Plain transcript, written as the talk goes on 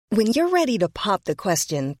When you're ready to pop the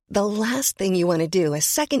question, the last thing you want to do is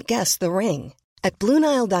second-guess the ring. At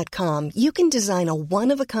BlueNile.com, you can design a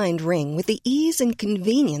one-of-a-kind ring with the ease and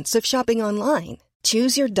convenience of shopping online.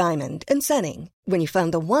 Choose your diamond and setting. When you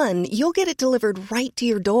find the one, you'll get it delivered right to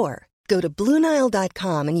your door. Go to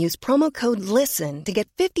BlueNile.com and use promo code LISTEN to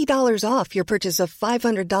get $50 off your purchase of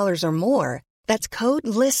 $500 or more. That's code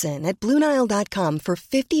LISTEN at BlueNile.com for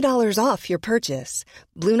 $50 off your purchase.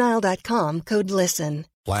 BlueNile.com, code LISTEN.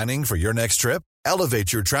 Planning for your next trip?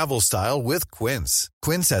 Elevate your travel style with Quince.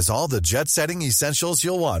 Quince has all the jet-setting essentials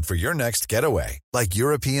you'll want for your next getaway, like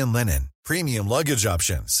European linen, premium luggage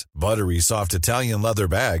options, buttery soft Italian leather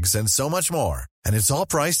bags, and so much more. And it's all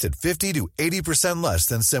priced at 50 to 80% less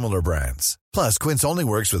than similar brands. Plus, Quince only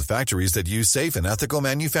works with factories that use safe and ethical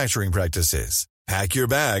manufacturing practices. Pack your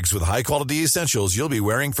bags with high-quality essentials you'll be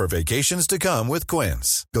wearing for vacations to come with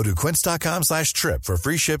Quince. Go to quince.com/trip for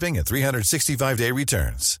free shipping and 365-day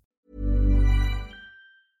returns.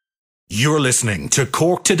 You're listening to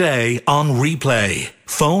Cork Today on replay.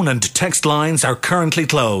 Phone and text lines are currently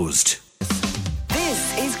closed.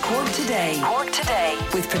 This is Cork Today. Cork Today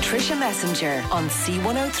with Patricia Messenger on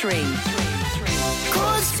C103.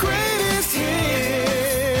 Cork's greatest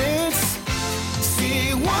hits,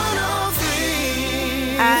 C103.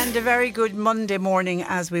 And a very good Monday morning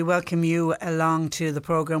as we welcome you along to the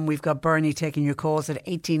programme. We've got Bernie taking your calls at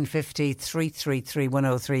 1850 333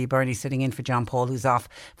 103. Bernie sitting in for John Paul, who's off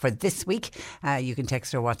for this week. You can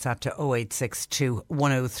text or WhatsApp to 0862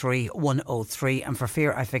 103 103. And for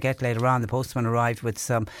fear I forget later on, the postman arrived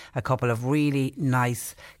with a couple of really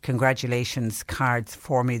nice congratulations cards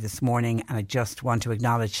for me this morning. And I just want to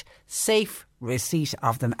acknowledge safe receipt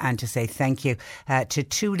of them and to say thank you to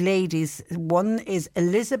two ladies. One is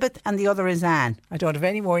Elizabeth and the other is Anne. I don't have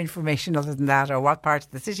any more information other than that or what part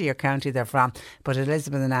of the city or county they're from, but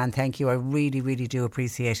Elizabeth and Anne, thank you. I really, really do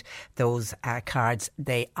appreciate those cards.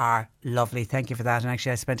 They are lovely. Thank you for that. And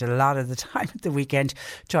actually I spent a lot of the time at the weekend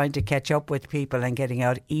trying to catch up with people and getting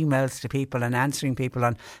out emails to people and answering people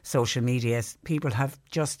on social media. People have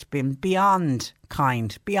just been beyond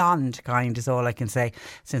kind is all I can say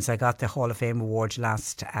since I got the Hall of Fame award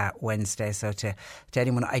last Wednesday. So to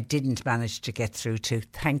anyone I didn't manage to get through to,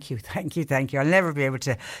 thank you. I'll never be able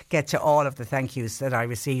to get to all of the thank yous that I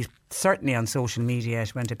received. Certainly on social media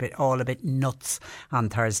it went a bit nuts on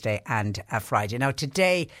Thursday and Friday. Now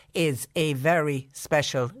today is a very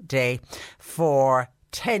special day for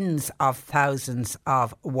tens of thousands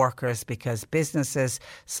of workers because businesses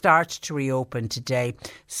start to reopen today.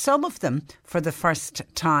 Some of them for the first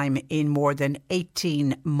time in more than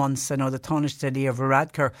 18 months. I know that Taoiseach Leo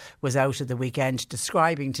Varadkar was out at the weekend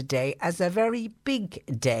describing today as a very big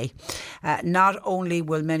day. Not only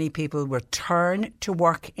will many people return to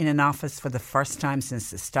work in an office for the first time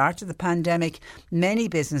since the start of the pandemic, many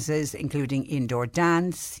businesses, including indoor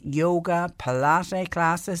dance, yoga, Pilates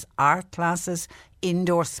classes, art classes,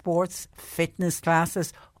 indoor sports, fitness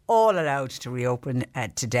classes, all allowed to reopen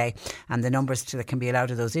today. And the numbers that can be allowed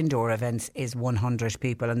to those indoor events is 100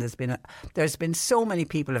 people. And there's been so many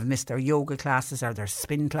people have missed their yoga classes or their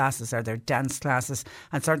spin classes or their dance classes.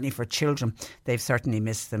 And certainly for children, they've certainly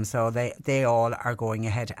missed them. So they all are going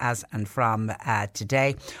ahead as and from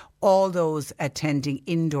today. All those attending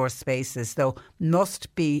indoor spaces, though,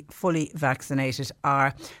 must be fully vaccinated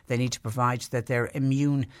or they need to provide that they're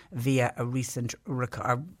immune via a recent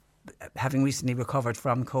having recently recovered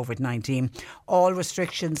from COVID-19. All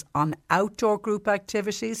restrictions on outdoor group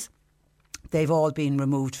activities, they've all been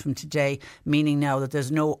removed from today, meaning now that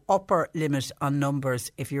there's no upper limit on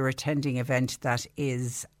numbers if you're attending an event that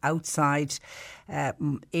is outside,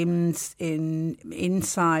 inside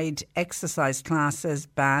exercise classes,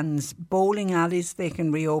 bands, bowling alleys they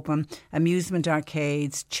can reopen, amusement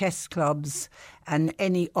arcades, chess clubs and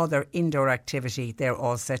any other indoor activity. They're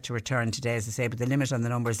all set to return today, as I say, but the limit on the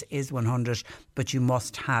numbers is 100, but you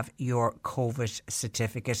must have your COVID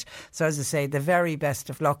certificate. So as I say, the very best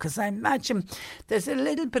of luck, because I imagine there's a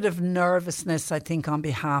little bit of nervousness, I think, on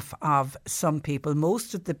behalf of some people.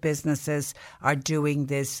 Most of the businesses are doing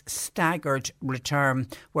this staggered return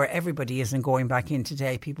where everybody isn't going back in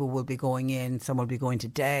today. People will be going in, some will be going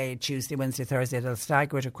today, Tuesday, Wednesday, Thursday. They'll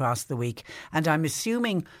stagger it across the week. And I'm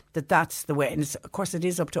assuming that that's the way. And of course, it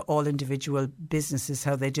is up to all individual businesses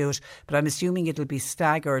how they do it. But I'm assuming it'll be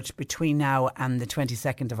staggered between now and the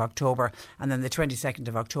 22nd of October. And then the 22nd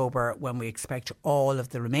of October, when we expect all of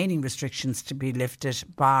the remaining restrictions to be lifted,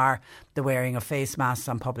 bar the wearing of face masks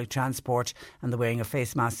on public transport and the wearing of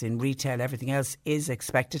face masks in retail. Everything else is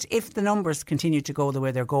expected. If the numbers continue to go the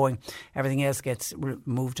way they're going, everything else gets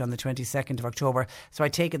moved on the 22nd of October. So I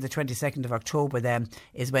take it the 22nd of October then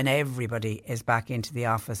is when everybody is back into the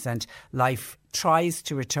office and life tries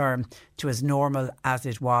to return to as normal as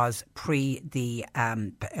it was pre the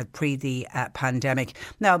pandemic.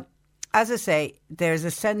 Now, as I say, there's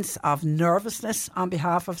a sense of nervousness on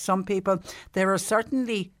behalf of some people. There are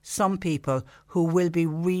certainly some people who will be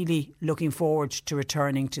really looking forward to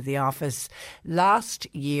returning to the office.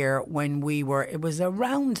 Last year when it was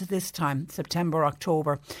around this time, September,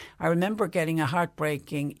 October, I remember getting a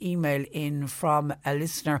heartbreaking email in from a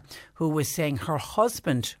listener who was saying her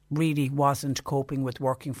husband really wasn't coping with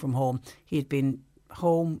working from home. He had been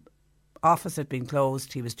home, office had been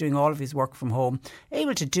closed, he was doing all of his work from home,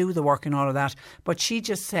 able to do the work and all of that, but she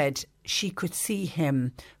just said she could see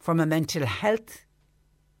him from a mental health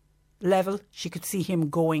level, she could see him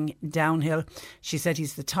going downhill. She said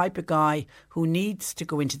he's the type of guy who needs to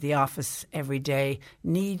go into the office every day,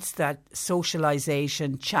 needs that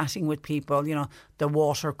socialisation, chatting with people, you know, the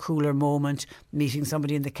water cooler moment, meeting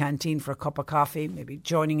somebody in the canteen for a cup of coffee, maybe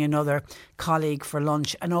joining another colleague for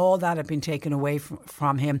lunch, and all that had been taken away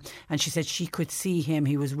from him. And she said she could see him,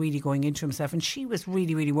 he was really going into himself, and she was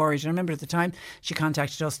really, really worried. And I remember at the time she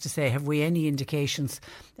contacted us to say, have we any indications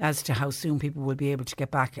as to how soon people will be able to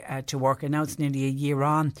get back to work? And now it's nearly a year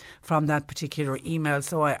on from that particular email.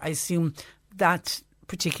 So I assume that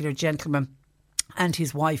particular gentleman and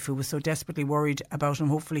his wife, who was so desperately worried about him,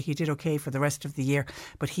 hopefully he did okay for the rest of the year,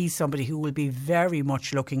 but he's somebody who will be very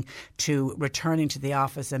much looking to returning to the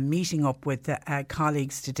office and meeting up with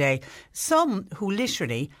colleagues today. Some who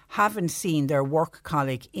literally haven't seen their work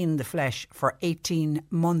colleague in the flesh for 18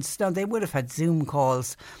 months. Now, they would have had Zoom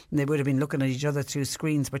calls and they would have been looking at each other through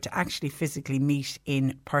screens, but to actually physically meet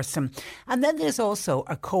in person. And then there's also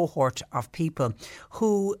a cohort of people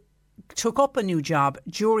who took up a new job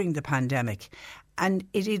during the pandemic, and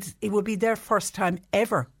it will be their first time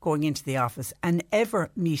ever going into the office and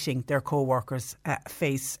ever meeting their co-workers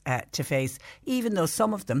face to face, even though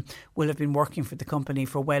some of them will have been working for the company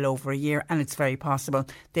for well over a year, and it's very possible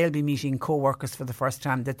they'll be meeting co-workers for the first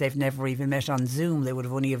time that they've never even met on Zoom. They would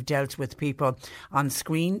have only have dealt with people on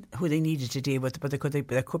screen who they needed to deal with, but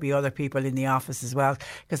there could be other people in the office as well.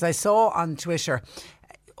 Because I saw on Twitter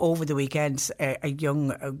over the weekend a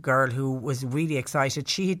young girl who was really excited.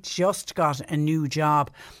 She had just got a new job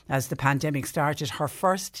as the pandemic started. Her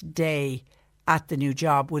first day at the new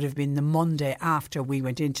job would have been the Monday after we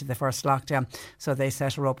went into the first lockdown. So they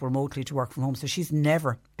set her up remotely to work from home. So she's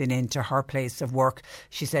never been into her place of work.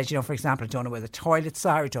 She said, you know, for example, I don't know where the toilets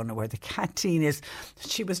are, I don't know where the canteen is.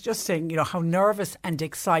 She was just saying, you know, how nervous and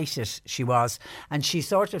excited she was. And she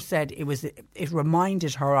sort of said it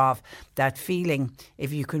reminded her of that feeling,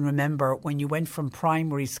 if you can remember, when you went from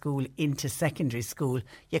primary school into secondary school,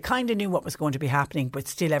 you kind of knew what was going to be happening, but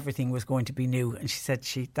still everything was going to be new. And she said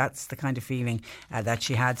that's the kind of feeling that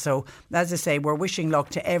she had. So, as I say, we're wishing luck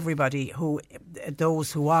to everybody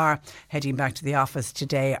those who are heading back to the office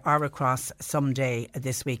today are across someday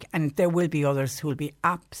this week. And there will be others who will be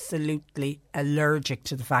absolutely allergic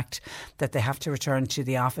to the fact that they have to return to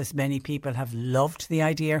the office. Many people have loved the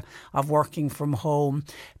idea of working from home.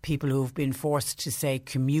 People who've been forced to, say,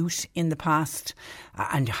 commute in the past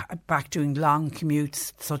and back doing long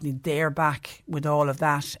commutes, suddenly they're back with all of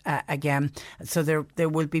that again. So there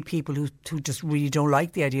will be people who just really don't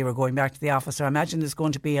like the idea of going back to the office. So I imagine there's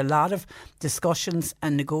going to be a lot of discussions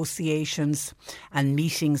and negotiations and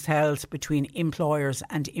meetings held between employers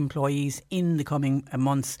and employees in the coming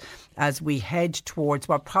months as we head towards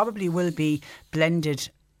what probably will be blended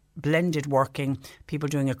working, people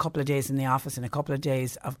doing a couple of days in the office and a couple of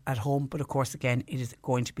days at home. But of course, again, it is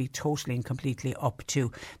going to be totally and completely up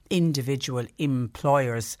to individual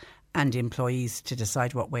employers and employees to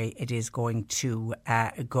decide what way it is going to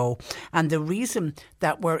go. And the reason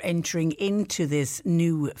that we're entering into this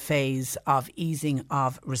new phase of easing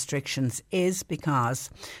of restrictions is because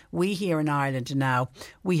we here in Ireland now,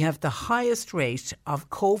 we have the highest rate of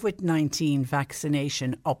COVID-19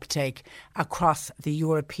 vaccination uptake across the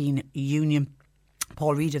European Union.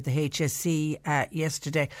 Paul Reid of the HSE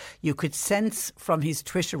yesterday, you could sense from his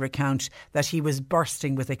Twitter account that he was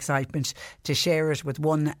bursting with excitement to share it with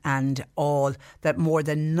one and all that more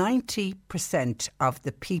than 90% of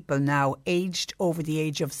the people now aged over the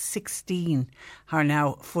age of 16 are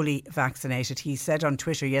now fully vaccinated. He said on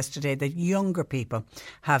Twitter yesterday that younger people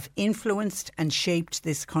have influenced and shaped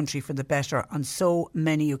this country for the better on so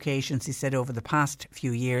many occasions, he said, over the past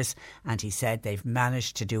few years. And he said they've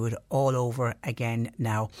managed to do it all over again 10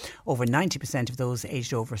 now. Over 90% of those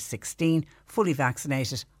aged over 16 fully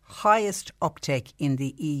vaccinated. Highest uptake in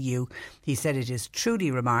the EU. He said it is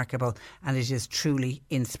truly remarkable and it is truly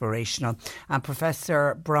inspirational. And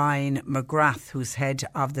Professor Brian McGrath, who's head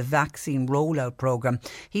of the vaccine rollout programme,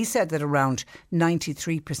 he said that around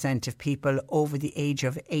 93% of people over the age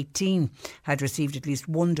of 18 had received at least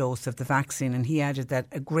one dose of the vaccine, and he added that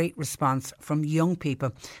a great response from young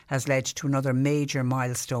people has led to another major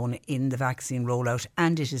milestone in the vaccine rollout,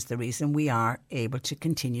 and it is the reason we are able to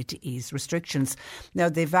continue to ease restrictions. Now,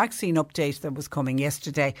 the vaccine update that was coming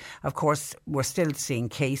yesterday, of course, we're still seeing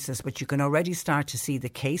cases, but you can already start to see the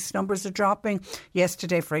case numbers are dropping.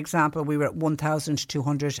 Yesterday, for example, we were at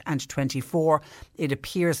 1,224. It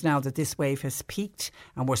appears now that this wave has peaked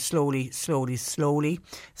and we're slowly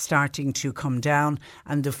starting to come down.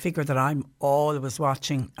 And the figure that I'm always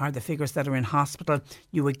watching are the figures that are in hospital.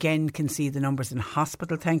 You again can see the numbers in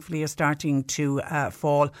hospital, thankfully, are starting to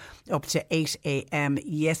fall. Up to 8 a.m.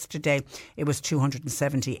 yesterday, it was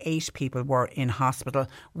 278 people were in hospital.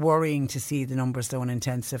 Worrying to see the numbers though in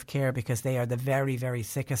intensive care, because they are the very, very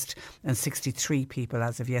sickest, and 63 people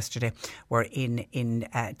as of yesterday were in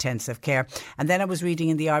intensive care. And then I was reading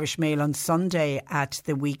in the Irish Mail on Sunday at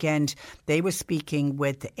the weekend, they were speaking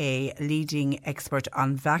with a leading expert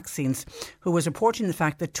on vaccines who was reporting the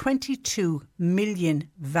fact that 22 million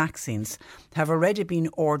vaccines have already been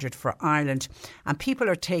ordered for Ireland, and people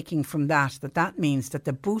are taking from that means that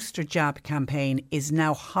the booster jab campaign is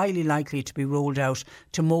now highly likely to be rolled out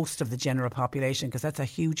to most of the general population, because that's a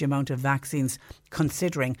huge amount of vaccines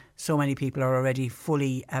considering so many people are already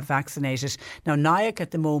fully vaccinated. Now, NIAC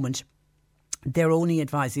at the moment, they're only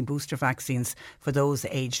advising booster vaccines for those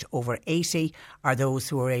aged over 80 or those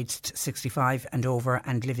who are aged 65 and over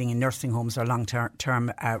and living in nursing homes or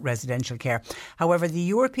long-term residential care. However, the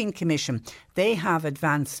European Commission, they have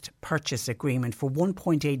advanced purchase agreement for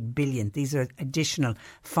 1.8 billion. These are additional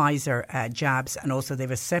Pfizer jabs, and also they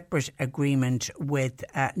have a separate agreement with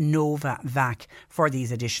Novavax for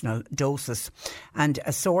these additional doses. And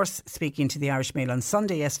a source speaking to the Irish Mail on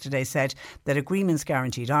Sunday yesterday said that Agreements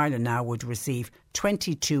Guaranteed Ireland now would receive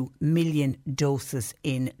 22 million doses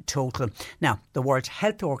in total. Now, the World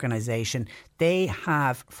Health Organization, they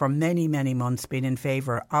have for many, many months been in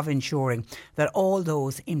favour of ensuring that all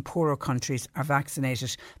those in poorer countries are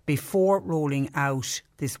vaccinated before rolling out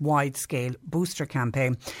this wide-scale booster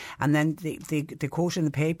campaign. And then the quote in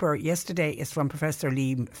the paper yesterday is from Professor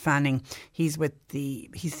Liam Fanning. He's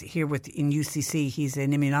here in UCC. He's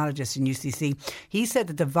an immunologist in UCC. He said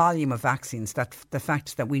that the volume of vaccines, that the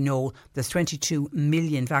fact that we know there's 22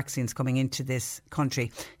 million vaccines coming into this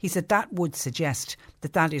country, he said that would suggest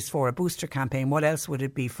that is for a booster campaign. What else would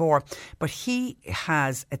it be for? But he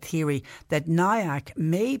has a theory that NIAC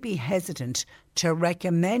may be hesitant to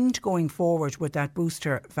recommend going forward with that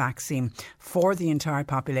booster vaccine for the entire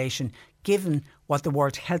population, given what the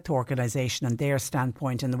World Health Organization and their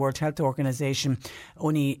standpoint. And the World Health Organization,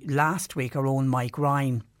 only last week, our own Mike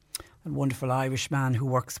Ryan, a wonderful Irish man who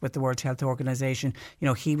works with the World Health Organization,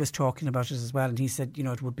 he was talking about it as well, and he said,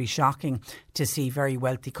 it would be shocking to see very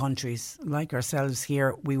wealthy countries like ourselves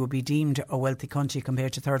here. We would be deemed a wealthy country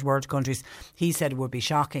compared to third world countries. He said it would be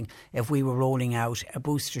shocking if we were rolling out a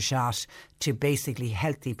booster shot to basically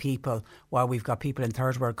healthy people, while we've got people in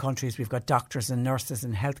third world countries, we've got doctors and nurses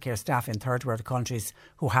and healthcare staff in third world countries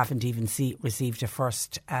who haven't even received a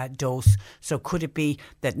first dose. So could it be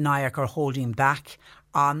that NIAC are holding back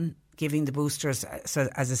on giving the boosters? So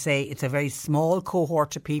as I say, it's a very small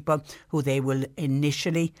cohort of people who they will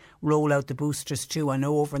initially roll out the boosters to. I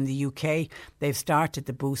know over in the UK they've started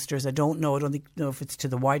the boosters. I don't know if it's to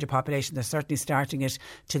the wider population. They're certainly starting it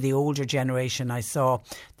to the older generation. I saw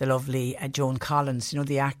the lovely Joan Collins,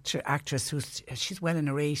 the actress she's well in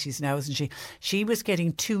her 80s now, isn't she? She was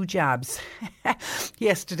getting 2 jabs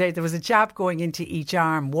yesterday. There was a jab going into each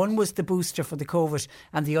arm. One was the booster for the COVID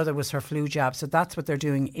and the other was her flu jab. So that's what they're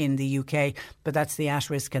doing in the UK, but that's the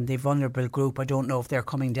at-risk and the vulnerable group. I don't know if they're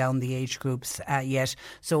coming down the age groups yet,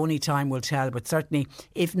 so only time will tell. But certainly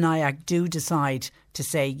if NIAC do decide to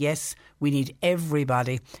say yes, we need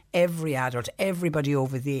everybody, every adult, everybody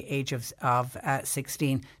over the age of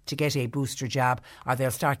 16 to get a booster jab, or they'll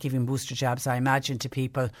start giving booster jabs, I imagine, to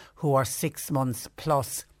people who are 6 months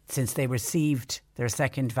plus since they received the their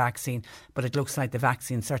second vaccine. But it looks like the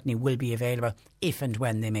vaccine certainly will be available if and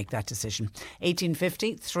when they make that decision.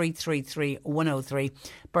 1850 333 103.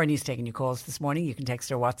 Bernie's taking your calls this morning. You can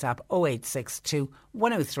text or WhatsApp 0862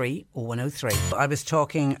 103 103. I was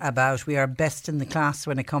talking about we are best in the class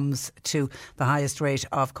when it comes to the highest rate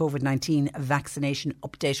of COVID-19 vaccination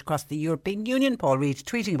update across the European Union. Paul Reid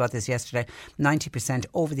tweeting about this yesterday. 90%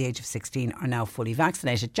 over the age of 16 are now fully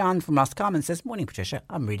vaccinated. John from Roscommon says, morning Patricia,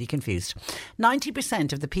 I'm really confused.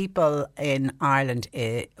 90% of the people in Ireland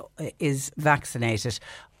is vaccinated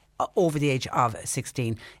over the age of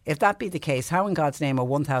 16. If that be the case, how in God's name are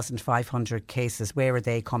 1,500 cases, where are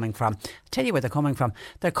they coming from? I'll tell you where they're coming from.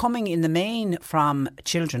 They're coming in the main from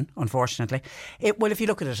children, unfortunately. Well, if you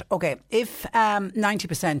look at it, okay, if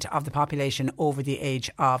 90% of the population over the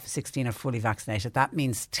age of 16 are fully vaccinated, that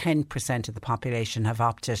means 10% of the population have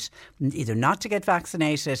opted either not to get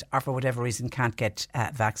vaccinated or for whatever reason can't get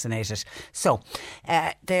vaccinated. So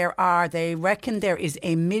they reckon there is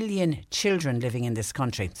 1 million children living in this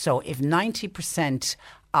country. So if 90%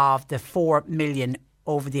 of the 4 million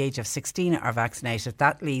over the age of 16 are vaccinated,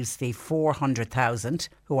 that leaves the 400,000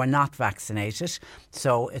 who are not vaccinated.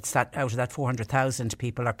 So it's that out of that 400,000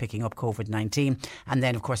 people are picking up COVID-19. And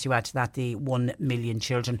then, of course, you add to that the 1 million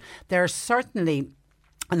children. There are certainly,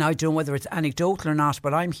 and I don't know whether it's anecdotal or not,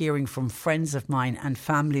 but I'm hearing from friends of mine and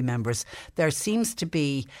family members, there seems to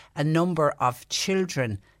be a number of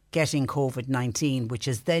children getting COVID-19, which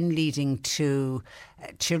is then leading to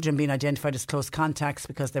children being identified as close contacts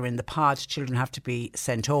because they're in the pod. Children have to be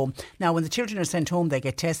sent home. Now, when the children are sent home, they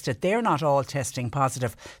get tested. They're not all testing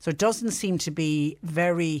positive. So it doesn't seem to be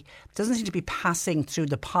passing through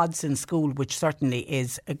the pods in school, which certainly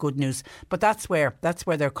is a good news. But that's where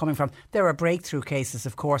they're coming from. There are breakthrough cases,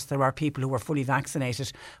 of course. There are people who are fully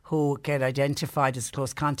vaccinated who get identified as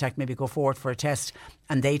close contact, maybe go forward for a test,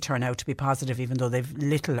 and they turn out to be positive even though they've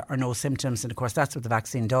little or no symptoms. And of course that's what the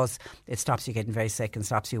vaccine does. It stops you getting very sick and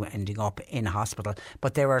stops you ending up in a hospital.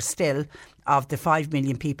 But there are still, of the 5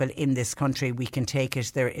 million people in this country, we can take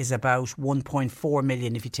it, there is about 1.4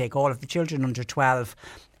 million if you take all of the children under 12,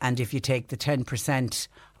 and if you take the 10%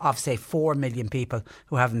 of, say, 4 million people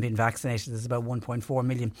who haven't been vaccinated, there's about 1.4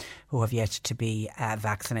 million who have yet to be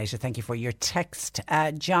vaccinated. Thank you for your text,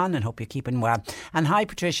 John, and hope you're keeping well. And hi,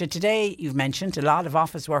 Patricia. Today you've mentioned a lot of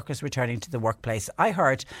office workers returning to the workplace. I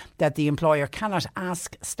heard that the employer cannot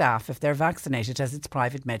ask staff if they're vaccinated as it's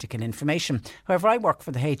private medical information. However, I work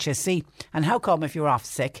for the HSE, and how come if you're off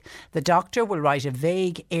sick, the doctor will write a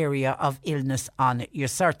vague area of illness on your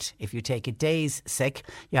cert? If you take a day's sick,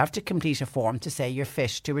 you have to complete a form to say you're fit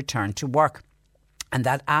to return to work. And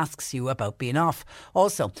that asks you about being off.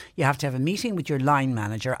 Also, you have to have a meeting with your line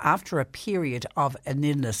manager after a period of an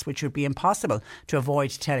illness, which would be impossible to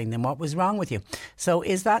avoid telling them what was wrong with you. So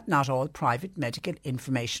is that not all private medical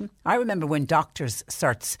information? I remember when doctors'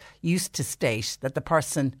 certs used to state that the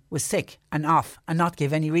person was sick and off and not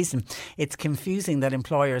give any reason. It's confusing that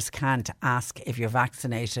employers can't ask if you're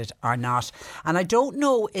vaccinated or not. And I don't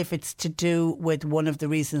know if it's to do with one of the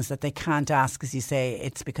reasons that they can't ask, as you say,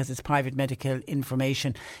 it's because it's private medical information.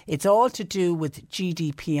 It's all to do with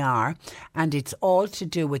GDPR, and it's all to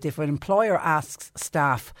do with if an employer asks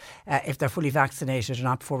staff if they're fully vaccinated or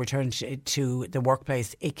not before returning to the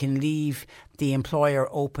workplace, it can leave the employer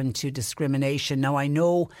open to discrimination. Now, I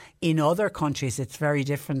know in other countries it's very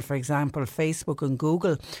different. For example, Facebook and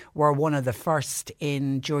Google were one of the first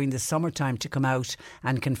during the summertime to come out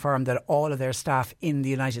and confirm that all of their staff in the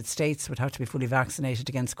United States would have to be fully vaccinated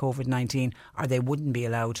against COVID-19 or they wouldn't be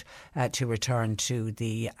allowed to return to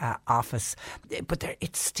the office. But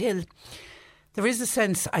there is a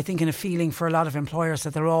sense, I think, and a feeling for a lot of employers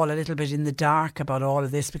that they're all a little bit in the dark about all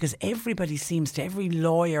of this, because every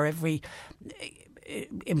lawyer, every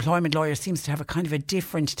employment lawyer seems to have a kind of a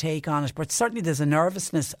different take on it. But certainly there's a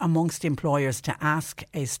nervousness amongst employers to ask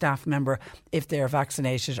a staff member if they're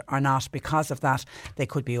vaccinated or not. Because of that, they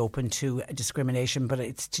could be open to discrimination. But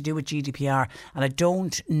it's to do with GDPR. And I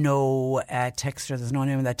don't know, texter, there's no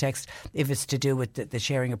name in that text, if it's to do with the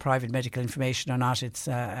sharing of private medical information or not. It's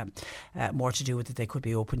more to do with that they could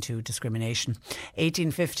be open to discrimination.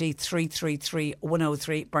 1850 333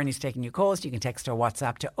 103. Bernie's taking your calls. You can text or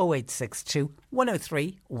WhatsApp to 0862 103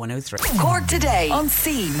 103. Cork Today on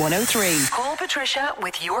C103. Call Patricia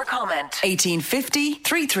with your comment. 1850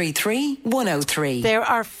 333 103. There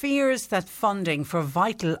are fears that funding for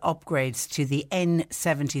vital upgrades to the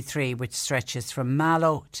N73, which stretches from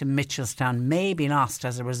Mallow to Mitchelstown, may be lost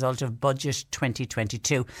as a result of Budget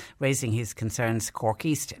 2022. Raising his concerns, Cork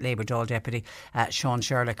East Labour Dáil Deputy Sean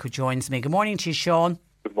Sherlock, who joins me. Good morning to you, Sean.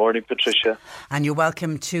 Good morning, Patricia. And you're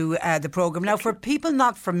welcome to the programme. Now, for people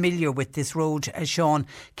not familiar with this road, Sean,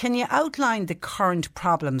 can you outline the current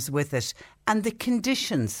problems with it and the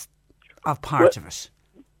conditions of part of it?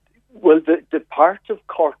 Well, the part of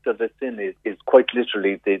Cork that it's in is quite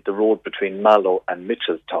literally the road between Mallow and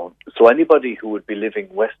Mitchelstown. So anybody who would be living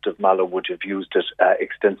west of Mallow would have used it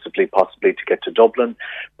extensively, possibly to get to Dublin.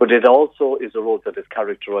 But it also is a road that is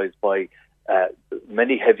characterised by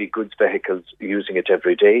many heavy goods vehicles using it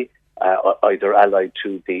every day, either allied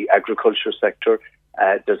to the agriculture sector.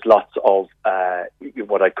 There's lots of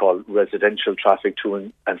what I call residential traffic to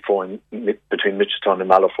and fro between Mitchelstown and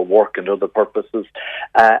Mallow for work and other purposes.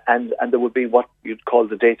 And there would be what you'd call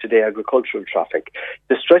the day-to-day agricultural traffic.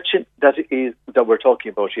 The stretch that we're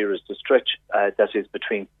talking about here is the stretch that is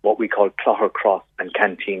between what we call Clogher Cross and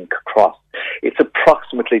Canteen Cross. It's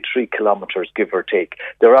approximately 3 kilometres, give or take.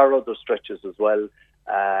 There are other stretches as well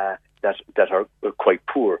that are quite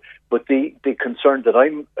poor. But the concern that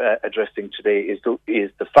I'm addressing today is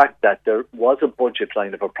the fact that there was a budget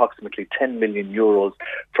line of approximately 10 million euros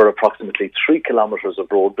for approximately 3 kilometres of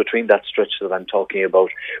road between that stretch that I'm talking about,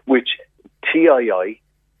 which TII,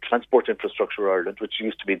 Transport Infrastructure Ireland, which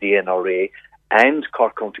used to be the NRA, and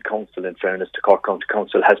Cork County Council, in fairness to Cork County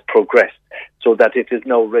Council, has progressed so that it is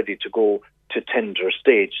now ready to go to tender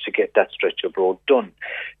stage to get that stretch of road done.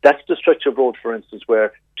 That's the stretch of road, for instance,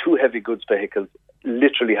 where 2 heavy goods vehicles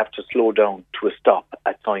literally have to slow down to a stop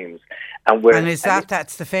at times. And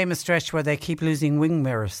that's the famous stretch where they keep losing wing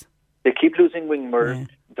mirrors? They keep losing wing mirrors. Yeah.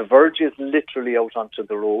 The verge is literally out onto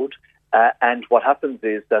the road. And what happens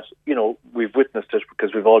is that, we've witnessed it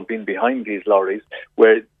because we've all been behind these lorries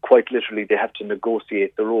where quite literally they have to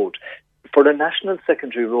negotiate the road. For a national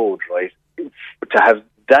secondary road, right, to have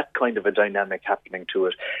that kind of a dynamic happening to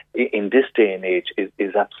it in this day and age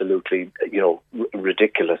is absolutely,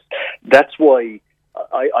 ridiculous. That's why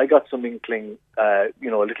I got some inkling, a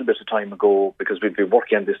little bit of time ago, because we've been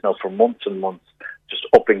working on this now for months and months, just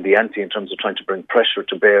upping the ante in terms of trying to bring pressure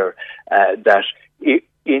to bear, that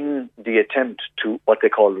in the attempt to what they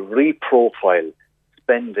call reprofile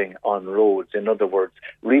spending on roads. In other words,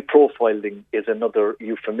 reprofiling is another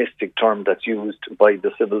euphemistic term that's used by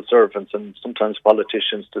the civil servants and sometimes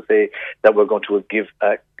politicians to say that we're going to give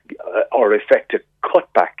or effect a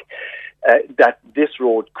cutback, that this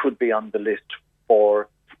road could be on the list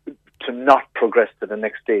to not progress to the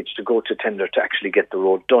next stage, to go to tender to actually get the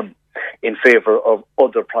road done in favour of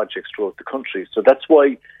other projects throughout the country. So that's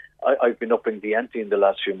why I've been upping the ante in the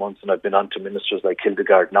last few months, and I've been on to ministers like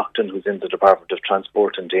Hildegard Naughton, who's in the Department of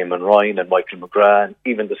Transport, and Damon Ryan and Michael McGrath, and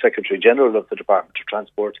even the Secretary General of the Department of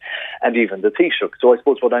Transport, and even the Taoiseach. So I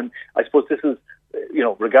suppose this is,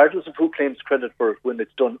 regardless of who claims credit for it when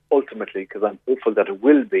it's done ultimately, because I'm hopeful that it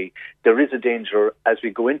will be, there is a danger as we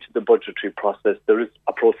go into the budgetary process. There is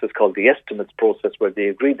a process called the estimates process where they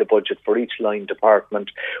agree the budget for each line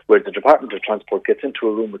department, where the Department of Transport gets into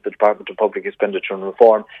a room with the Department of Public Expenditure and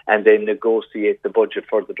Reform and they negotiate the budget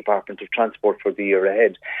for the Department of Transport for the year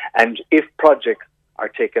ahead. And if projects are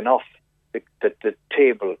taken off the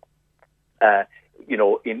table,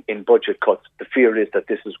 in budget cuts, the fear is that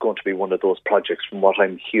this is going to be one of those projects, from what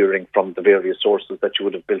I'm hearing from the various sources that you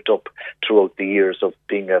would have built up throughout the years of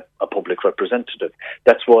being a public representative.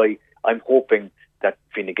 That's why I'm hoping that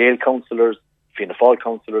Fine Gael councillors, Fianna Fáil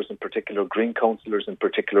councillors in particular, Green councillors in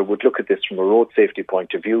particular, would look at this from a road safety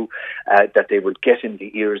point of view, that they would get in the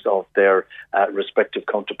ears of their respective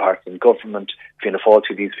counterparts in government, Fianna Fáil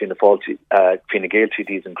TDs, Fine Gael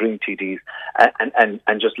TDs and Green TDs,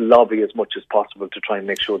 and just lobby as much as possible to try and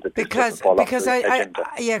make sure that this doesn't fall off the agenda.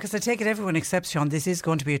 Because I take it everyone accepts, Sean, this is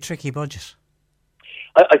going to be a tricky budget.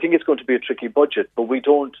 I think it's going to be a tricky budget, but we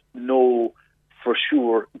don't know for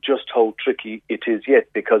sure just how tricky it is yet,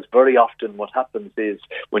 because very often what happens is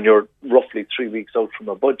when you're roughly 3 weeks out from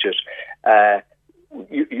a budget,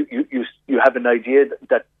 you have an idea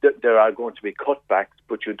that there are going to be cutbacks,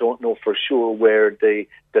 but you don't know for sure where the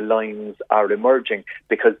lines are emerging,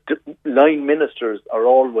 because line ministers are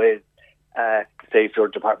always, say if you're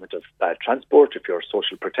Department of Transport, if you're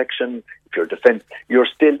Social Protection, if you're Defence, you're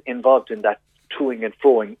still involved in that toing and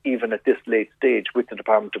froing even at this late stage with the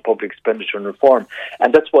Department of Public Expenditure and Reform.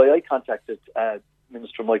 And that's why I contacted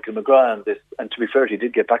Minister Michael McGrath on this, and to be fair, he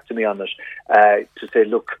did get back to me on it, to say,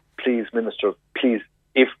 look, please, Minister, please,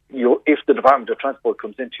 if the Department of Transport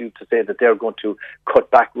comes into you to say that they're going to cut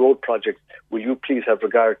back road projects, will you please have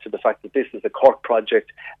regard to the fact that this is a Cork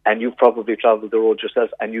project and you've probably travelled the road yourself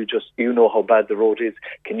and you know how bad the road is.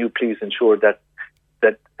 Can you please ensure that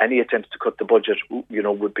that any attempts to cut the budget,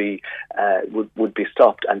 would be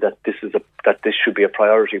stopped, and that this should be a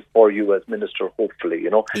priority for you as minister. Hopefully,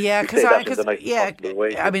 Yeah, because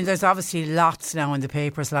I mean, there's obviously lots now in the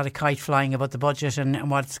papers, a lot of kite flying about the budget and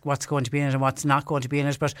what's going to be in it and what's not going to be in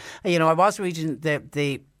it. But I was reading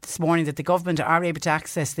this morning that the government are able to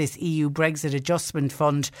access this EU Brexit Adjustment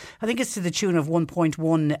Fund. I think it's to the tune of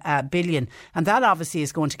 1.1 billion, and that obviously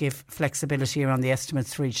is going to give flexibility around the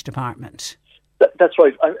estimates for each department. That's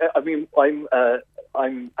right.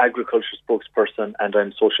 I'm agriculture spokesperson and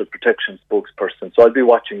I'm social protection spokesperson, so I'll be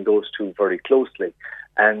watching those two very closely.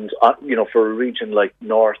 And for a region like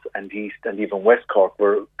North and East and even West Cork,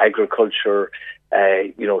 where agriculture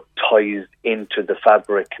ties into the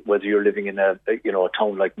fabric, whether you're living in a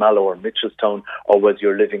town like Mallow or Mitchelstown, or whether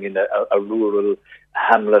you're living in a rural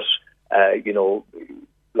hamlet,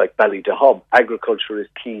 like Ballydehob, agriculture is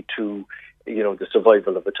key to the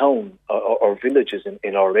survival of a town or villages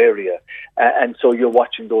in our area. And so you're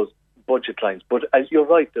watching those budget lines. But as you're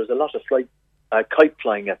right, there's a lot of kite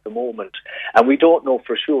flying at the moment. And we don't know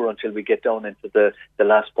for sure until we get down into the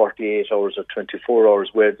last 48 hours or 24 hours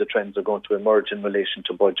where the trends are going to emerge in relation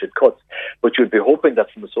to budget cuts. But you'd be hoping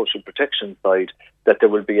that from the social protection side that there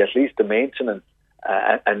will be at least a maintenance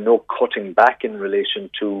and no cutting back in relation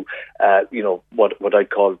to, what I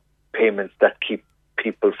call payments that keep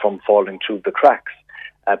people from falling through the cracks,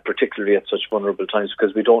 particularly at such vulnerable times,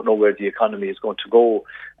 because we don't know where the economy is going to go,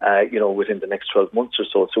 within the next 12 months or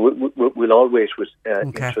so. So we'll all wait with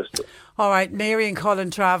interest. All right, Mary and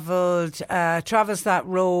Colin travels that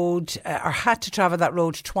road, or had to travel that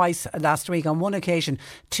road twice last week. On one occasion,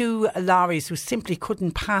 two lorries who simply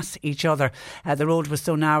couldn't pass each other. The road was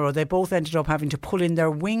so narrow, they both ended up having to pull in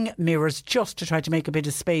their wing mirrors just to try to make a bit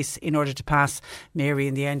of space in order to pass. Mary,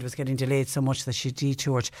 in the end, was getting delayed so much that she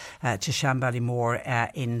detoured to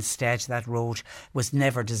Shanballymore instead. That road was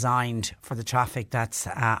never designed for the traffic that's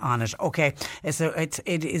on it. Okay, so it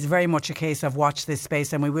is very much a case of watch this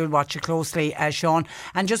space, and we will watch it closely, Sean.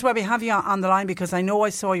 And just while we have you on the line, because I know I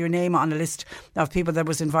saw your name on a list of people that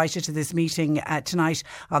was invited to this meeting tonight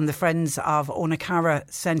on the Friends of Onacara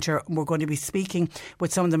Centre. We're going to be speaking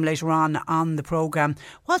with some of them later on the programme.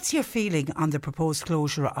 What's your feeling on the proposed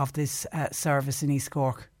closure of this service in East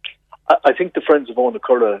Cork? I think the Friends of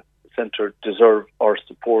Onacara Centre deserve our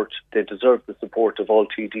support. They deserve the support of all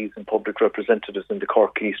TDs and public representatives in the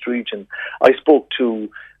Cork East region. I spoke to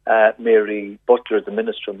Mary Butler,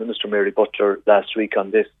 Minister Mary Butler, last week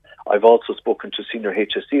on this. I've also spoken to senior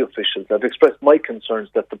HSE officials. I've expressed my concerns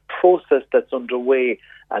that the process that's underway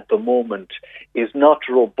at the moment is not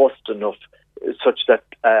robust enough such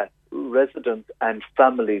that residents and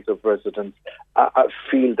families of residents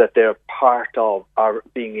feel that they're part of, are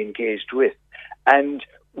being engaged with. And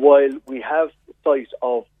while we have sight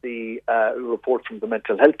of the report from the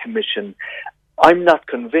Mental Health Commission, I'm not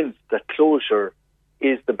convinced that closure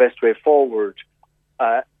is the best way forward,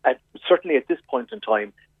 certainly at this point in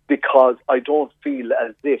time, because I don't feel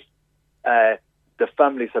as if the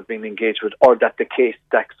families have been engaged with or that the case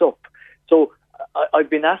stacks up. So I've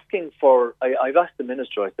been asking I've asked the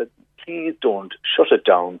Minister, I said, please don't shut it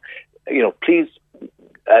down. Please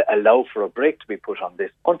allow for a break to be put on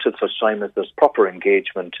this until such time as there's proper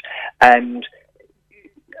engagement. And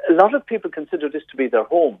a lot of people consider this to be their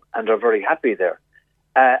home and are very happy there.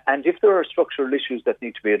 And if there are structural issues that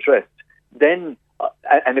need to be addressed, then,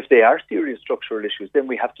 and if they are serious structural issues, then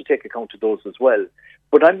we have to take account of those as well.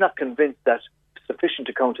 But I'm not convinced that sufficient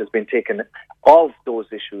account has been taken of those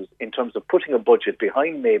issues in terms of putting a budget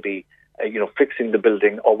behind maybe fixing the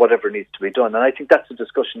building or whatever needs to be done. And I think that's a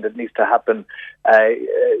discussion that needs to happen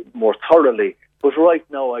more thoroughly. But right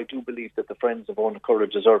now, I do believe that the Friends of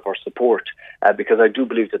Onacara deserve our support because I do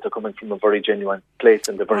believe that they're coming from a very genuine place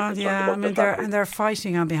and they're very concerned about their families. And they're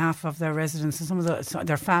fighting on behalf of their residents and some of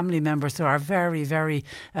their family members who are very, very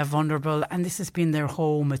vulnerable. And this has been their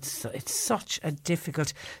home. It's such a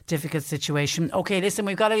difficult situation. Okay, listen,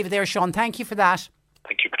 we've got to leave it there, Sean. Thank you for that.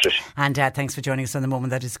 Thank you, Patricia. And thanks for joining us on the moment.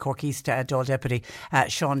 That is Cork East Dáil Deputy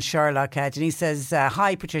Sean Sherlock. Denise says,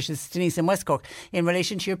 hi Patricia, it's Denise in West Cork. In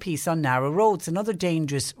relation to your piece on narrow roads, another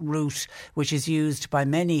dangerous route which is used by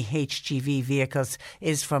many HGV vehicles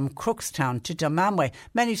is from Crookstown to Dunmanway.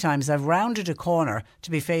 Many times I've rounded a corner to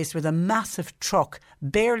be faced with a massive truck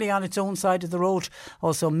barely on its own side of the road.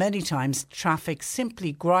 Also, many times traffic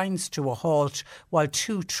simply grinds to a halt while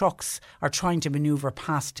two trucks are trying to manoeuvre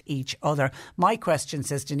past each other. My question question,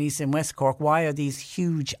 says Denise in West Cork. Why are these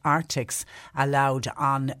huge Arctics allowed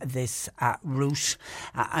on this route?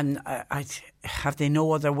 Have they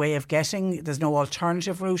no other way of getting? There's no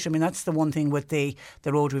alternative route? I mean, that's the one thing with the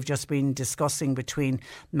road we've just been discussing between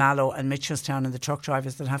Mallow and Mitchelstown, and the truck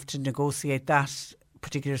drivers that have to negotiate that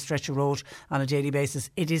particular stretch of road on a daily basis.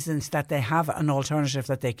 It isn't that they have an alternative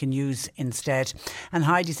that they can use instead. And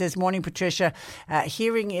Heidi says, morning Patricia,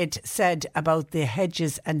 hearing it said about the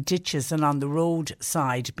hedges and ditches and on the road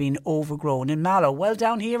side being overgrown in Mallow. Well,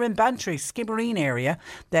 down here in Bantry, Skibbereen area,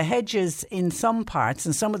 the hedges in some parts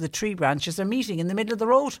and some of the tree branches are meeting in the middle of the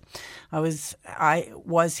road. I was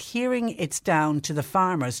hearing it's down to the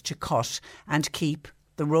farmers to cut and keep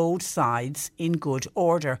the road sides in good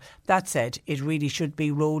order. That said, it really should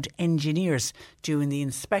be road engineers doing the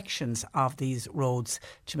inspections of these roads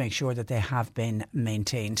to make sure that they have been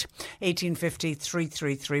maintained. 1850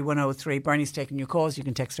 333 103. Bernie's taking your calls. You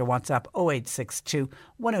can text or WhatsApp 0862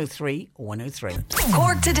 103 103.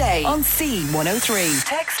 Cork Today on C103.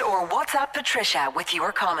 Text or WhatsApp Patricia with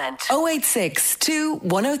your comment. 0862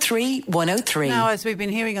 103 103. Now, as we've been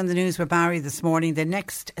hearing on the news with Barry this morning, the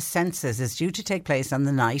next census is due to take place on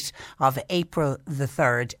the night of April the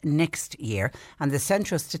 3rd next year, and the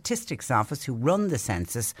Central Statistics Office, who run the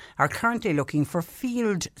census, are currently looking for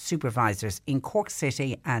field supervisors in Cork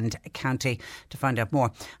City and County. To find out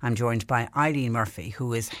more, I'm joined by Eileen Murphy,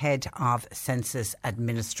 who is Head of Census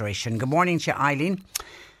Administration. Good morning to you, Eileen.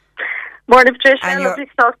 Morning, Patricia. Lovely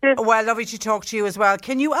to talk to you. Well, lovely to talk to you as well.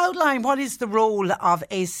 Can you outline what is the role of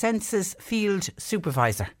a census field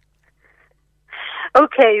supervisor?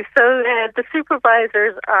 Okay, so the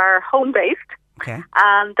supervisors are home-based, okay,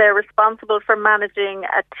 and they're responsible for managing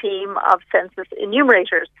a team of census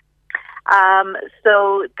enumerators.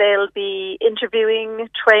 So they'll be interviewing,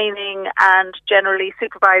 training, and generally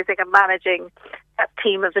supervising and managing that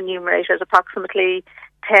team of enumerators, approximately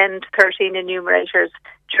 10 to 13 enumerators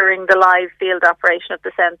during the live field operation of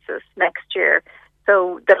the census next year.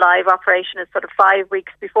 So the live operation is sort of 5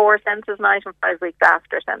 weeks before census night and 5 weeks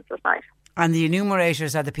after census night. And the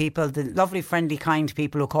enumerators are the people, the lovely, friendly, kind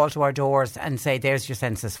people who call to our doors and say, there's your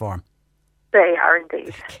census form. They are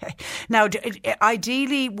indeed. Okay. Now,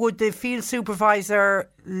 ideally, would the field supervisor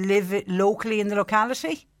live locally in the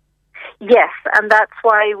locality? Yes, and that's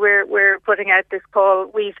why we're putting out this call.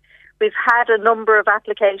 We've had a number of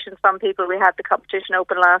applications from people. We had the competition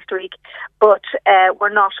open last week, but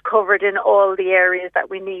we're not covered in all the areas that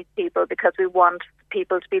we need people, because we want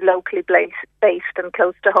people to be locally based and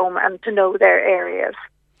close to home and to know their areas.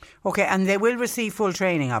 Okay, and they will receive full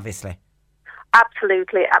training, obviously.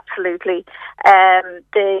 Absolutely.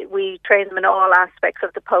 We train them in all aspects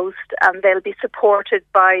of the post, and they'll be supported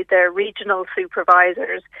by their regional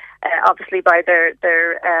supervisors, obviously by their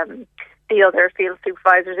the other field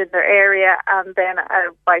supervisors in their area, and then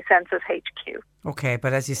by Census HQ. Okay,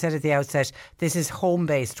 but as you said at the outset, this is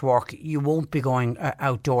home-based work. You won't be going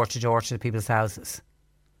out door to door to people's houses.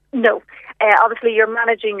 No. Obviously, you're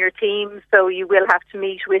managing your team, so you will have to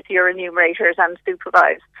meet with your enumerators and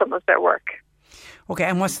supervise some of their work. Okay,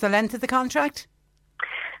 and what's the length of the contract?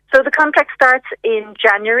 So the contract starts in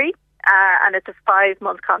January, and it's a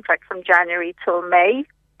 5-month contract from January till May.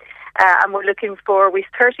 And we're looking for, we've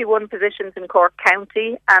 31 positions in Cork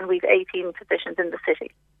County and we've 18 positions in the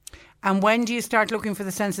city. And when do you start looking for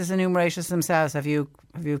the census enumerators themselves? Have you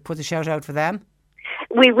put the shout out for them?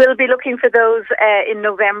 We will be looking for those in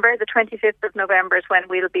November. The 25th of November is when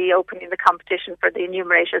we'll be opening the competition for the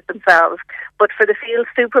enumerators themselves. But for the field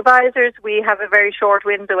supervisors, we have a very short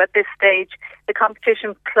window at this stage. The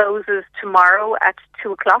competition closes tomorrow at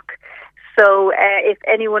 2 o'clock. So if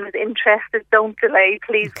anyone is interested, don't delay.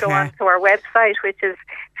 Please go on to our website, which is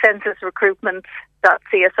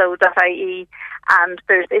censusrecruitment.cso.ie, and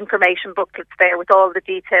there's information booklets there with all the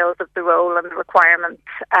details of the role and the requirements,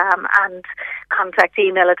 and contact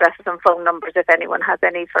email addresses and phone numbers if anyone has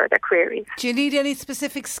any further queries. Do you need any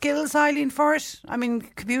specific skills, Eileen, for it? I mean,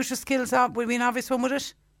 computer skills would be an obvious one, would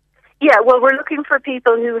it? Yeah, well, we're looking for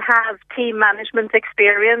people who have team management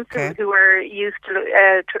experience, who are used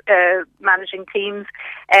to managing teams,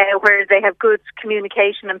 where they have good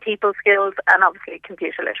communication and people skills, and obviously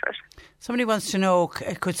computer literate. Somebody wants to know,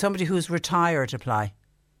 could somebody who's retired apply?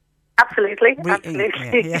 Absolutely,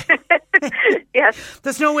 absolutely. Yeah. Yes.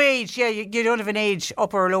 There's no age, you don't have an age,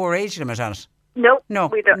 upper or lower age limit on it? No,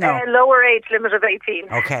 we don't. No. Lower age limit of 18.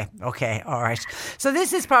 Okay, all right. So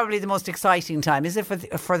this is probably the most exciting time, is it,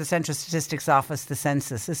 for the Central Statistics Office, the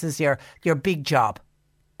census? This is your big job.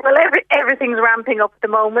 Well, everything's ramping up at the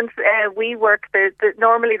moment. We work,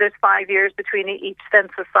 normally there's 5 years between each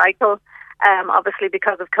census cycle, Obviously,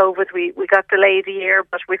 because of COVID, we got delayed a year,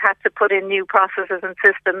 but we've had to put in new processes and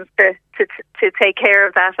systems to take care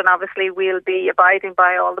of that. And obviously, we'll be abiding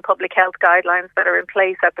by all the public health guidelines that are in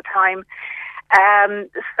place at the time.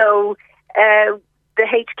 The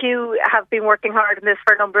HQ have been working hard on this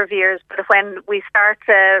for a number of years, but when we start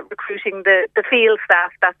recruiting the field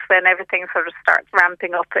staff, that's when everything sort of starts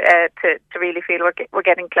ramping up to really feel we're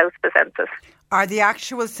getting close to the census. Are the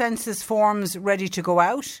actual census forms ready to go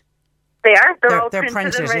out? They are. They're all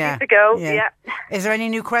printed and ready to go. Yeah. Is there any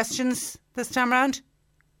new questions this time around?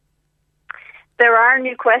 There are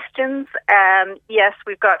new questions. Yes,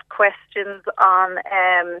 we've got questions on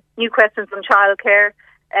new questions on childcare.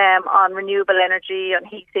 On renewable energy, on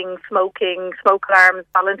heating, smoking, smoke alarms,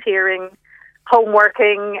 volunteering, home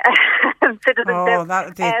working, citizenship.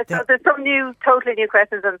 So there's some totally new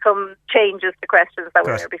questions and some changes to questions that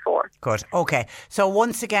were there before. Good. Okay. So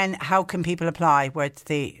once again, how can people apply? Where's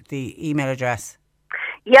the email address?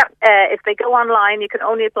 Yeah, if they go online, you can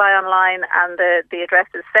only apply online, and the address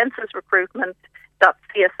is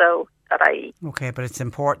censusrecruitment.cso.ie. Okay, but it's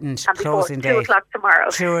important. And closing date 2 o'clock tomorrow.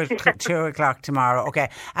 2 o'clock tomorrow. Okay,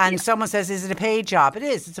 and someone says, is it a paid job? It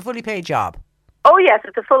is. It's a fully paid job. Oh yes,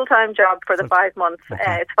 it's a full-time job for the 5 months.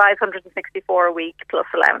 Okay. It's 564 a week plus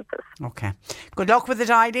allowances. Okay. Good luck with it,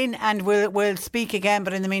 Eileen, and we'll speak again.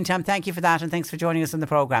 But in the meantime, thank you for that, and thanks for joining us on the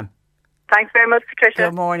programme. Thanks very much, Patricia.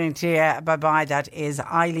 Good morning to you. Bye-bye. That is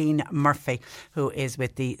Eileen Murphy, who is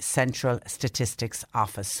with the Central Statistics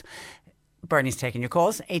Office. Bernie's taking your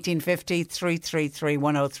calls, 1850 333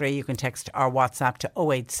 103. You can text our WhatsApp to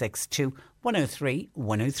 0862 103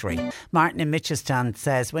 103. Martin in Mitchelstown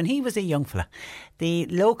says, when he was a young fella, the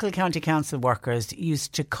local county council workers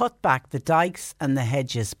used to cut back the dikes and the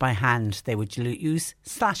hedges by hand. They would use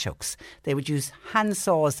slash hooks. They would use hand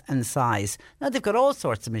saws and scythes. Now they've got all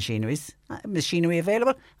sorts of machinery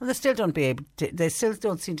available, and they still don't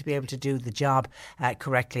seem to be able to do the job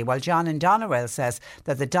correctly. While John in Doneraile says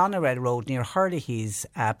that the Doneraile Road near Hurley's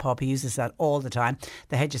pub, he uses that all the time.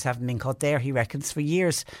 The hedges haven't been cut there, he reckons, for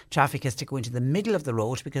years. Traffic has to go into the middle of the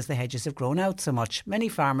road because the hedges have grown out so much. Many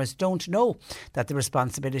farmers don't know that the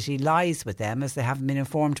responsibility lies with them, as they haven't been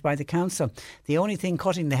informed by the council. The only thing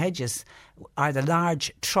cutting the hedges are the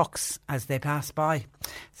large trucks as they pass by,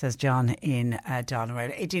 says John in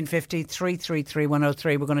Doneraile. 1850 333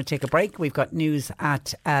 103. We're going to take a break. We've got news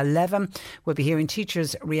at 11. We'll be hearing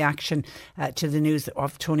teachers' reaction to the news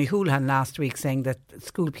of Tony Houlihan last week, saying that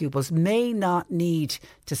school pupils may not need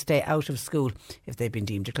to stay out of school if they've been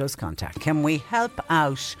deemed a close contact. Can we help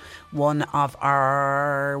out one of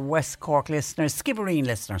our West Cork listeners, Skibbereen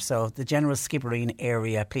listener, so the general Skibbereen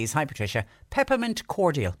area, please? Hi, Patricia. Peppermint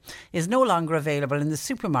cordial is no longer available in the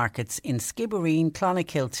supermarkets in Skibbereen,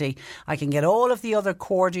 Clonakilty. I can get all of the other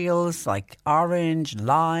cordials like orange,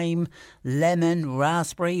 lime, lemon,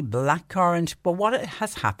 raspberry, blackcurrant, but what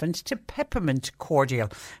has happened to peppermint cordial,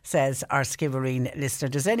 says our Skibbereen listener.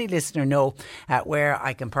 Does any listener know where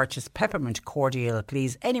I can purchase peppermint cordial,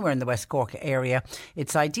 please? Anywhere in the West Cork area.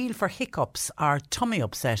 It's ideal for hiccups or tummy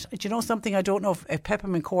upset. Do you know something? I don't know if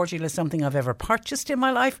peppermint cordial is something I've ever purchased in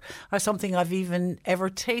my life or something I've even ever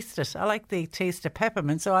tasted. I like the taste of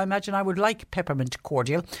peppermint, so I imagine I would like peppermint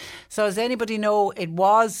cordial. So does anybody know I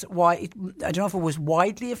don't know if it was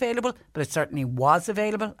widely available, but it certainly was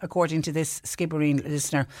available, according to this Skibbereen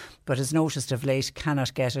listener, but has noticed of late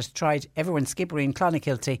cannot get it. Tried everyone Skibbereen,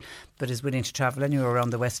 Clonakilty, but is willing to travel anywhere around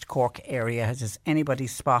the West Cork area. Has anybody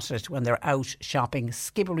spotted when they're out shopping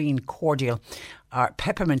Skibbereen cordial or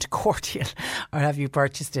peppermint cordial, or have you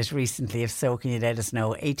purchased it recently? If so, can you let us know?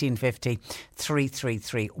 1850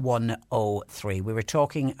 333 103. We were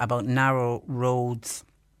talking about narrow roads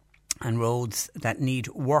and roads that need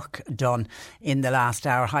work done in the last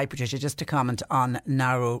hour. Hi, Patricia. Just to comment on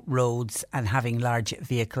narrow roads and having large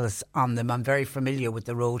vehicles on them. I'm very familiar with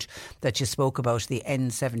the road that you spoke about, the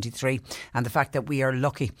N73, and the fact that we are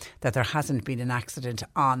lucky that there hasn't been an accident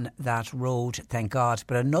on that road, thank God.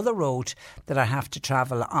 But another road that I have to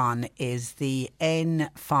travel on is the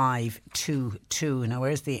N522. Now,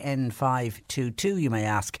 where's the N522, you may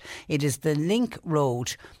ask? It is the link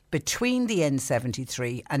road between the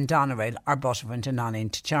N73 and Doneraile or Butterford and on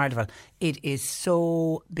into Charleville. It is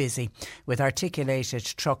so busy with articulated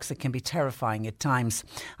trucks, it can be terrifying at times.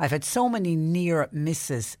 I've had so many near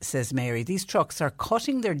misses, says Mary. These trucks are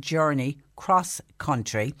cutting their journey cross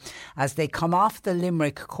country as they come off the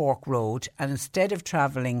Limerick Cork Road, and instead of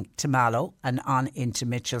travelling to Mallow and on into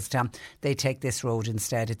Mitchelstown, they take this road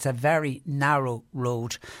instead. It's a very narrow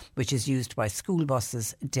road which is used by school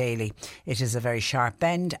buses daily. It is a very sharp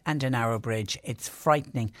bend and a narrow bridge. It's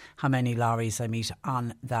frightening how many lorries I meet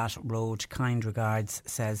on that road. Road. Kind regards,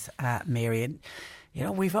 says Mary. And, you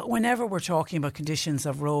know, whenever we're talking about conditions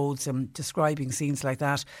of roads and describing scenes like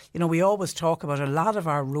that, you know, we always talk about a lot of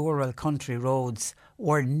our rural country roads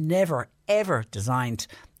were never, ever designed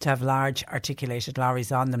to have large articulated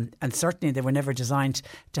lorries on them. And certainly they were never designed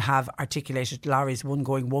to have articulated lorries, one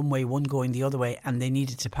going one way, one going the other way, and they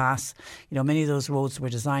needed to pass. You know, many of those roads were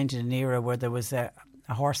designed in an era where there was a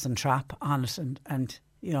horse and trap on it, and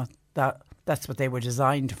you know, that's what they were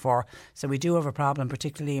designed for. So we do have a problem,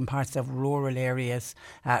 particularly in parts of rural areas,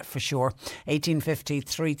 for sure. 1850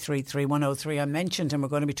 333 103. I mentioned, and we're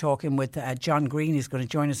going to be talking with John Green. He's going to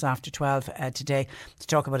join us after 12 today to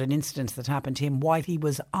talk about an incident that happened to him while he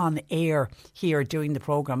was on air here doing the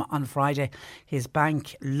programme on Friday. His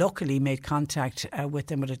bank luckily made contact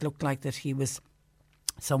with him, but it looked like that he was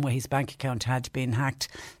somewhere his bank account had been hacked.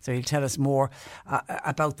 So he'll tell us more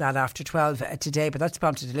about that after 12 today. But that's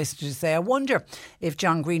prompted the listener to say, I wonder if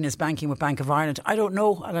John Green is banking with Bank of Ireland. I don't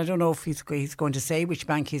know, and I don't know if he's going to say which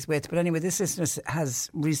bank he's with. But anyway, this listener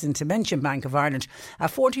has reason to mention Bank of Ireland. A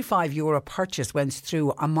 €45 purchase went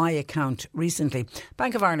through on my account recently.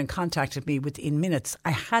 Bank of Ireland contacted me within minutes.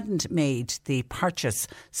 I hadn't made the purchase,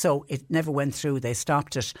 so it never went through. They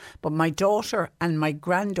stopped it. But my daughter and my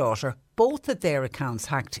granddaughter both had their accounts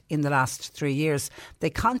hacked in the last 3 years.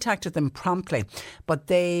 They contacted them promptly, but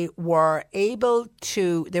they were able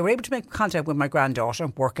to make contact with my granddaughter,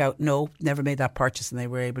 work out, no, never made that purchase, and they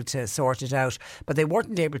were able to sort it out. But they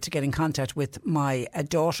weren't able to get in contact with my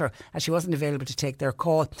daughter as she wasn't available to take their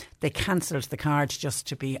call. They cancelled the card just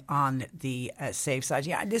to be on the safe side.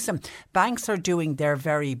 Yeah, listen, banks are doing their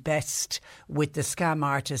very best with the scam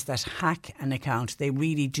artists that hack an account. They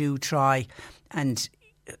really do try and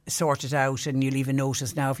sort it out, and you'll even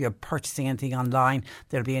notice now if you're purchasing anything online,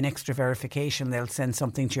 there'll be an extra verification. They'll send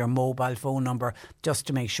something to your mobile phone number just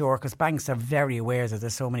to make sure, because banks are very aware that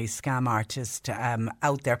there's so many scam artists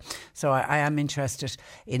out there. So I am interested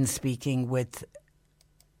in speaking with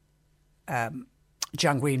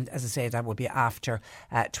John Green. As I say, that will be after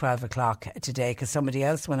 12 o'clock today, because somebody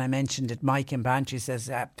else, when I mentioned it, Mike in Bantry, says,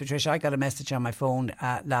 Patricia, I got a message on my phone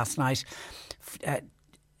last night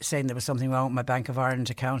saying there was something wrong with my Bank of Ireland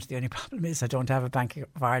account. The only problem is I don't have a Bank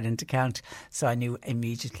of Ireland account, so I knew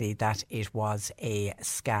immediately that it was a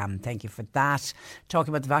scam. Thank you for that.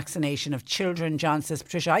 Talking about the vaccination of children, John says,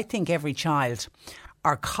 Patricia, I think every child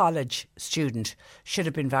or college student should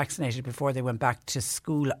have been vaccinated before they went back to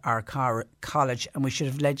school or college, and we should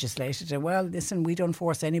have legislated it. Well, listen, we don't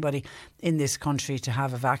force anybody in this country to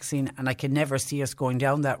have a vaccine, and I can never see us going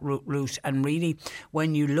down that route. And really,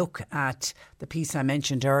 when you look at the piece I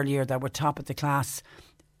mentioned earlier, that we're top of the class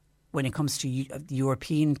when it comes to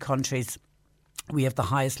European countries, we have the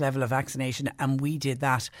highest level of vaccination, and we did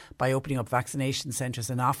that by opening up vaccination centres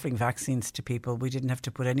and offering vaccines to people. We didn't have to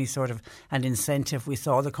put any sort of an incentive. We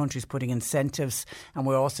saw other countries putting incentives, and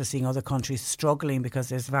we're also seeing other countries struggling because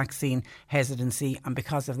there's vaccine hesitancy, and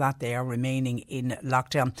because of that they are remaining in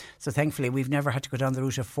lockdown. So thankfully we've never had to go down the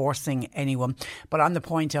route of forcing anyone. But on the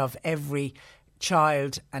point of every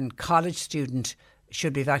child and college student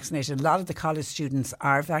should be vaccinated. A lot of the college students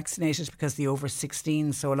are vaccinated because they're over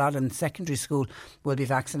 16, so a lot in secondary school will be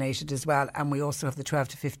vaccinated as well. And we also have the 12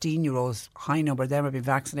 to 15 year olds, high number of them will be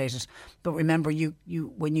vaccinated. But remember, you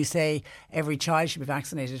when you say every child should be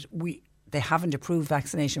vaccinated, they haven't approved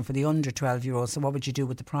vaccination for the under 12 year olds. So what would you do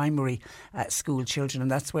with the primary school children? And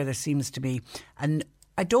that's where there seems to be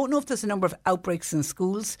I don't know if there's a number of outbreaks in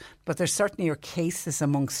schools, but there certainly are cases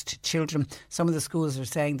amongst children. Some of the schools are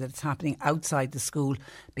saying that it's happening outside the school,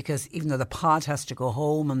 because even though the pod has to go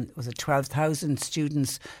home, and was it 12,000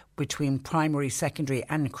 students between primary, secondary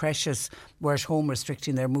and creches were at home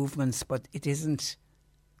restricting their movements, but there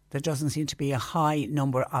doesn't seem to be a high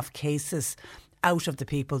number of cases out of the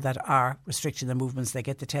people that are restricting their movements. They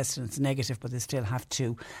get the test and it's negative, but they still have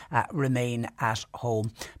to remain at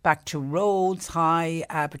home. Back to roads. Hi,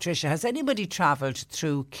 Patricia. Has anybody travelled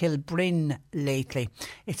through Kilbrinn lately?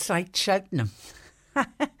 It's like Cheltenham.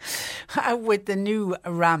 With the new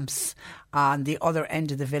ramps on the other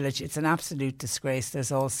end of the village, it's an absolute disgrace.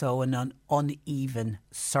 There's also an uneven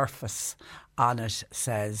surface on it,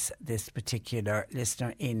 says this particular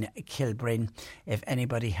listener in Kilbrinn, if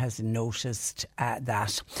anybody has noticed that.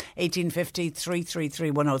 1850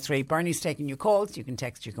 333 103. Bernie's taking your calls. You can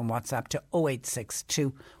text, you can WhatsApp to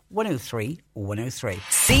 0862 103 103.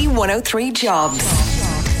 C103 Jobs.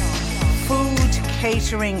 Food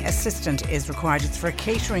catering assistant is required. It's for a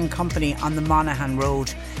catering company on the Monaghan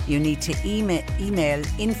Road. You need to email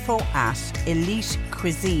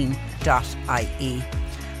info@elitecuisine.ie.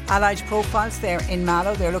 Allied Profiles, they're in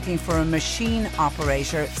Mallow. They're looking for a machine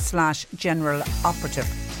operator / general operative.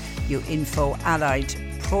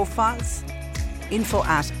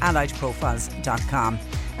 info@alliedprofiles.com.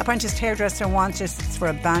 Apprenticed hairdresser wants for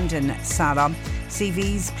abandoned salon.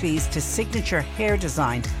 CVs please to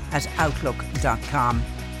signaturehairdesign@outlook.com.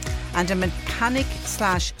 And a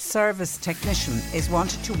mechanic/service technician is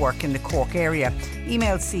wanted to work in the Cork area.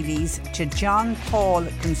 Email CVs to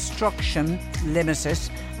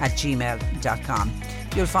johnpaulconstructionlimited@gmail.com.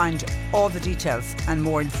 You'll find all the details and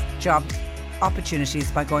more job opportunities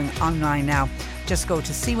by going online now. Just go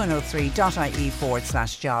to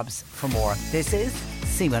c103.ie/jobs for more. This is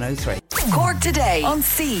C103. Cork Today on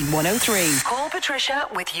C103. Call Patricia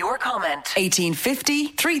with your comment. 1850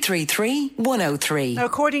 333 103. Now,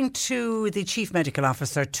 according to the Chief Medical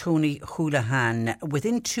Officer, Tony Houlihan,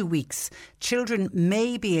 within 2 weeks, children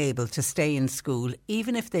may be able to stay in school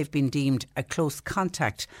even if they've been deemed a close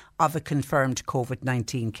contact of a confirmed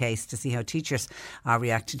COVID-19 case. To see how teachers are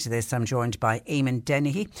reacting to this, I'm joined by Eamon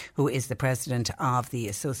Dennehy, who is the president of the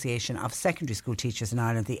Association of Secondary School Teachers in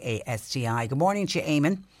Ireland, the ASTI. Good morning to you,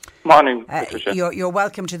 Eamon. Morning, Patricia. You're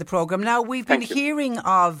welcome to the programme. Now, we've been hearing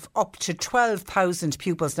of up to 12,000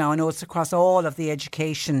 pupils now. I know it's across all of the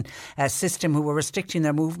education system who were restricting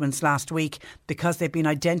their movements last week because they've been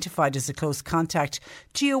identified as a close contact.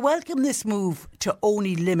 Do you welcome this move to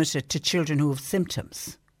only limit it to children who have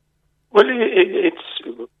symptoms? Well,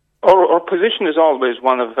 our position is always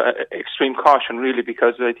one of extreme caution, really,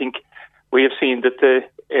 because I think we have seen that the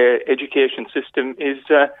education system is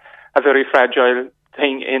a very fragile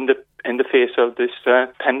thing in the face of this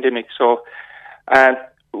pandemic. So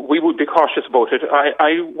we would be cautious about it.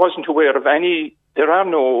 I wasn't aware of any. There are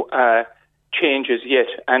no changes yet,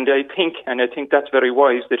 and I think that's very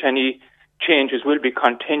wise that any changes will be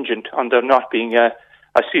contingent on there not being a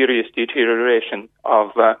serious deterioration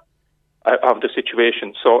of the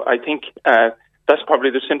situation. So I think that's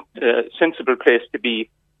probably the sensible place to be.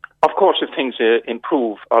 Of course, if things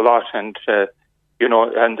improve a lot and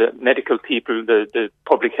and the medical people, the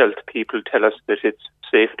public health people tell us that it's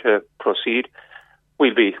safe to proceed,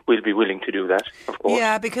 we'll be willing to do that, of course.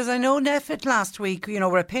 Yeah, because I know NPHET last week,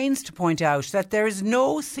 were at pains to point out that there is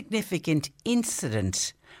no significant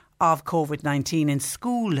incident of COVID-19 in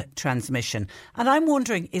school transmission. And I'm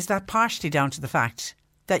wondering, is that partially down to the fact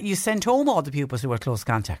that you sent home all the pupils who were close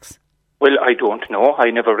contacts? Well, I don't know.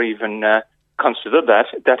 I never even considered that.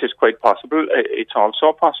 That is quite possible. It's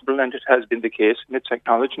also possible, and it has been the case, and it's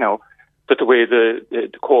acknowledged now, that the way the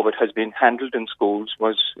COVID has been handled in schools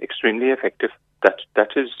was extremely effective. That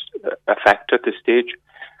is a fact at this stage,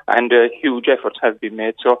 and huge efforts have been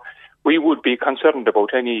made. So we would be concerned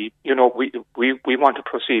about any, we want to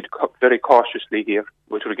proceed very cautiously here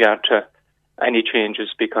with regard to any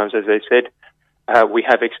changes, because, as I said, we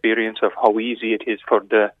have experience of how easy it is for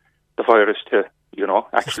the virus to,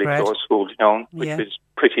 actually close schools down, which is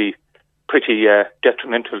pretty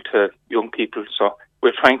detrimental to young people. So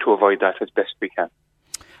we're trying to avoid that as best we can.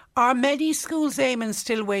 Are many schools, Eamon,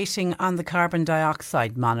 still waiting on the carbon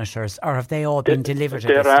dioxide monitors, or have they all been delivered?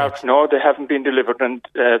 No, they haven't been delivered, and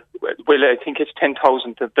I think it's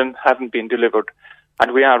 10,000 of them haven't been delivered,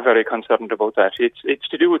 and we are very concerned about that. It's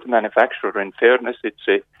to do with the manufacturer. In fairness,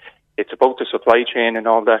 it's about the supply chain and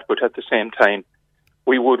all that, but at the same time,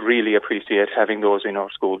 we would really appreciate having those in our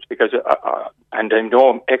schools, because, and I'm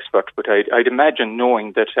no expert, but I'd imagine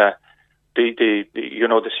knowing that the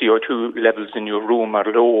CO2 levels in your room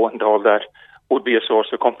are low and all that would be a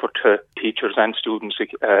source of comfort to teachers and students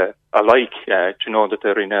alike, to know that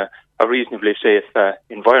they're in a reasonably safe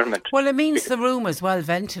environment. Well, it means the room is well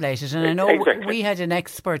ventilated, and I know we had an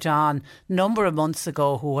expert on a number of months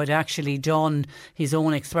ago who had actually done his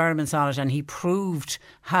own experiments on it, and he proved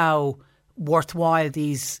how worthwhile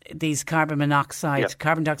these carbon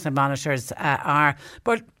dioxide monitors are.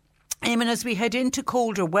 But Eamon, as we head into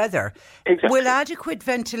colder weather, will adequate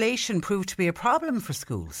ventilation prove to be a problem for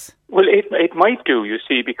schools? Well, it might do, you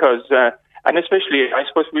see, because, and especially, I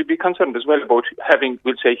suppose, we'd be concerned as well about having,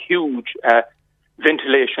 we'll say, huge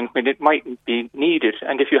ventilation when it mightn't be needed.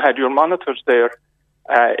 And if you had your monitors there,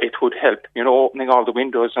 it would help. Opening all the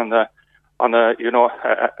windows on a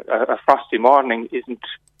frosty morning isn't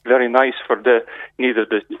very nice for neither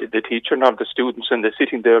the teacher nor the students, and they're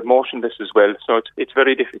sitting there motionless as well. So it's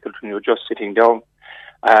very difficult when you're just sitting down,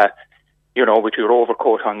 with your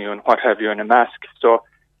overcoat on you and what have you, and a mask. So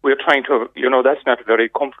we're trying to, that's not very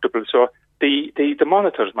comfortable. So the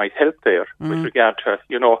monitors might help there with regard to,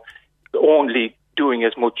 only doing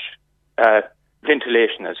as much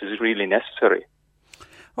ventilation as is really necessary.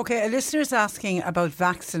 OK, a listener's asking about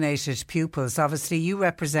vaccinated pupils. Obviously, you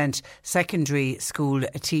represent secondary school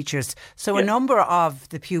teachers. So a number of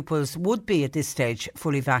the pupils would be at this stage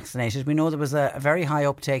fully vaccinated. We know there was a very high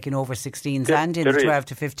uptake in over 16s and in the 12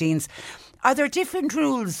 to 15s. Are there different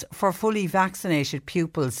rules for fully vaccinated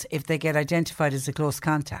pupils if they get identified as a close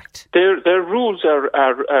contact? Their rules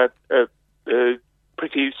are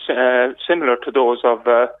pretty similar to those of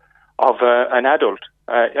an adult.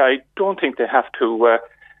 I don't think they have to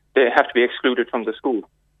be excluded from the school.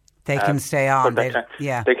 They can stay on. They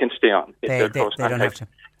can stay on. They don't have to.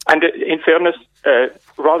 And in fairness,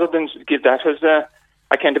 rather than give that as a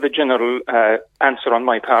kind of a general answer on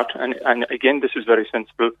my part, and again, this is very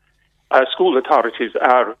sensible, school authorities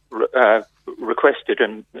are requested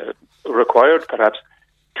and required, perhaps,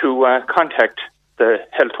 to contact the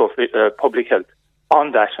health of public health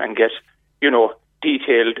on that and get,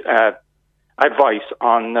 detailed advice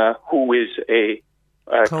on who is a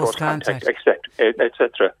close contact,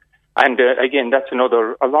 etc. And again, that's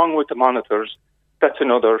another, along with the monitors, that's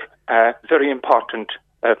another very important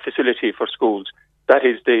facility for schools. That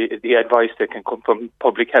is the advice that can come from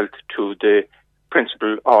public health to the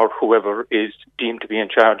principal or whoever is deemed to be in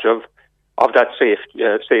charge of that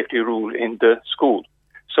safety rule in the school.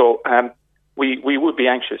 So we would be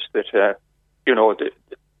anxious that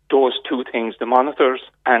those two things, the monitors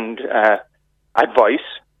and advice,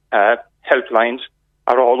 helplines,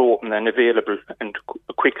 are all open and available and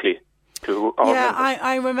quickly to all members.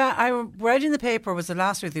 I remember. I read in the paper, was it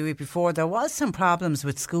last week, the week before, there was some problems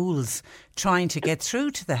with schools trying to get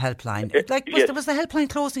through to the helpline. Was the helpline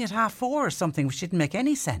closing at 4:30 or something, which didn't make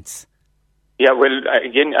any sense? Yeah, well,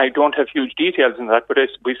 again, I don't have huge details on that, but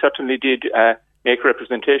we certainly did make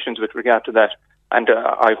representations with regard to that. And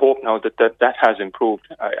I hope now that has improved.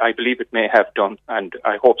 I believe it may have done, and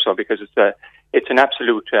I hope so, because it's an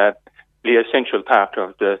absolutely essential part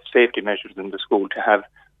of the safety measures in the school to have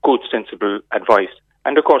good, sensible advice.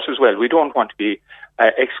 And of course, as well, we don't want to be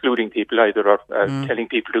excluding people either or telling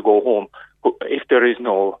people to go home if there is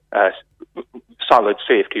no solid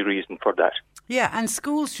safety reason for that. Yeah, and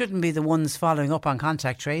schools shouldn't be the ones following up on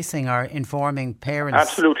contact tracing or informing parents.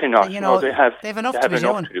 Absolutely not. No, they have enough to be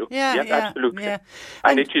doing. Yeah, absolutely. Yeah.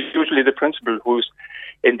 And it is usually the principal who's,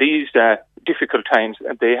 in these difficult times,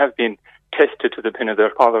 they have been tested to the pin of their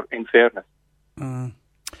collar, in fairness.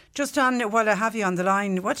 Just on, while I have you on the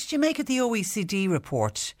line, what did you make of the OECD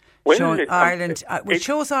report? Well, showing Ireland, which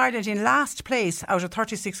shows Ireland in last place out of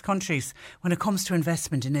 36 countries when it comes to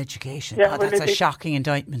investment in education. Yeah, that's a shocking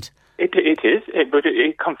indictment. It is, but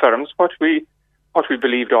it confirms what we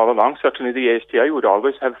believed all along. Certainly the ASTI would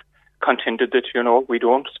always have contended that, we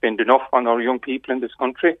don't spend enough on our young people in this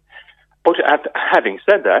country. But having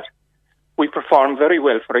said that, we perform very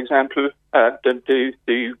well. For example,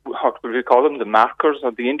 the how do we call them, the markers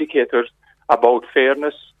or the indicators about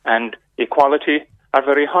fairness and equality are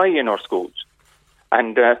very high in our schools.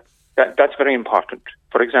 And that's very important.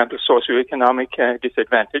 For example, socioeconomic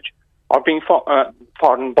disadvantage or being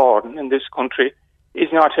foreign born in this country is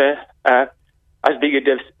not as big a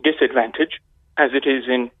disadvantage as it is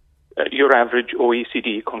in your average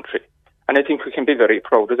OECD country. And I think we can be very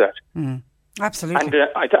proud of that. Absolutely. And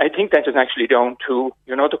I think that is actually down to,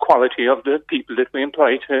 the quality of the people that we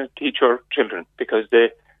employ to teach our children, because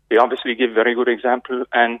they obviously give very good example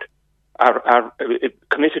and are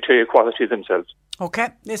committed to equality themselves. OK,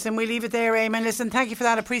 listen, we leave it there, Eamon. Listen, thank you for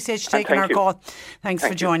that. I appreciate you taking our call. Thanks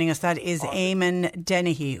for joining us. That is Eamon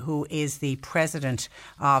Dennehy, who is the president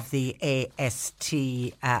of the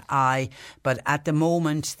ASTI. But at the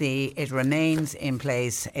moment, it remains in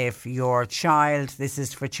place. If your child, this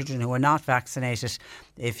is for children who are not vaccinated,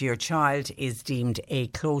 if your child is deemed a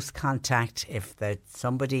close contact, if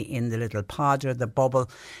somebody in the little pod or the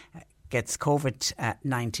bubble gets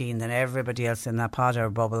COVID-19, then everybody else in that pod or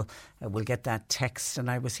bubble will get that text.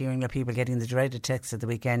 And I was hearing of people getting the dreaded text at the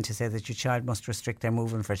weekend to say that your child must restrict their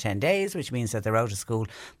movement for 10 days, which means that they're out of school,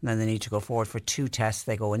 and then they need to go forward for 2 tests.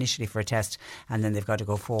 They go initially for a test, and then they've got to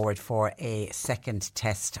go forward for a second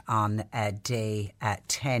test on day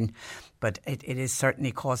 10. But it is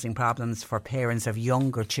certainly causing problems for parents of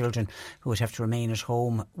younger children who would have to remain at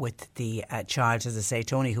home with the child. As I say,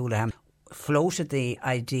 Tony Holohan floated the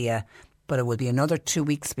idea, but it will be another 2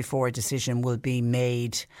 weeks before a decision will be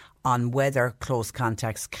made on whether close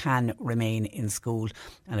contacts can remain in school.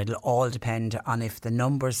 And it'll all depend on if the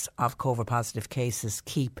numbers of COVID positive cases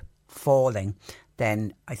keep falling.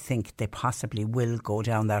 Then I think they possibly will go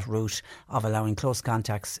down that route of allowing close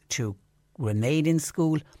contacts to remain in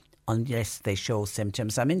school unless they show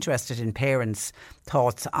symptoms. I'm interested in parents'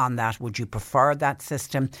 thoughts on that. Would you prefer that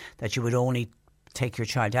system, that you would only take your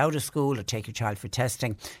child out of school or take your child for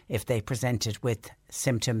testing if they presented with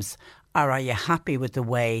symptoms? Or are you happy with the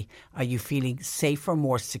way? Are you feeling safer,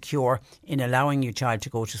 more secure in allowing your child to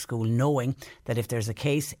go to school, knowing that if there's a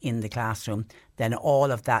case in the classroom, then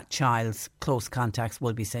all of that child's close contacts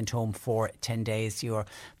will be sent home for 10 days? Your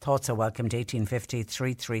thoughts are welcomed. 1850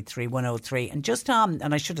 333 103. And just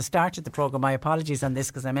and I should have started the programme, my apologies on this,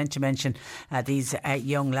 because I meant to mention these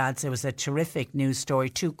young lads. There was a terrific news story.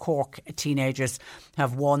 2 Cork teenagers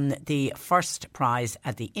have won the first prize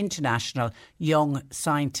at the International Young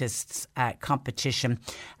Scientists competition.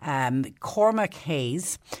 Cormac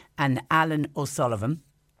Hayes and Alan O'Sullivan,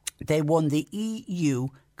 they won the EU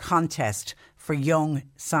contest for young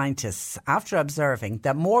scientists after observing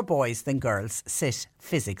that more boys than girls sit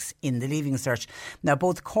physics in the Leaving Cert. Now,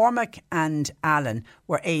 both Cormac and Alan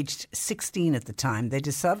were aged 16 at the time. They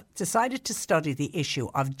decided to study the issue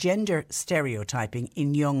of gender stereotyping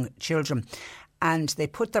in young children, and they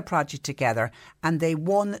put their project together and they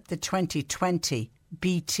won the 2020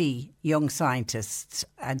 BT Young Scientists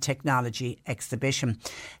and Technology exhibition.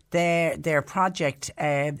 Their project,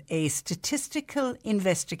 a statistical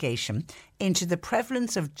investigation into the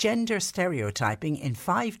prevalence of gender stereotyping in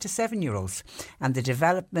 5 to 7-year-olds and the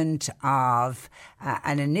development of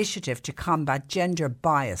an initiative to combat gender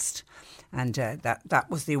bias. And that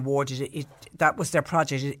was the award. That was their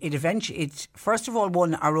project. It first of all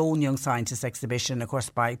won our own Young Scientists exhibition. Of course,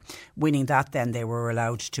 by winning that, then they were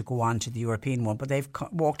allowed to go on to the European one. But they've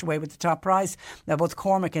walked away with the top prize. Now, both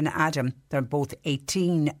Cormac and Adam, they're both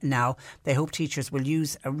 18 now. They hope teachers will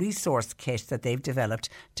use a resource kit that they've developed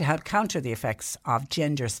to help counter the effects of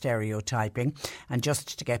gender stereotyping and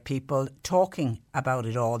just to get people talking about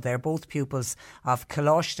it all. They're both pupils of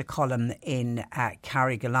Coláiste Column in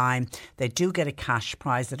Carrigaline. They do get a cash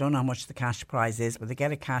prize. I don't know how much the cash prize is, but they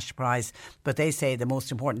get a cash prize. But they say the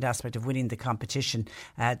most important aspect of winning the competition,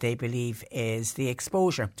 they believe, is the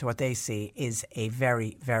exposure to what they see is a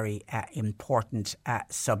very, very important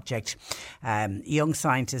subject. Young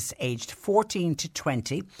scientists aged 14 to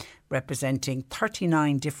 20, representing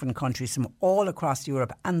 39 different countries from all across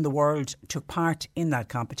Europe and the world, took part in that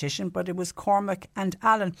competition. But it was Cormac and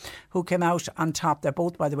Alan who came out on top. They're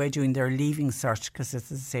both, by the way, doing their Leaving Cert, because, as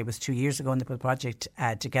I say, it was 2 years ago and they put the project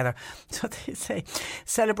together. So they say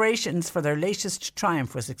celebrations for their latest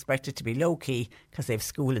triumph was expected to be low-key because they have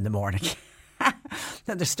school in the morning.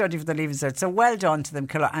 And they're studying for the Leaving Cert. So well done to them.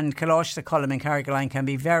 And Coláiste Column in Carrigaline can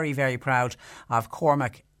be very, very proud of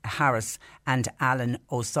Cormac Harris and Alan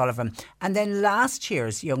O'Sullivan. And then last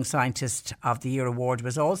year's Young Scientist of the Year award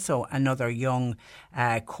was also another young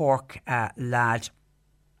Cork lad.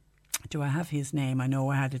 Do I have his name? I know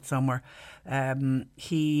I had it somewhere.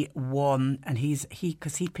 He won, and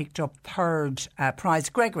because he picked up third prize.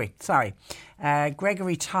 Gregory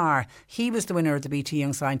Tarr. He was the winner of the BT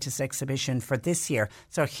Young Scientists exhibition for this year.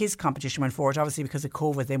 So his competition went forward. Obviously, because of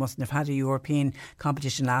COVID, they mustn't have had a European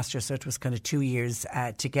competition last year, so it was kind of 2 years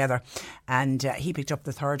together. And he picked up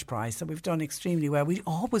the third prize. So we've done extremely well. We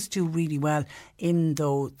always do really well in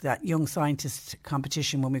that Young Scientist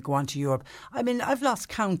competition when we go on to Europe. I mean, I've lost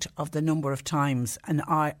count of the number of times an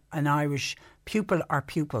Irish pupil or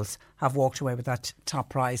pupils have walked away with that top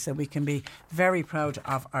prize. So we can be very proud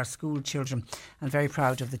of our school children and very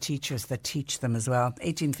proud of the teachers that teach them as well.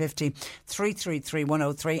 1850 333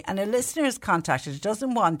 103. And a listener is contacted,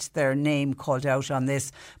 doesn't want their name called out on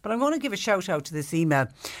this, but I'm going to give a shout out to this email.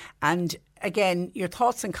 And again, your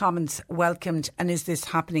thoughts and comments welcomed. And is this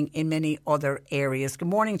happening in many other areas? Good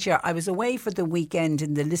morning, Chair. I was away for the weekend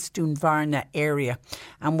in the Lisdoonvarna area,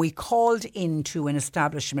 and we called into an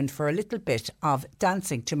establishment for a little bit of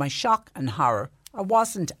dancing. To my shock and horror, I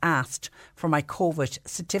wasn't asked for my COVID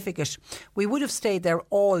certificate. We would have stayed there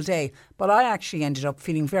all day, but I actually ended up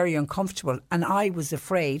feeling very uncomfortable, and I was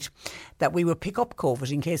afraid that we would pick up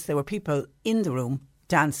COVID in case there were people in the room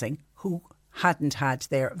dancing who hadn't had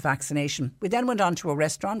their vaccination. We then went on to a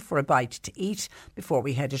restaurant for a bite to eat before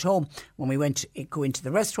we headed home. When we went to go into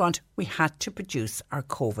the restaurant, we had to produce our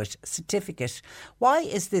COVID certificate. Why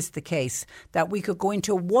is this the case, that we could go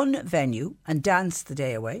into one venue and dance the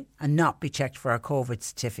day away and not be checked for our COVID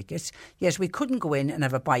certificate, yet we couldn't go in and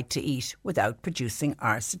have a bite to eat without producing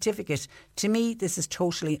our certificate? To me, this is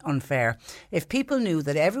totally unfair. If people knew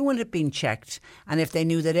that everyone had been checked, and if they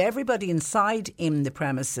knew that everybody inside in the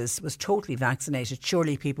premises was totally vaccinated,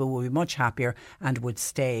 surely people would be much happier and would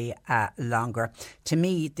stay longer. To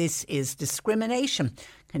me, this is discrimination.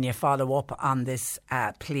 Can you follow up on this,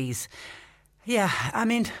 please? Yeah, I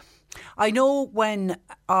mean, I know when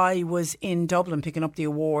I was in Dublin picking up the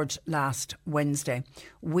award last Wednesday,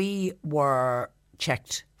 we were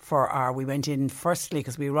checked we went in firstly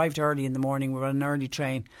because we arrived early in the morning. We were on an early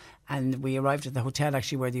train, and we arrived at the hotel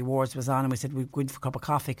actually where the awards was on, and we said we'd go in for a cup of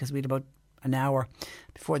coffee because we had about an hour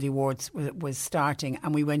before the awards was starting,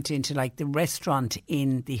 and we went into like the restaurant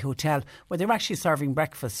in the hotel where they were actually serving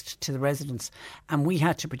breakfast to the residents, and we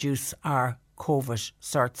had to produce our COVID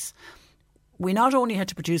certs. We not only had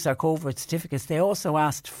to produce our COVID certificates, they also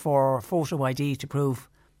asked for photo ID to prove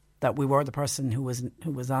that we were the person who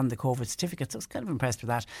was on the COVID certificate. So I was kind of impressed with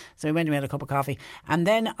that. So we went and had a cup of coffee. And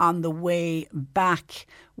then on the way back,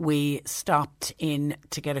 we stopped in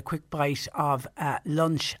to get a quick bite of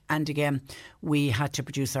lunch. And again, we had to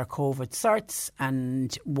produce our COVID certs.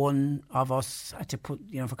 And one of us had to put,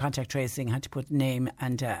 for contact tracing, had to put name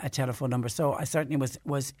and a telephone number. So I certainly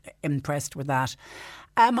was impressed with that.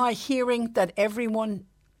 Am I hearing that everyone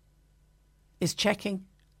is checking?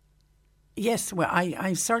 Yes, well,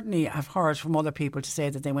 I certainly have heard from other people to say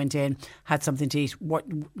that they went in, had something to eat,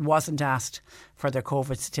 wasn't asked for their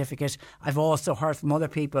COVID certificate. I've also heard from other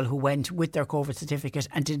people who went with their COVID certificate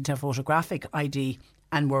and didn't have photographic ID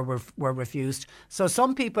and were refused. So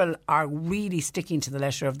some people are really sticking to the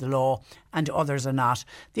letter of the law and others are not.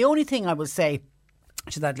 The only thing I will say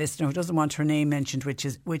to that listener who doesn't want her name mentioned,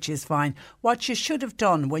 which is fine. What you should have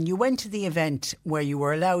done when you went to the event where you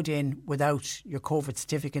were allowed in without your COVID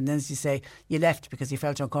certificate, and then as you say, you left because you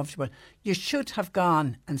felt uncomfortable, you should have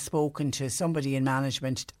gone and spoken to somebody in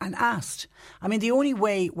management and asked. I mean, the only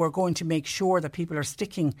way we're going to make sure that people are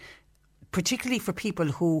sticking, particularly for people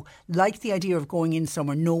who like the idea of going in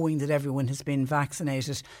somewhere knowing that everyone has been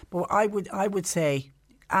vaccinated, but I would say,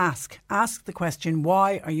 Ask the question,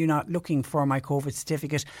 why are you not looking for my COVID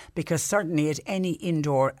certificate? Because certainly at any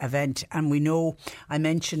indoor event, and we know I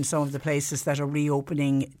mentioned some of the places that are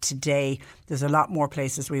reopening today. There's a lot more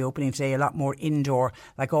places reopening today, a lot more indoor,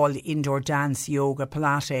 like all the indoor dance, yoga,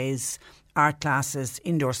 Pilates, art classes,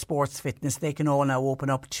 indoor sports fitness. They can all now open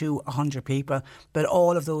up to 100 people. But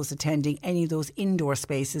all of those attending any of those indoor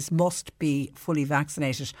spaces must be fully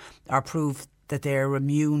vaccinated or prove that they're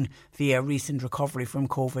immune via recent recovery from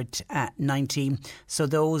COVID-19. So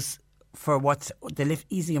those, for what's the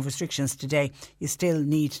easing of restrictions today, you still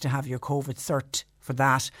need to have your COVID cert for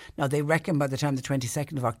that. Now, they reckon by the time the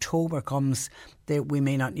 22nd of October comes, we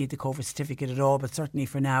may not need the COVID certificate at all, but certainly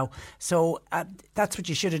for now. So that's what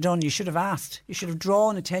you should have done. You should have asked. You should have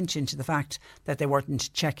drawn attention to the fact that they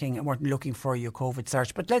weren't checking and weren't looking for your COVID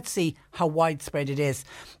cert. But let's see how widespread it is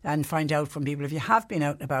and find out from people if you have been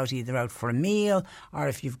out and about, either out for a meal or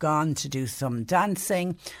if you've gone to do some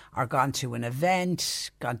dancing or gone to an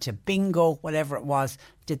event, gone to bingo, whatever it was,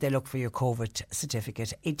 did they look for your COVID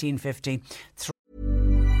certificate? 1850.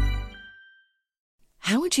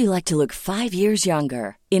 How would you like to look 5 years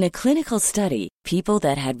younger? In a clinical study, people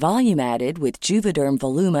that had volume added with Juvederm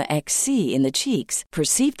Voluma XC in the cheeks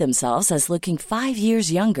perceived themselves as looking 5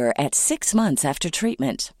 years younger at 6 months after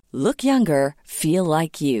treatment. Look younger, feel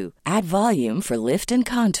like you. Add volume for lift and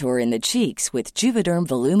contour in the cheeks with Juvederm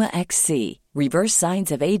Voluma XC. Reverse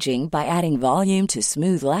signs of aging by adding volume to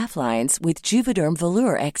smooth laugh lines with Juvederm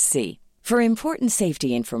Volure XC. For important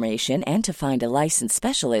safety information and to find a licensed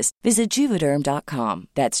specialist, visit Juvederm.com.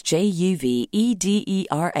 That's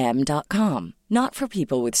JUVEDERM.com. Not for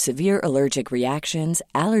people with severe allergic reactions,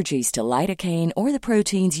 allergies to lidocaine, or the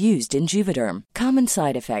proteins used in Juvederm. Common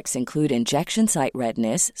side effects include injection site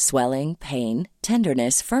redness, swelling, pain,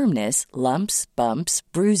 tenderness, firmness, lumps, bumps,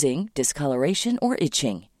 bruising, discoloration, or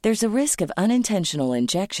itching. There's a risk of unintentional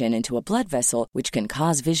injection into a blood vessel, which can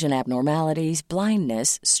cause vision abnormalities,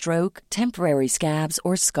 blindness, stroke, temporary scabs,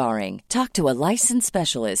 or scarring. Talk to a licensed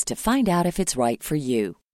specialist to find out if it's right for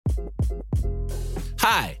you.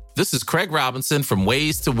 Hi, this is Craig Robinson from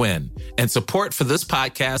Ways to Win, and support for this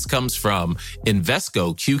podcast comes from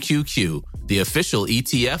Invesco QQQ, the official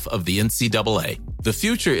ETF of the NCAA. The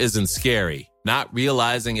future isn't scary. Not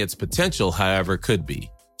realizing its potential, however, could be.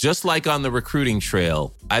 Just like on the recruiting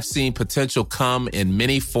trail, I've seen potential come in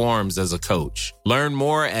many forms as a coach. Learn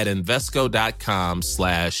more at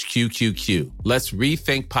Invesco.com/QQQ. Let's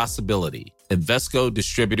rethink possibility. Invesco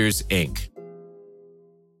Distributors, Inc.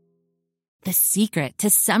 The secret to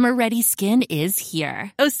summer-ready skin is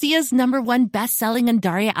here. Osea's #1 best-selling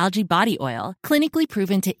Undaria Algae Body Oil, clinically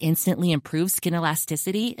proven to instantly improve skin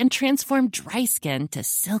elasticity and transform dry skin to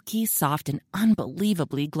silky, soft, and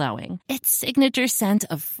unbelievably glowing. Its signature scent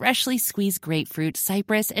of freshly squeezed grapefruit,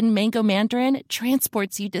 cypress, and mango mandarin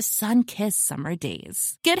transports you to sun-kissed summer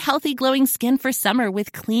days. Get healthy, glowing skin for summer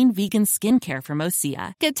with clean vegan skincare from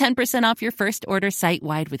Osea. Get 10% off your first order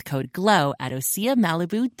site-wide with code GLOW at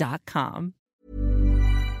OseaMalibu.com.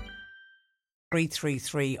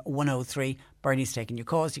 333 103. Bernie's taking your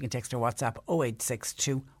calls. You can text or WhatsApp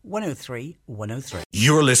 0862 103 103.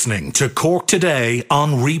 You're listening to Cork Today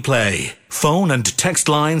on replay. Phone and text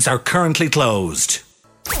lines are currently closed.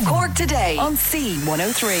 Cork Today on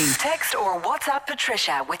C103. Text or WhatsApp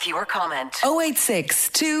Patricia with your comment.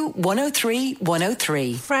 0862 103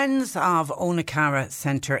 103. Friends of Onacara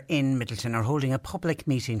Centre in Middleton are holding a public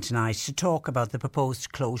meeting tonight to talk about the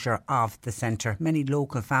proposed closure of the centre. Many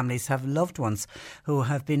local families have loved ones who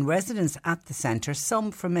have been residents at the centre,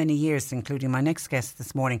 some for many years, including my next guest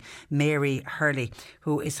this morning, Mary Hurley,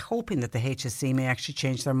 who is hoping that the HSC may actually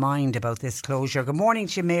change their mind about this closure. Good morning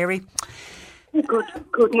to you, Mary.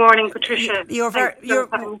 Good morning, Patricia. You're very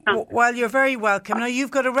welcome. Now, you've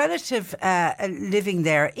got a relative living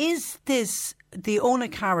there. Is this the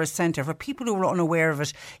Onacara Centre, for people who are unaware of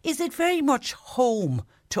it, is it very much home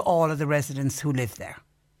to all of the residents who live there?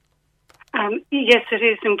 Yes, it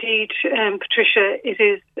is indeed, Patricia. It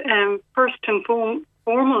is first and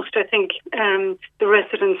foremost, I think, the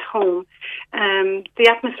residents' home. The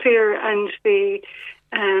atmosphere and the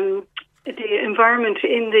environment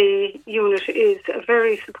in the unit is a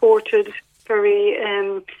very supported, very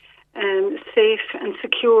safe and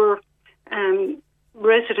secure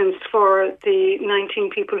residence for the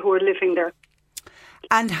 19 people who are living there.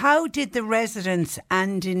 And how did the residents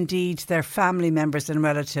and indeed their family members and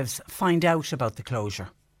relatives find out about the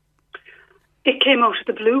closure? It came out of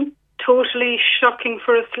the blue. Totally shocking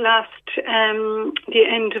for us last the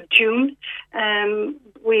end of June.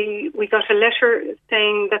 We got a letter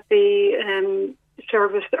saying that the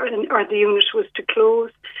service or the unit was to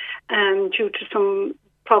close due to some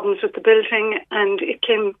problems with the building, and it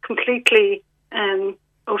came completely out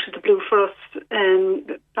of the blue for us,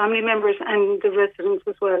 family members and the residents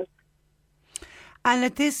as well. And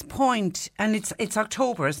at this point, and it's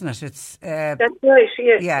October, isn't it? It's that's right.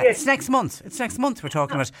 Yes. Yeah, yes. It's next month. It's next month we're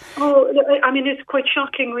talking about. Oh, I mean, it's quite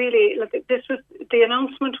shocking, really. Like, the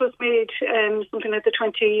announcement was made something like the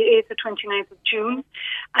 28th or 29th of June,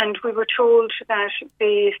 and we were told that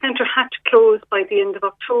the centre had to close by the end of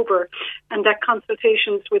October, and that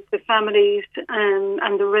consultations with the families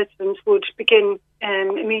and the residents would begin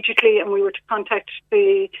immediately, and we were to contact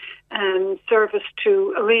the service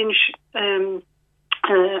to arrange a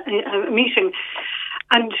meeting.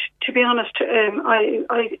 And to be honest,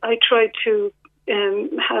 I tried to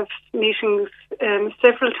have meetings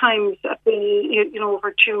several times at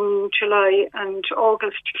over June, July and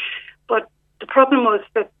August, but the problem was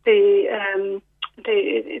that the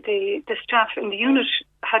staff in the unit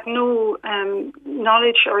had no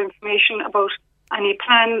knowledge or information about any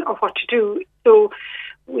plan or what to do. So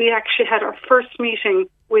we actually had our first meeting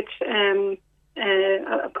with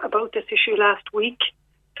about this issue last week,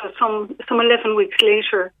 so some 11 weeks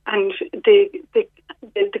later, and the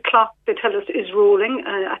clock, they tell us, is rolling.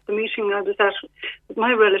 At the meeting I was at with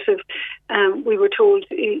my relative, we were told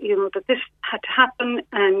that this had to happen,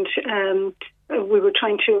 and we were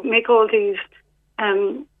trying to make all these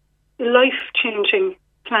life-changing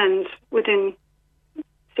plans within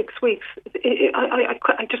 6 weeks.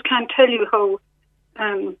 I just can't tell you how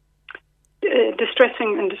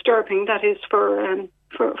distressing and disturbing that is for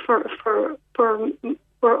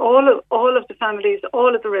all of the families,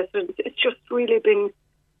 all of the residents. It's just really been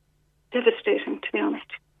devastating, to be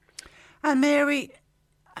honest. And Mary,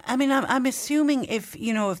 I mean, I'm assuming if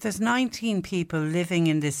there's 19 people living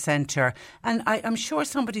in this centre, and I'm sure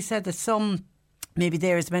somebody said that some maybe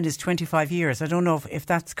there as many as 25 years. I don't know if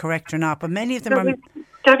that's correct or not, but many of them are.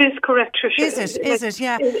 That is correct, Tricia. Is it?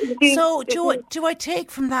 Yeah. So do I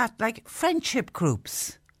take from that, like, friendship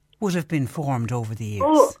groups would have been formed over the years?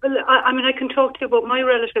 Oh, I mean, I can talk to you about my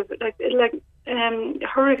relative.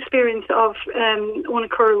 Her experience of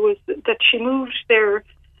Onacara was that she moved there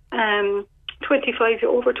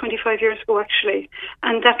over 25 years ago, actually,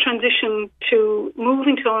 and that transition to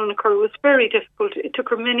moving to Onacara was very difficult. It took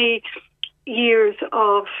her many years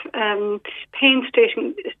of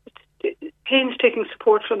painstaking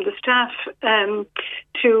support from the staff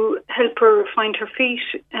to help her find her feet,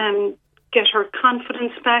 get her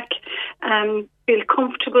confidence back, feel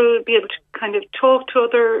comfortable, be able to kind of talk to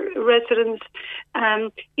other residents.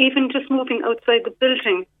 Even just moving outside the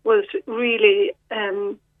building was really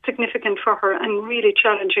significant for her and really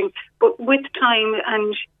challenging. But with time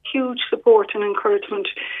and huge support and encouragement,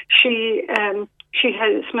 she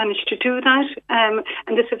has managed to do that, and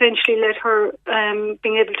this eventually led her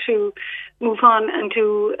being able to move on and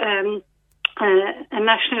do a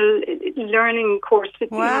national learning course.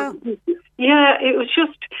 Wow. Yeah, it was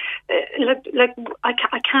just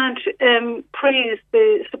I can't praise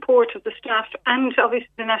the support of the staff and obviously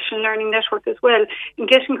the National Learning Network as well in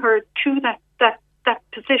getting her to that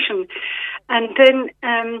position. And then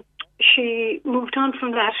she moved on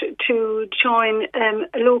from that to join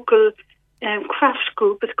a local craft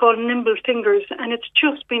group. It's called Nimble Fingers, and it's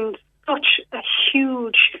just been such a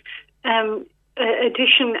huge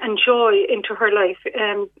addition and joy into her life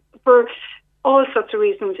for all sorts of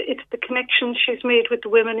reasons. It's the connections she's made with the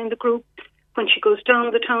women in the group. When she goes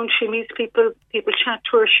down the town, she meets people chat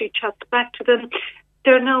to her, she chats back to them.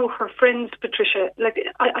 They're now her friends, Patricia. Like,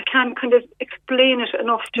 I can't kind of explain it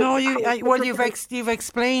enough. You've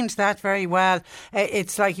explained that very well.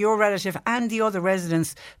 It's like your relative and the other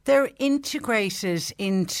residents, they're integrated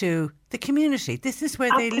into the community. This is where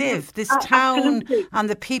they live, this town, and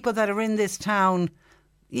the people that are in this town,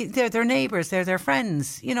 they're their neighbours, they're their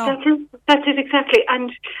friends, you know. That's it exactly.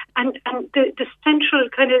 And the central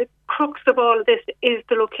kind of crux of all of this is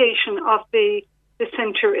the location of the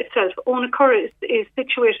centre itself. Onacurra is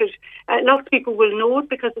situated, lots of people will know it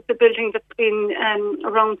because it's a building that's been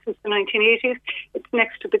around since the 1980s. It's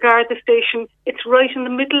next to the Garda station. It's right in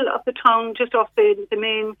the middle of the town, just off the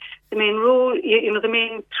main road, the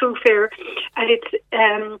main thoroughfare. And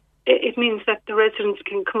it means that the residents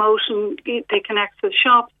can come out and they can access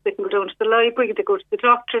shops, they can go down to the library, they go to the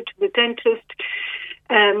doctor, to the dentist,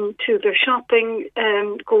 to their shopping,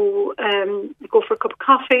 go for a cup of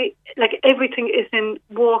coffee. Like, everything is in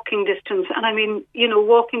walking distance. And I mean,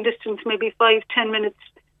 walking distance, maybe 5-10 minutes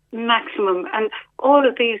maximum. And all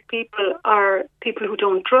of these people are people who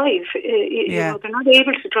don't drive. They're not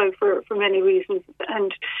able to drive for many reasons.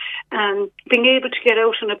 And being able to get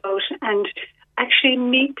out and about and actually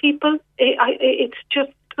meet people, it's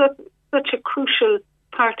just such a crucial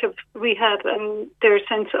part of rehab and their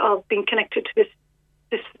sense of being connected to this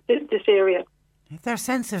area. Their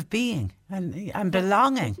sense of being and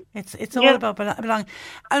belonging. It's all about belonging.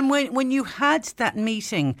 And when you had that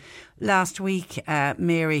meeting last week,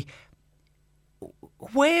 Mary,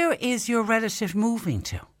 where is your relative moving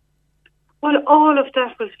to? Well, all of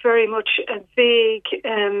that was very much a vague,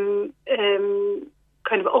 kind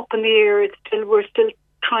of up in the air. We're still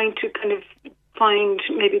trying to kind of find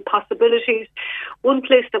maybe possibilities. One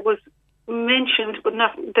place that was mentioned, but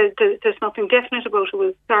there's nothing definite about it,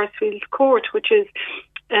 was Sarsfield Court, which is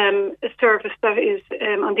a service that is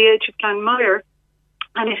on the edge of Glanmire,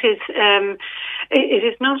 and it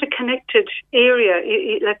is not a connected area.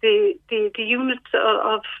 Like the units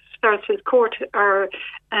of Sarsfield Court are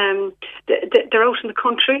they're out in the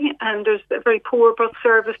country, and there's a very poor bus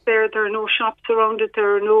service there. There are no shops around it.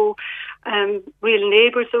 There are no real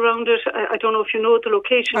neighbours around it. I don't know if you know the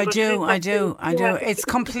location. I do. It's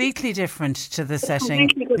completely different to the setting.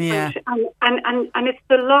 Yeah, and it's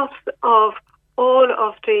the loss of all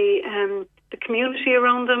of the community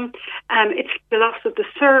around them. It's the loss of the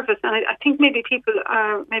service, and I think maybe people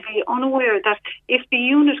are maybe unaware that if the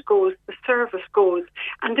unit goes, the service goes,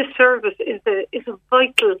 and this service is a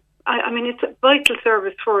vital. It's a vital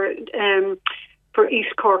service for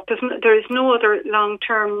East Cork. There is no other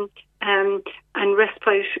long-term and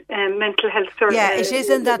respite mental health service. Yeah, it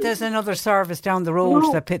isn't that there's another service down the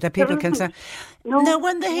road that people can say. Now,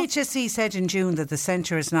 when the HSE said in June that the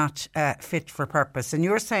centre is not fit for purpose, and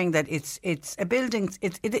you're saying that it's a building,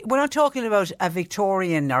 we're not talking about a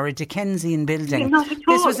Victorian or a Dickensian building. Not at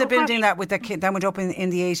all. This was a building that went up in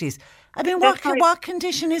the 80s. I mean, what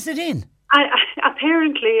condition is it in?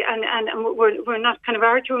 Apparently, and we're not kind of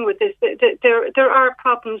arguing with this, there are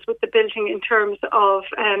problems with the building in terms of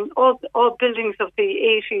all buildings of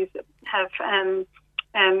the 80s have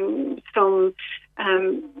some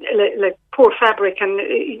like poor fabric, and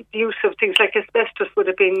the use of things like asbestos would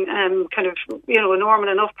have been kind of a normal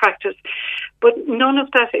enough practice, but none of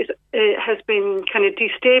that has been kind of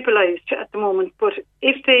destabilised at the moment. But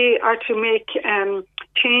if they are to make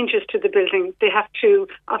changes to the building, they have to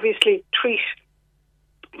obviously treat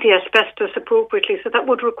the asbestos appropriately. So that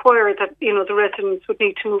would require that the residents would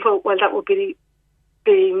need to move out while that would be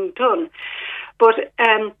being done. But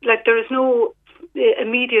there is no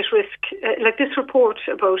immediate risk. Like this report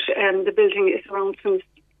about the building is around since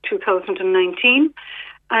 2019,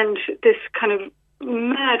 and this kind of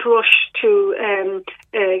mad rush to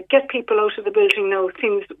get people out of the building now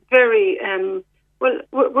seems very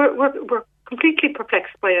we're completely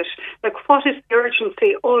perplexed by it. Like, what is the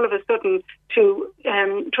urgency all of a sudden to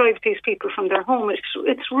drive these people from their home?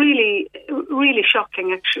 It's really, really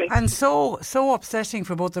shocking, actually. And so upsetting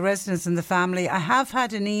for both the residents and the family. I have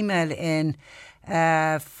had an email in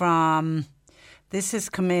from This has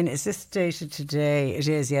come in. Is this dated today? It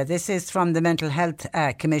is, yeah. This is from the Mental Health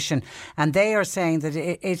Commission, and they are saying that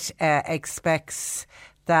it expects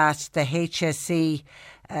that the HSE,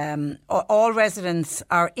 all residents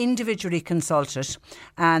are individually consulted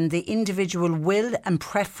and the individual will and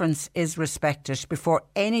preference is respected before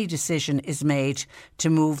any decision is made to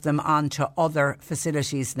move them on to other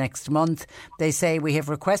facilities next month. They say we have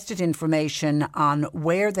requested information on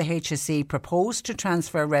where the HSE propose to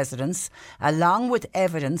transfer residents, along with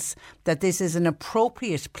evidence that this is an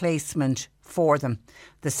appropriate placement for them.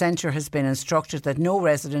 The centre has been instructed that no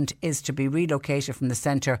resident is to be relocated from the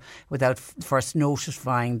centre without first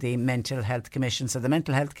notifying the Mental Health Commission. So the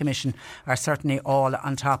Mental Health Commission are certainly all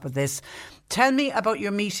on top of this. Tell me about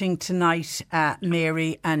your meeting tonight,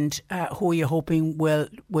 Mary, and who are you hoping will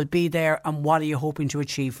be there and what are you hoping to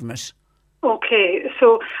achieve from it? Okay,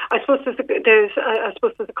 so I suppose there's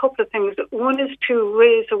a couple of things. One is to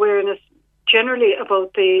raise awareness generally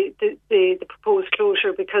about the proposed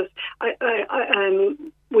closure, because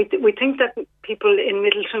we think that people in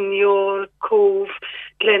Middleton, Youghal, Cove,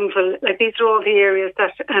 Glenville, like these are all the areas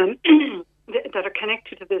that that are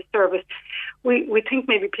connected to this service. We think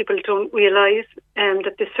maybe people don't realise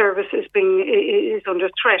that this service is under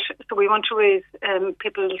threat. So we want to raise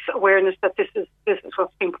people's awareness that this is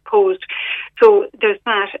what's being proposed. So there's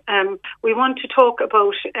that. We want to talk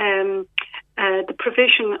about the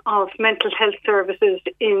provision of mental health services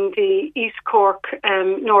in the East Cork,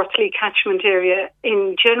 North Lee catchment area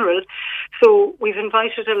in general. So we've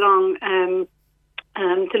invited along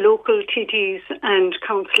the local TDs and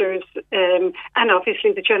councillors and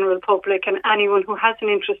obviously the general public and anyone who has an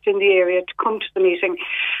interest in the area to come to the meeting.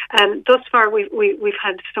 Thus far we've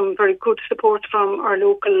had some very good support from our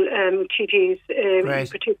local TDs in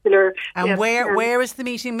particular. And where is the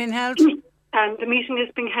meeting being held? And the meeting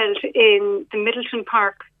is being held in the Middleton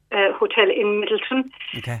Park Hotel in Middleton.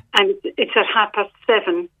 Okay. And it's at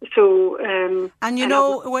 7:30. So, and you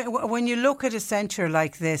know, when you look at a centre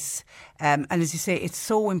like this, and as you say, it's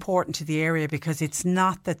so important to the area, because it's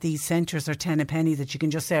not that these centres are 10 a penny that you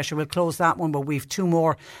can just say, sure, we'll close that one, but we've two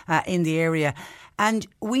more in the area. And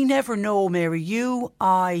we never know, Mary,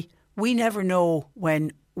 we never know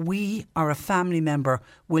when we or a family member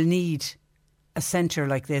will need a centre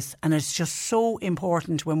like this, and it's just so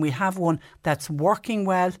important when we have one that's working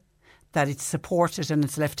well, that it's supported and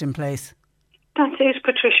it's left in place. That's it,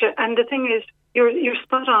 Patricia. And the thing is, you're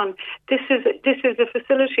spot on. This is a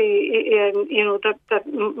facility, that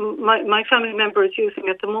my family member is using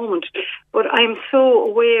at the moment. But I'm so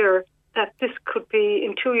aware that this could be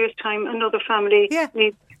in 2 years' time another family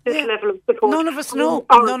needs this level of support. None of us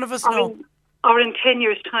know. Or in 10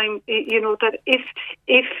 years' time, that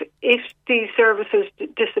if these services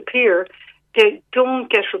disappear, they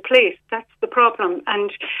don't get replaced. That's the problem.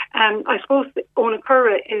 And I suppose Ona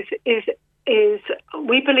Curra is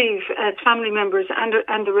we believe as family members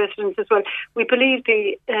and the residents as well, we believe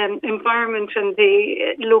the environment and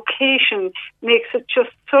the location makes it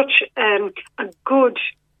just such a good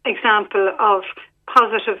example of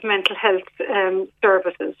positive mental health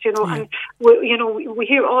services, and we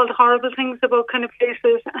hear all the horrible things about kind of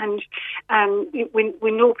places, and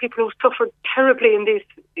we know people who suffered terribly in these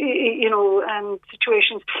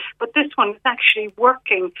situations, but this one is actually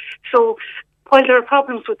working. So while there are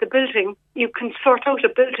problems with the building, you can sort out a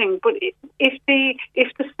building, but if the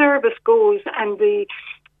service goes and the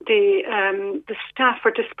staff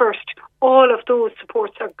are dispersed, all of those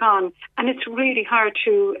supports are gone, and it's really hard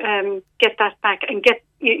to get that back and get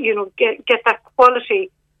that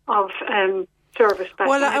quality of service back.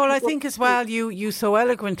 Well, I think as well, you so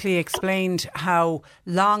eloquently explained how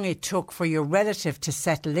long it took for your relative to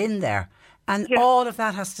settle in there. And all of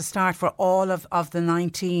that has to start for all of the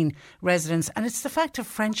 19 residents. And it's the fact of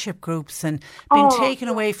friendship groups and being taken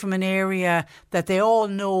away from an area that they all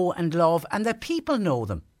know and love, and that people know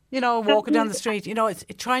them. Walking down the street, it's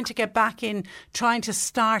trying to get back in, trying to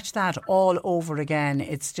start that all over again.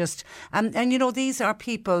 It's just, and these are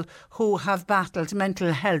people who have battled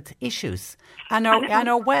mental health issues and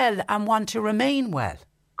are well and want to remain well.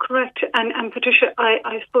 Correct. And Patricia,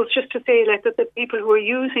 I suppose just to say that the people who are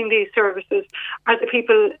using these services are the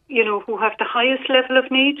people, who have the highest level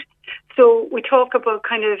of need. So we talk about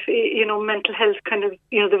kind of, mental health, kind of,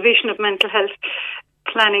 the vision of mental health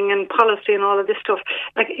planning and policy and all of this stuff.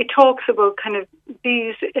 Like, it talks about kind of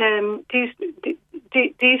these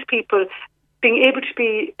people being able to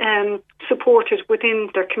be supported within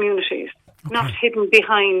their communities. not hidden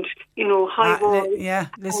behind, high walls.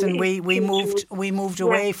 Listen, we moved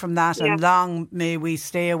away from that, and long may we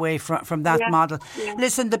stay away from that model. Yeah.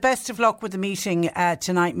 Listen, the best of luck with the meeting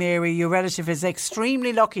tonight, Mary. Your relative is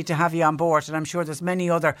extremely lucky to have you on board, and I'm sure there's many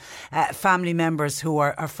other family members who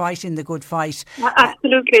are fighting the good fight.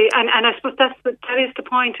 Absolutely, and I suppose that is the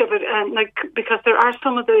point of it, because there are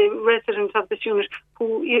some of the residents of this unit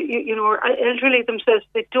who are elderly themselves.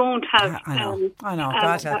 They don't have. I know.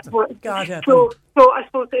 God help them. So I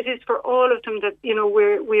suppose it is for all of them that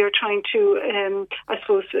we are trying to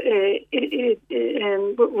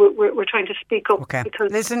we're trying to speak up. Okay.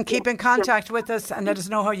 Listen, keep in contact with us and let us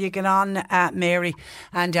know how you get on, Mary.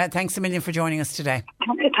 And thanks a million for joining us today.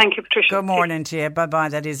 Thank you, Patricia. Good morning to you. Bye bye.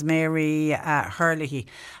 That is Mary Hurley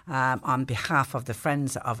on behalf of the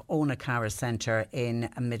Friends of Ona Cara Centre in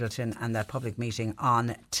Middleton, and that public meeting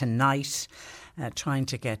on tonight. Trying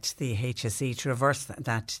to get the HSE to reverse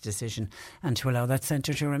that decision and to allow that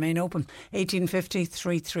centre to remain open. 1850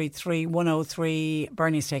 333 103.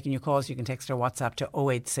 Bernie's taking your calls. You can text or WhatsApp to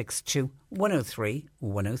 0862 103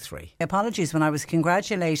 103. Apologies when I was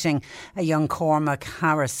congratulating a young Cormac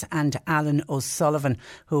Harris and Alan O'Sullivan,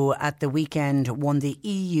 who at the weekend won the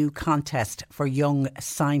EU contest for young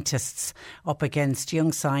scientists up against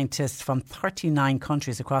young scientists from 39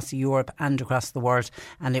 countries across Europe and across the world.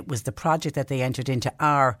 And it was the project that they entered into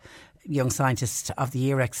our Young Scientist of the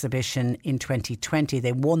Year exhibition in 2020.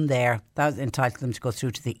 They won there. That entitled them to go through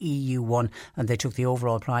to the EU one, and they took the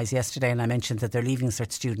overall prize yesterday. And I mentioned that they're Leaving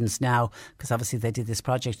Cert students now, because obviously they did this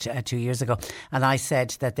project 2 years ago. And I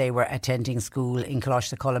said that they were attending school in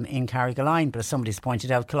Coláiste-Cullen in Carrigaline, but as somebody's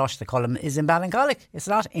pointed out, Coláiste-Cullen is in Ballincollig. It's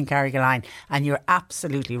not in Carrigaline. And you're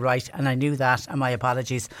absolutely right, and I knew that, and my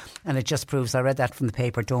apologies. And it just proves, I read that from the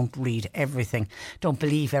paper, don't read everything, don't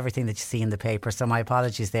believe everything that you see in the paper. So my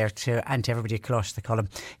apologies there to everybody at Coláiste-Cullen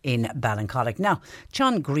in Ballincollig. Now,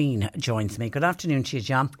 John Green joins me. Good afternoon to you,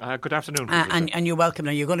 John. Good afternoon. And you're welcome.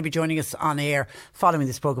 Now, you're going to be joining us on air following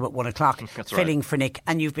this programme at 1 o'clock. That's filling right. for Nick.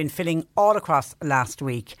 And you've been filling all across last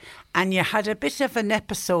week. And you had a bit of an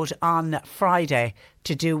episode on Friday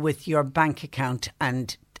to do with your bank account,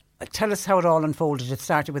 and tell us how it all unfolded. It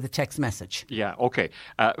started with a text message. Yeah, okay.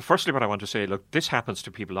 Firstly, what I want to say, look, this happens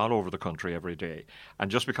to people all over the country every day.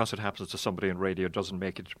 And just because it happens to somebody in radio doesn't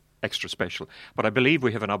make it extra special. But I believe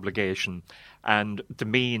we have an obligation and the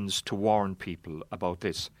means to warn people about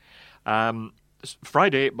this.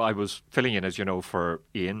 Friday, I was filling in, as you know, for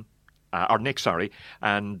Nick,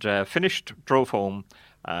 and finished, drove home,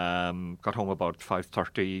 got home about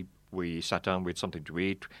 5:30. We sat down, we had something to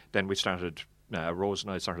eat. Then we started... Rose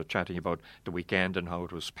and I started chatting about the weekend and how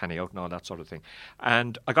it was panning out and all that sort of thing.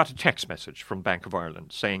 And I got a text message from Bank of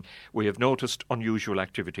Ireland saying, we have noticed unusual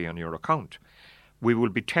activity on your account. We will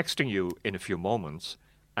be texting you in a few moments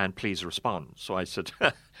and please respond. So I said,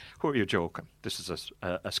 who are you joking? This is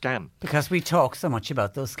a scam. Because we talk so much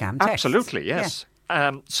about those scam texts. Absolutely, yes.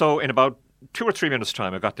 Yeah. So in about 2 or 3 minutes'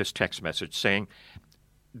 time, I got this text message saying,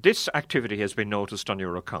 this activity has been noticed on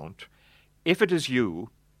your account. If it is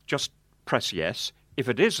you, just press yes. If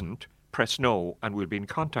it isn't, press no, and we'll be in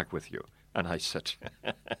contact with you. And I said,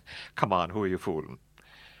 come on, who are you fooling?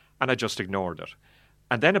 And I just ignored it.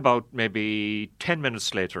 And then about maybe 10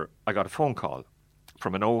 minutes later, I got a phone call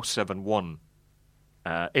from an 071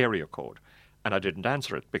 area code. And I didn't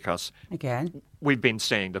answer it because again, we've been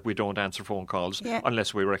saying that we don't answer phone calls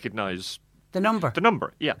unless we recognise the number. The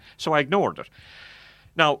number, yeah. So I ignored it.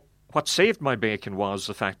 Now, what saved my bacon was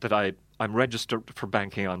the fact that I'm registered for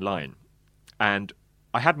banking online. And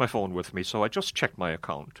I had my phone with me, so I just checked my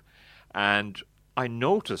account. And I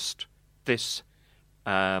noticed this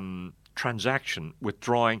transaction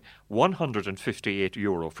withdrawing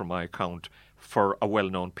 €158 from my account for a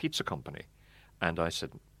well-known pizza company. And I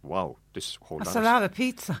said, wow, that's a lot of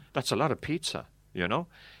pizza. That's a lot of pizza, you know.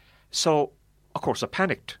 So, of course, I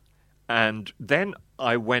panicked. And then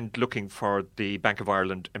I went looking for the Bank of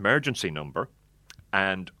Ireland emergency number,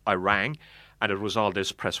 and I rang. And it was all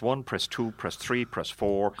this, press 1, press 2, press 3, press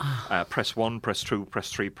 4, press 1, press 2,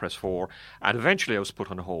 press 3, press 4. And eventually I was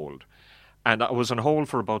put on hold. And I was on hold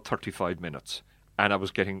for about 35 minutes. And I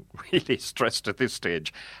was getting really stressed at this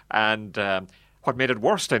stage. And what made it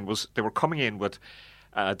worse then was they were coming in with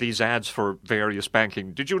these ads for various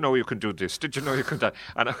banking. Did you know you can do this? Did you know you can do that?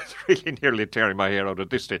 And I was really nearly tearing my hair out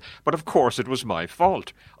at this stage. But of course it was my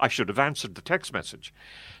fault. I should have answered the text message.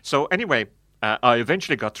 So anyway, I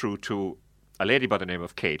eventually got through to a lady by the name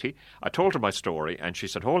of Katie. I told her my story and she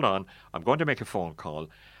said, hold on, I'm going to make a phone call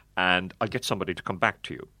and I'll get somebody to come back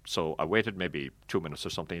to you. So I waited maybe 2 minutes or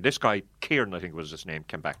something. This guy, Kieran, I think was his name,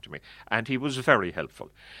 came back to me, and he was very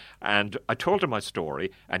helpful. And I told him my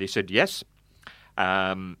story, and he said, yes.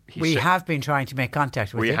 We have been trying to make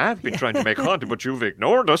contact with you. We have been trying to make contact, but you've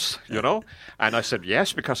ignored us, you know. And I said,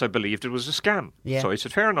 yes, because I believed it was a scam. Yeah. So he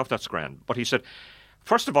said, fair enough, that's grand. But he said,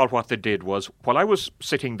 first of all, what they did was, while I was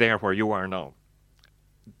sitting there where you are now,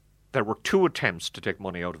 there were 2 attempts to take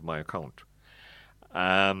money out of my account.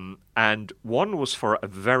 And one was for a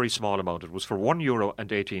very small amount. It was for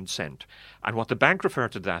 €1.18. And what the bank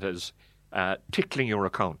referred to that as tickling your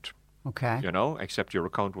account. Okay. You know, except your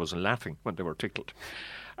account wasn't laughing when they were tickled.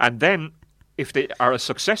 And then, if they are a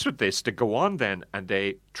success with this, they go on then and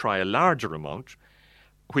they try a larger amount,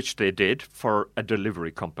 which they did for a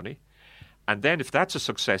delivery company. And then if that's a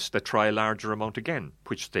success, they try a larger amount again,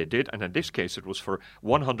 which they did. And in this case, it was for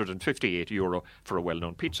 €158 for a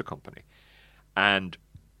well-known pizza company. And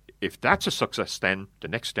if that's a success, then the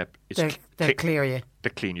next step is they'll clear you.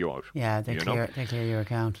 They clean you out. Yeah, they clear your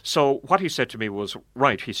account. So what he said to me was,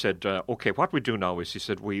 right, he said, okay, what we do now is, he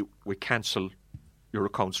said, we cancel your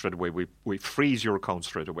account straight away. We freeze your account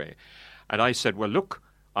straight away. And I said, well, look,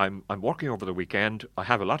 I'm working over the weekend. I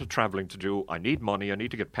have a lot of travelling to do. I need money. I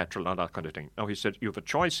need to get petrol and that kind of thing. Now, he said, you have a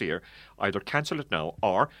choice here. Either cancel it now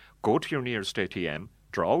or go to your nearest ATM,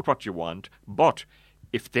 draw out what you want, but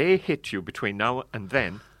if they hit you between now and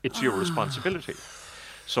then, it's your responsibility.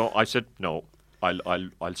 So I said, no,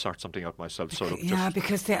 I'll sort something out myself. So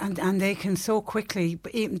because they can so quickly,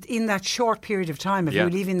 in that short period of time, if you're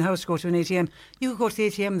leaving the house to go to an ATM, you go to the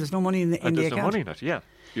ATM, there's no money in the account. There's no money in it, yeah.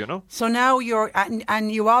 You know? So now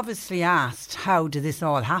and you obviously asked, how did this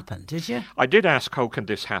all happen, did you? I did ask, how can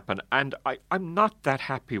this happen? And I'm not that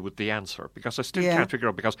happy with the answer, because I still can't figure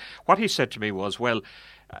out, because what he said to me was, well,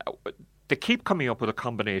 they keep coming up with a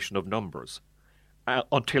combination of numbers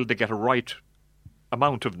until they get a right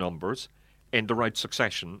amount of numbers in the right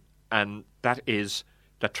succession, and that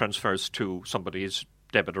transfers to somebody's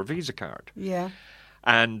debit or Visa card. Yeah.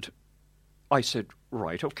 And I said,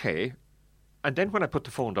 right, okay. And then when I put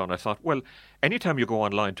the phone down, I thought, well, anytime you go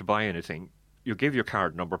online to buy anything, you give your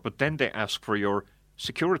card number, but then they ask for your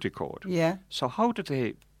security code. Yeah. So how did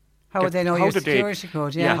they... How would they know your security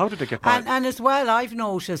code? Yeah, how did they get that? And as well, I've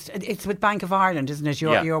noticed, it's with Bank of Ireland, isn't it?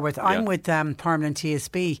 You're with. I'm with Permanent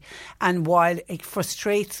TSB, and while it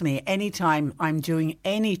frustrates me, anytime I'm doing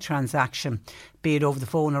any transaction, be it over the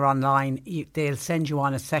phone or online, they'll send you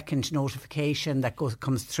on a second notification that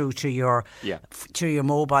comes through to your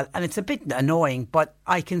mobile, and it's a bit annoying, but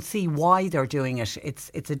I can see why they're doing it.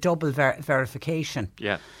 It's a double verification.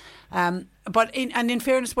 Yeah. But in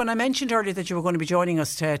fairness, when I mentioned earlier that you were going to be joining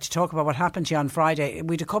us to talk about what happened to you on Friday,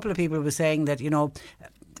 we had a couple of people who were saying that, you know,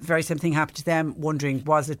 the very same thing happened to them, wondering,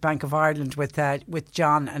 was it Bank of Ireland with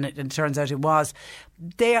John? And it turns out it was.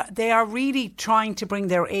 They are really trying to bring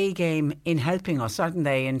their A game in helping us, aren't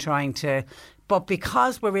they, in trying to... But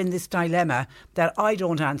because we're in this dilemma that I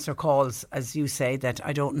don't answer calls, as you say, that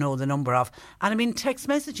I don't know the number of, and I mean, text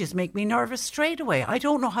messages make me nervous straight away. I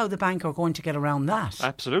don't know how the bank are going to get around that.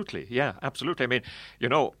 Absolutely, yeah, absolutely. I mean, you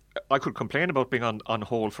know, I could complain about being on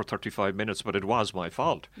hold for 35 minutes, but it was my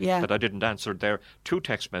fault that I didn't answer their 2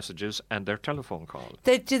 text messages and their telephone call.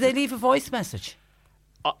 Did they leave a voice message?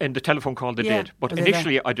 In the telephone call they did, but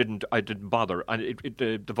initially I didn't bother, and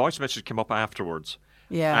the voice message came up afterwards.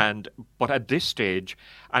 Yeah. But at this stage,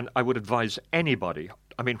 and I would advise anybody,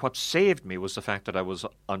 I mean, what saved me was the fact that I was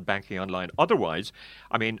on banking online. Otherwise,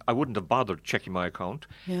 I mean, I wouldn't have bothered checking my account.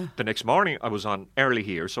 Yeah. The next morning, I was on early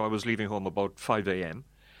here, so I was leaving home about 5 a.m.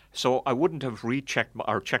 So I wouldn't have checked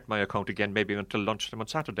my account again maybe until lunchtime on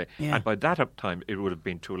Saturday. Yeah. And by that time, it would have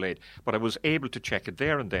been too late. But I was able to check it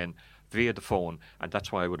there and then via the phone, and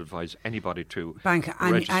that's why I would advise anybody to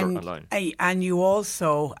register online. And you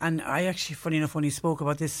also, and I actually, funny enough, when you spoke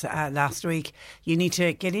about this last week, you need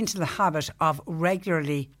to get into the habit of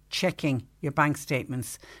regularly checking your bank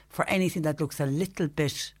statements for anything that looks a little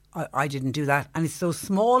bit... I didn't do that. And it's those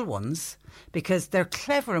small ones, because they're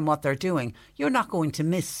clever in what they're doing. You're not going to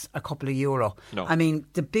miss a couple of euro. No. I mean,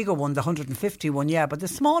 the bigger one, the 150 one, yeah, but the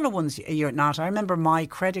smaller ones, you're not. I remember my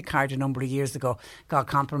credit card a number of years ago got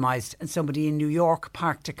compromised, and somebody in New York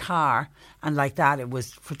parked a car, and like that, it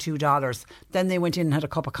was for $2. Then they went in and had a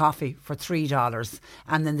cup of coffee for $3,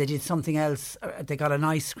 and then they did something else. They got an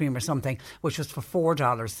ice cream or something, which was for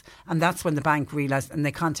 $4. And that's when the bank realised, and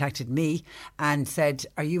they contacted me and said,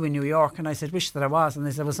 "Are you in New York?" And I said, "Wish that I was." And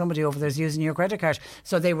they said, "Well, somebody over there's using your credit card.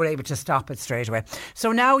 So they were able to stop it straight away.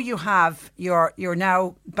 So now you're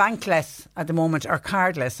now bankless at the moment, or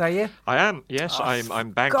cardless, are you? I am, yes.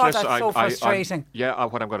 I'm bankless. God, that's so frustrating.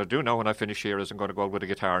 What I'm going to do now when I finish here is I'm going to go out with a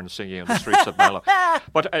guitar and singing on the streets of Mallow.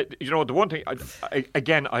 But, the one thing,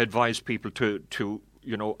 I advise people to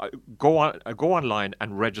go online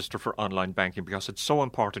and register for online banking, because it's so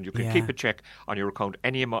important. You can keep a check on your account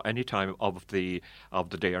any time of the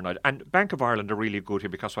day or night. And Bank of Ireland are really good here,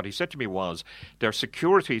 because what he said to me was their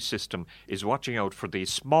security system is watching out for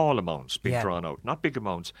these small amounts being drawn out, not big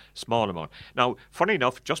amounts, small amount. Now, funny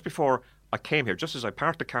enough, just before I came here, just as I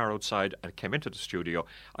parked the car outside and came into the studio,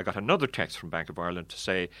 I got another text from Bank of Ireland to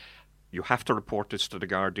say, you have to report this to the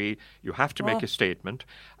Gardaí, you have to make a statement,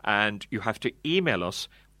 and you have to email us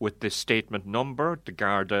with this statement number, the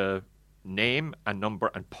Garda name and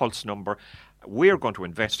number and pulse number. We're going to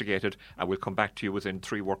investigate it, and we'll come back to you within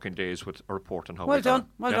 3 working days with a report on how Well we done. got.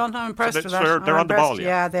 Well done. I'm impressed with that. They're on the ball,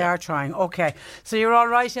 Yeah, they are trying. Okay. So you're all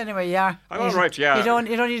right anyway, yeah? I'm all right, yeah. You don't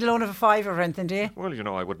need a loan of a £5 or anything, do you? Well,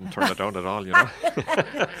 I wouldn't turn it down at all,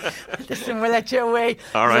 Listen, we'll let you away.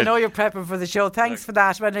 All right. I know you're prepping for the show. Thanks for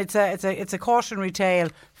that. But it's a cautionary tale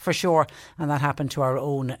for sure, and that happened to our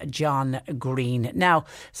own John Green. Now,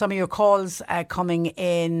 some of your calls coming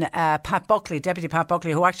in. Pat Buckley, Deputy Pat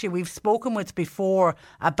Buckley, who actually we've spoken with before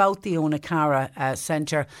about the Ona Cara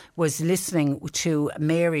Centre, was listening to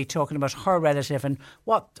Mary talking about her relative and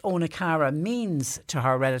what Ona Cara means to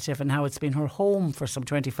her relative and how it's been her home for some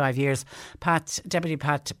 25 years. Deputy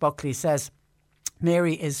Pat Buckley says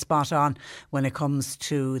Mary is spot on when it comes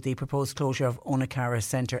to the proposed closure of Ona Cara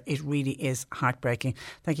Centre. It really is heartbreaking.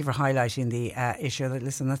 Thank you for highlighting the issue.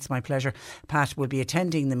 Listen, that's my pleasure. Pat will be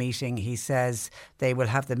attending the meeting. He says they will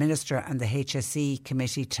have the Minister and the HSE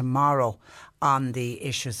committee tomorrow on the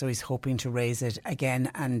issue, so he's hoping to raise it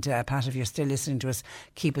again. And Pat, if you're still listening to us,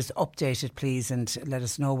 keep us updated please, and let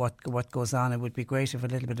us know what goes on. It would be great if a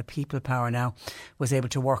little bit of people power now was able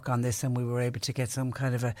to work on this and we were able to get some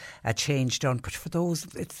kind of a change done. But for those,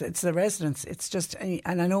 it's the residents, it's just,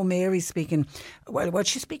 and I know Mary's speaking, well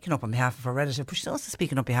she's speaking up on behalf of her relative, but she's also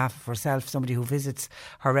speaking on behalf of herself, somebody who visits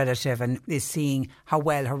her relative and is seeing how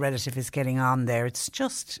well her relative is getting on there. It's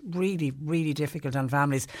just really, really difficult on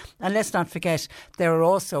families. And let's not forget, there are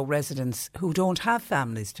also residents who don't have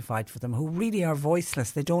families to fight for them, who really are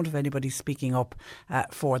voiceless. They don't have anybody speaking up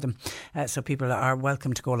for them. So people are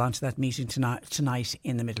welcome to go along to that meeting tonight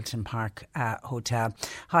in the Middleton Park Hotel.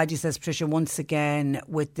 Heidi says, Patricia, once again,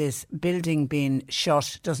 with this building being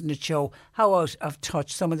shut, doesn't it show how out of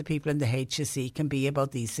touch some of the people in the HSE can be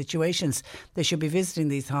about these situations? They should be visiting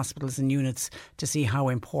these hospitals and units to see how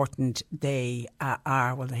important they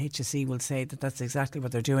are. Well, the HSE will say that that's exactly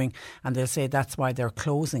what they're doing, and they'll say that's why they're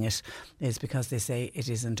closing it, is because they say it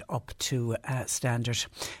isn't up to standard.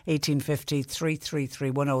 1850 333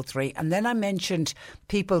 103. And then I mentioned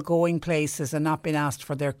people going places and not being asked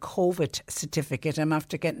for their COVID certificate. I'm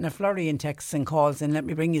after getting a flurry in texts and calls, and let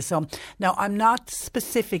me bring you some. Now, I'm not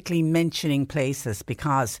specifically mentioning places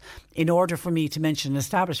because in order for me to mention an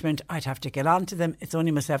establishment, I'd have to get onto them. It's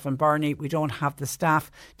only myself and Bernie. We don't have the staff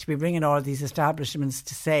to be bringing all of these establishments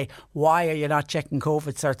to say, why are you not checking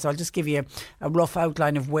COVID certs? So I'll just give you a rough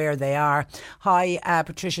outline of where they are. Hi,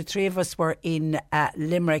 Patricia. 3 of us were in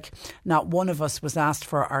Limerick. Not one of us was asked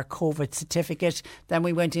for our COVID certificate. Then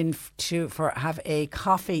we went in to have a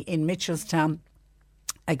coffee in Mitchelstown.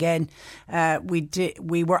 Again,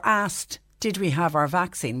 we were asked, did we have our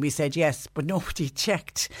vaccine? We said yes, but nobody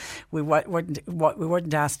checked. We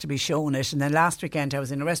weren't asked to be shown it. And then last weekend I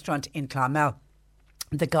was in a restaurant in Clonmel.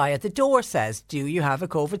 The guy at the door says, do you have a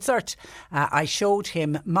COVID cert? I showed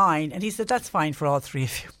him mine and he said, that's fine for all 3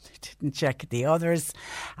 of you. Didn't check the others.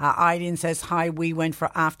 Eileen says, hi, we went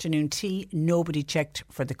for afternoon tea. Nobody checked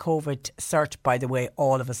for the COVID cert. By the way,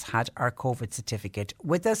 all of us had our COVID certificate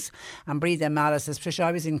with us. And Breathe Malice says, Trish,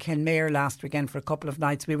 I was in Kenmare last weekend for a couple of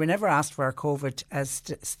nights. We were never asked for our COVID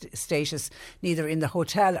status, neither in the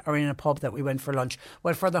hotel or in a pub that we went for lunch.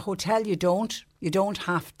 Well, for the hotel, you don't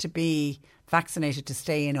have to be vaccinated to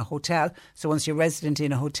stay in a hotel. So once you're resident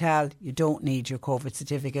in a hotel, you don't need your COVID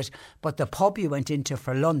certificate. But the pub you went into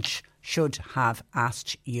for lunch should have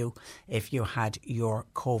asked you if you had your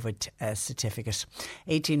COVID certificate.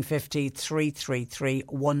 1850 333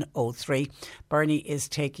 103. Bernie is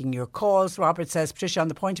taking your calls. Robert says, Patricia, on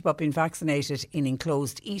the point about being vaccinated in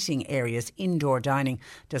enclosed eating areas, indoor dining,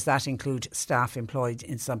 does that include staff employed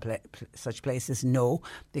in some such places? No,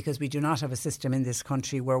 because we do not have a system in this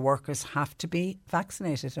country where workers have to be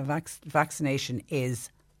vaccinated. Vaccination is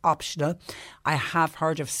optional. I have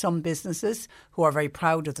heard of some businesses who are very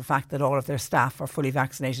proud of the fact that all of their staff are fully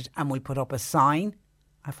vaccinated and will put up a sign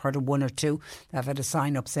I've heard of one or two that have had a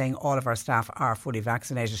sign up saying all of our staff are fully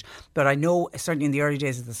vaccinated. But I know certainly in the early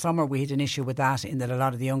days of the summer we had an issue with that, in that a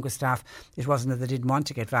lot of the younger staff, it wasn't that they didn't want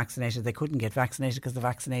to get vaccinated, they couldn't get vaccinated because the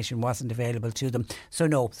vaccination wasn't available to them. So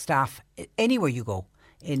no, staff, anywhere you go,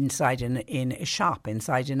 inside in a shop,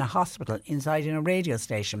 inside in a hospital, inside in a radio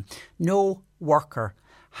station, no worker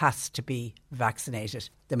has to be vaccinated.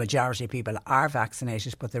 The majority of people are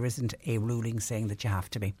vaccinated, but there isn't a ruling saying that you have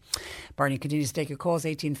to be. Bernie continues to take your calls,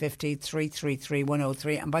 1850 333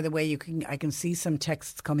 103. And by the way, I can see some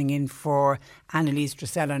texts coming in for Annalise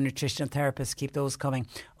Drusella, nutritional therapist. Keep those coming.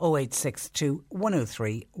 0862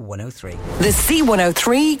 103 103. The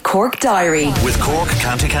C103 Cork Diary. With Cork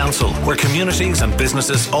County Council, where communities and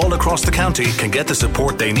businesses all across the county can get the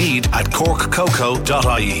support they need at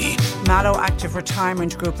corkcoco.ie. Mallow Active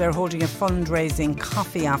Retirement Group, they're holding a fundraising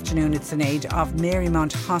coffee afternoon. It's in aid of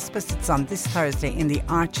Marymount Hospice. It's on this Thursday in the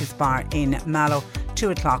Arches Bar in Mallow,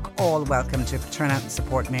 2 o'clock. All welcome to turn out and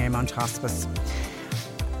support Marymount Hospice.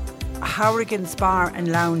 Howrigan's Bar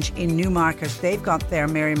and Lounge in Newmarket, they've got their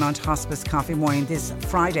Marymount Hospice coffee morning this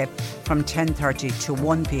Friday from 10:30 to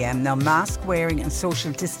 1pm. Now, mask wearing and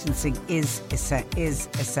social distancing is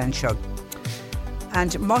essential.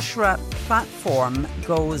 And Mushra Platform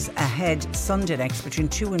goes ahead Sunday next between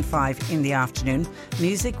 2 and 5 in the afternoon.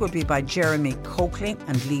 Music will be by Jeremy Coakley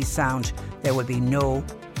and Lee Sound. There will be no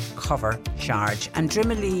cover charge. And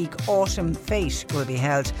Drimma League Autumn Fete will be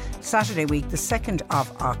held Saturday week, the 2nd of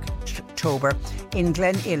October in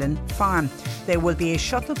Glen Illen Farm. There will be a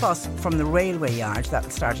shuttle bus from the railway yard that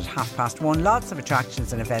will start at 1:30. Lots of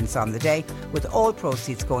attractions and events on the day, with all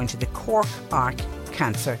proceeds going to the Cork Arc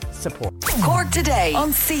Cancer Support. Cork Today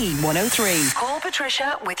on C103. Call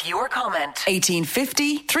Patricia with your comment.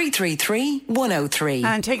 1850 333 103.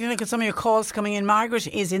 And taking a look at some of your calls coming in. Margaret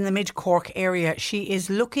is in the Mid-Cork area. She is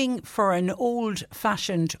looking for an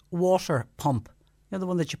old-fashioned water pump. You know, the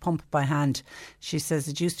one that you pump by hand. She says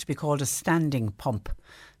it used to be called a standing pump.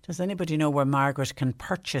 Does anybody know where Margaret can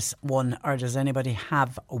purchase one, or does anybody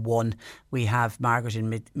have one? We have Margaret in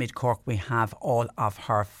Mid-Cork. We have all of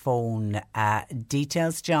her phone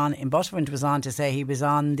details. John in Buttevant was on to say he was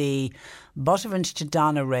on the Buttevant to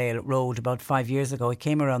Donerail road about 5 years ago. He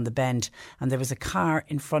came around the bend and there was a car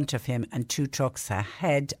in front of him and 2 trucks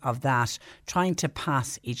ahead of that trying to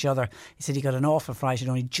pass each other. He said he got an awful fright and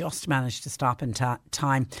only just managed to stop in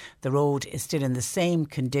time. The road is still in the same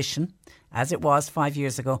condition as it was 5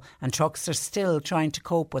 years ago, and trucks are still trying to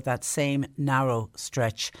cope with that same narrow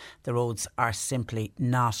stretch. The roads are simply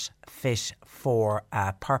not fit for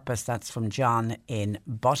purpose. That's from John in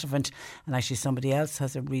Buttevant. And actually somebody else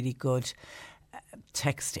has a really good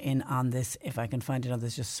text in on this, if I can find it.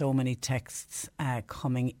 There's just so many texts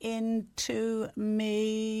coming in to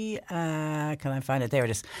me. Can I find it? There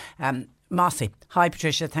it is. Mossy. Hi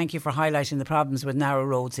Patricia, thank you for highlighting the problems with narrow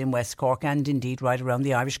roads in West Cork and indeed right around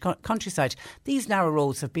the Irish countryside. These narrow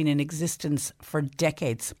roads have been in existence for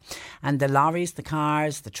decades, and the lorries, the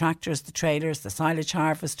cars, the tractors, the trailers, the silage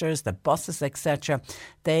harvesters, the buses, etc.,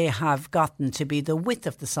 they have gotten to be the width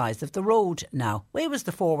of the size of the road now. Where was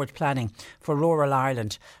the forward planning for rural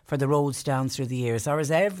Ireland for the roads down through the years? Or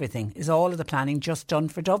is all of the planning just done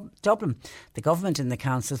for Dublin? The government and the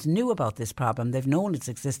councils knew about this problem. They've known it's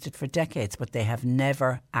existed for decades, but they have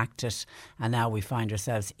never acted, and now we find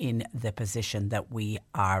ourselves in the position that we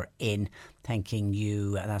are in. Thanking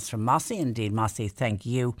you. And that's from Mossy. Indeed, Mossy, thank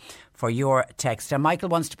you for your text. And Michael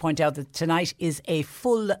wants to point out that tonight is a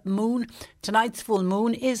full moon. Tonight's full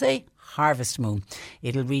moon is a harvest moon.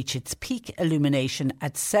 It'll reach its peak illumination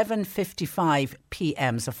at 7:55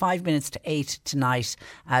 p.m, so 5 minutes to 8 tonight,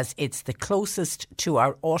 as it's the closest to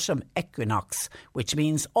our autumn equinox, which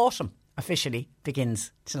means autumn officially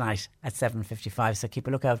begins tonight at 7:55, so keep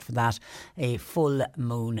a lookout for that, a full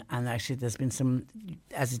moon. And actually there's been some,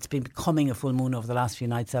 as it's been becoming a full moon over the last few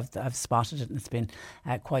nights, I've spotted it, and it's been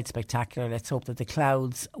quite spectacular. Let's hope that the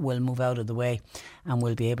clouds will move out of the way and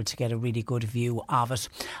we'll be able to get a really good view of it.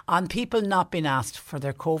 On people not being asked for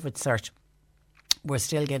their COVID cert, we're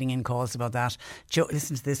still getting in calls about that. Joe,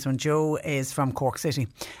 listen to this one. Joe is from Cork City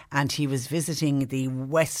and he was visiting the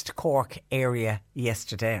West Cork area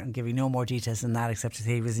yesterday. I'm giving no more details than that, except that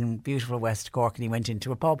he was in beautiful West Cork and he went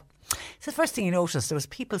into a pub. So the first thing he noticed, there was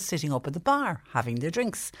people sitting up at the bar having their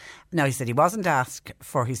drinks. Now, he said he wasn't asked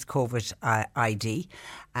for his COVID ID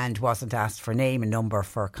and wasn't asked for name and number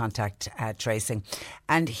for contact tracing.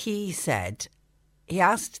 And he said he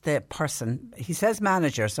asked the person, he says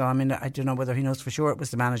manager, so I mean, I don't know whether he knows for sure it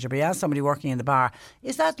was the manager, but he asked somebody working in the bar,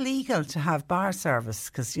 is that legal to have bar service?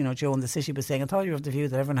 Because, you know, Joe in the city was saying, I thought you were of the view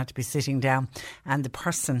that everyone had to be sitting down. And the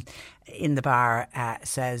person in the bar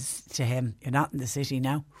says to him, you're not in the city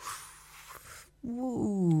now.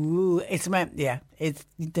 Ooh,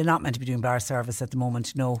 they're not meant to be doing bar service at the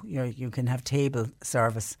moment. No, you can have table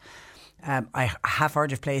service. I have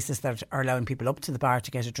heard of places that are allowing people up to the bar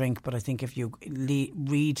to get a drink, but I think if you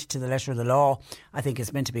read to the letter of the law, I think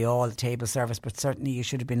it's meant to be all table service. But certainly you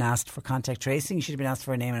should have been asked for contact tracing, you should have been asked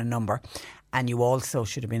for a name and a number, and you also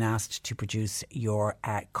should have been asked to produce your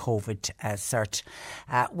COVID cert.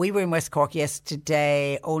 We were in West Cork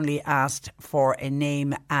yesterday, only asked for a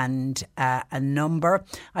name and a number.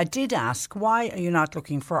 I did ask, why are you not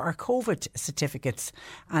looking for our COVID certificates?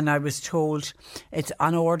 And I was told it's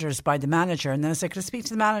on orders by the manager. And then I said, could I speak to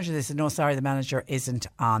the manager? They said, no, sorry, the manager isn't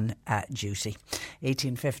on duty.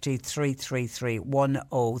 1850 333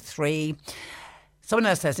 103. Someone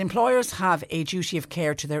else says, employers have a duty of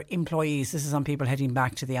care to their employees. This is on people heading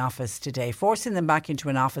back to the office today. Forcing them back into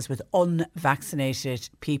an office with unvaccinated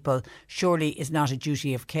people surely is not a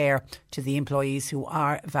duty of care to the employees who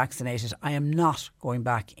are vaccinated. I am not going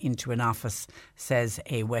back into an office, says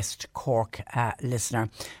a West Cork listener.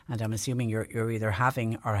 And I'm assuming you're either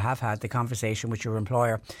having or have had the conversation with your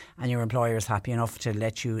employer, and your employer is happy enough to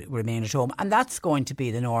let you remain at home. And that's going to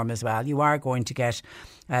be the norm as well. You are going to get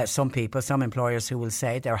some employers who will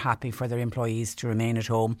say they're happy for their employees to remain at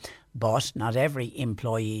home, but not every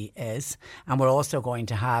employee is. And we're also going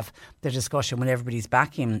to have the discussion when everybody's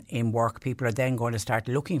back in work. People are then going to start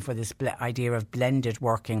looking for this idea of blended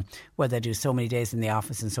working, where they do so many days in the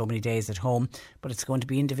office and so many days at home. But it's going to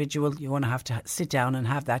be individual. You're going to have to sit down and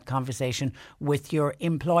have that conversation with your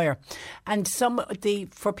employer. And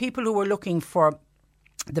for people who are looking for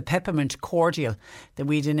the peppermint cordial, that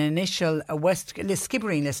we'd an initial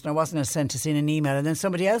Skibbereen listener wasn't sent us in an email, and then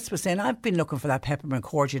somebody else was saying, I've been looking for that peppermint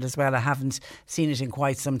cordial as well, I haven't seen it in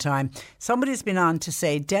quite some time. Somebody's been on to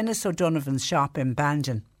say Dennis O'Donovan's shop in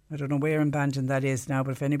Bandon. I don't know where in Bandon that is now,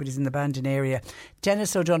 but if anybody's in the Bandon area,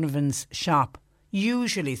 Dennis O'Donovan's shop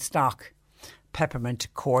usually stock peppermint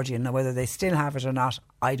cordial. Now, whether they still have it or not,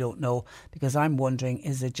 I don't know, because I'm wondering,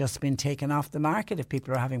 is it just been taken off the market if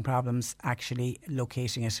people are having problems actually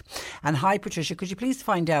locating it? And hi Patricia, could you please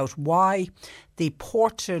find out why the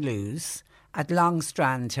Portaloos at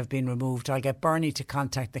Longstrand have been removed? I'll get Bernie to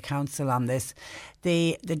contact the council on this.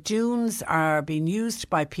 The dunes are being used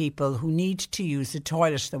by people who need to use the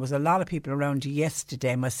toilet. There was a lot of people around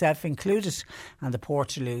yesterday, myself included, and the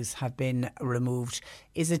Portaloos have been removed.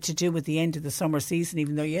 Is it to do with the end of the summer season,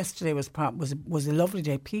 even though yesterday was a lovely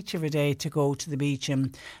day, peach of a day to go to the beach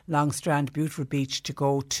in Longstrand, beautiful beach to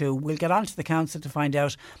go to. We'll get on to the council to find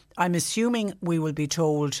out. I'm assuming we will be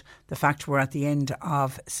told the fact we're at the end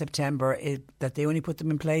of September that they only put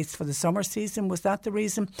them in place for the summer season. Was that the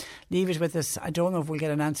reason? Leave it with us. I don't know if we'll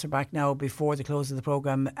get an answer back now before the close of the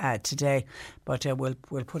programme today, but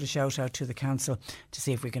we'll put a shout out to the council to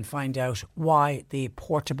see if we can find out why the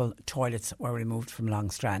portable toilets were removed from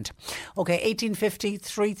Longstrand. OK, 1850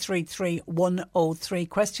 333 103.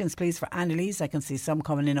 Questions please for Annalise. I can see some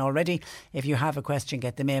coming in already. If you have a question,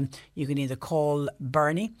 get them in. You can either call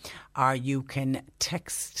Bernie or you can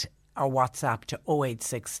text or WhatsApp to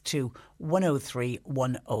 0862 103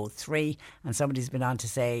 103. And somebody's been on to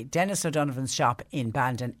say Dennis O'Donovan's shop in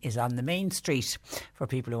Bandon is on the main street for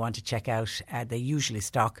people who want to check out. They usually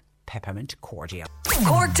stock peppermint cordial.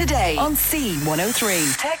 Cork Today on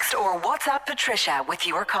C103. Text or WhatsApp Patricia with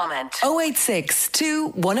your comment. 0862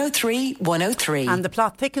 103 103. And the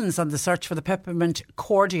plot thickens on the search for the peppermint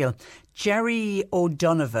cordial. Jerry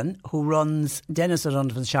O'Donovan, who runs Dennis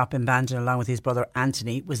O'Donovan's shop in Bandon along with his brother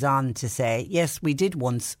Anthony, was on to say, yes, we did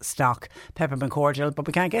once stock peppermint cordial, but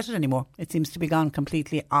we can't get it anymore. It seems to be gone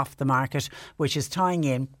completely off the market, which is tying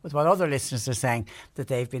in with what other listeners are saying, that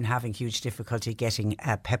they've been having huge difficulty getting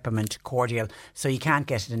peppermint cordial. So you can't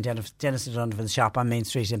get it in Dennis O'Donovan's shop on Main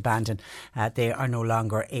Street in Bandon. They are no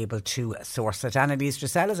longer able to source it. Annalise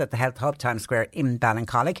Dressel is at the Health Hub Times Square in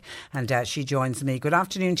Ballincollig, and she joins me. Good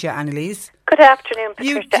afternoon to you, Annalise. Good afternoon,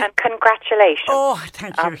 Patricia, and congratulations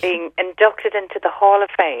thank you. on being inducted into the Hall of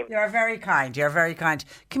Fame. You're very kind.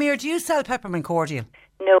 Come here, do you sell peppermint cordial?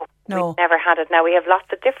 No. We've never had it. Now, we have lots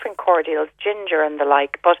of different cordials, ginger and the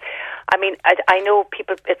like, but I mean, I know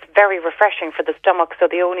people, it's very refreshing for the stomach, so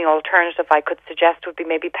the only alternative I could suggest would be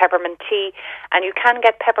maybe peppermint tea, and you can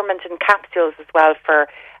get peppermint in capsules as well for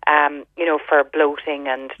for bloating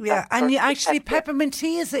and actually peppermint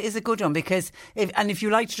tea is a good one, because if you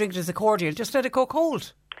like to drink it as a cordial, just let it go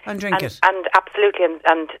cold. And drink it. And absolutely,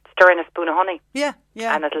 and stir in a spoon of honey. Yeah.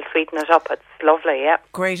 And it'll sweeten it up. It's lovely, yeah.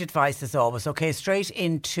 Great advice as always. Okay, straight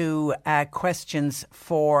into questions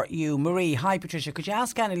for you. Marie, hi Patricia. Could you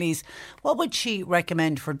ask Annalise, what would she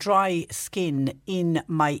recommend for dry skin in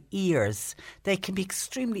my ears? They can be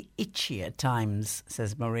extremely itchy at times,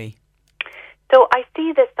 says Marie. So I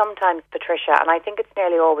see this sometimes, Patricia, and I think it's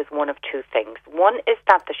nearly always one of two things. One is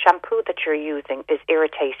that the shampoo that you're using is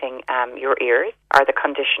irritating your ears, or the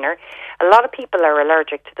conditioner. A lot of people are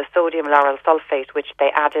allergic to the sodium lauryl sulfate, which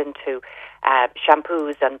they add into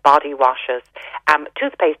shampoos and body washes,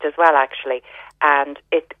 toothpaste as well, actually. And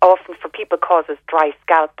it often, for people, causes dry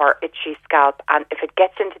scalp or itchy scalp. And if it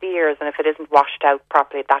gets into the ears and if it isn't washed out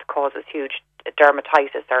properly, that causes huge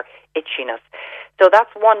dermatitis or itchiness. So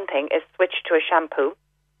that's one thing, is switch to a shampoo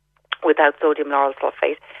without sodium lauryl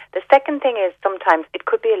sulfate. The second thing is sometimes it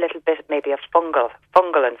could be a little bit maybe a fungal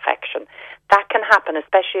infection. That can happen,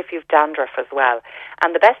 especially if you've dandruff as well.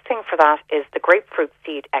 And the best thing for that is the grapefruit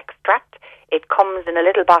seed extract. It comes in a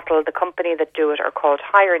little bottle. The company that do it are called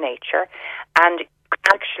Higher Nature, and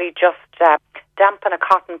actually just dampen a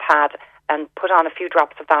cotton pad and put on a few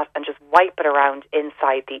drops of that and just wipe it around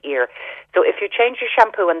inside the ear. So if you change your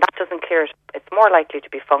shampoo and that doesn't clear it, it's more likely to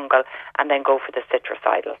be fungal, and then go for the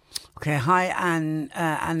citrucidal. Okay, hi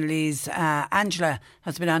Annalise. Angela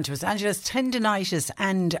has been on to us. Angela's tendinitis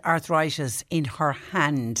and arthritis in her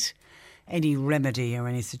hand. Any remedy or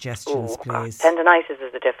any suggestions, please? Tendinitis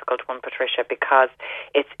is a difficult one, Patricia, because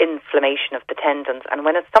it's inflammation of the tendons. And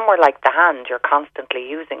when it's somewhere like the hand, you're constantly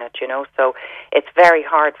using it, so it's very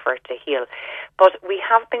hard for it to heal. But we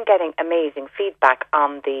have been getting amazing feedback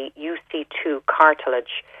on the UC2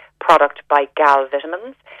 cartilage product by Gal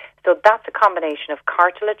Vitamins. So that's a combination of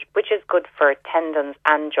cartilage, which is good for tendons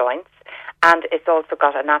and joints, and it's also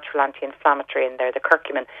got a natural anti-inflammatory in there, the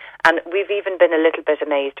curcumin. And we've even been a little bit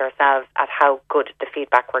amazed ourselves at how good the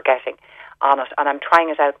feedback we're getting on it. And I'm trying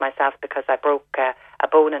it out myself because I broke a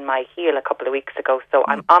bone in my heel a couple of weeks ago. So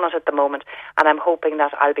I'm on it at the moment, and I'm hoping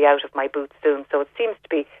that I'll be out of my boots soon. So it seems to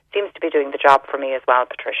be doing the job for me as well,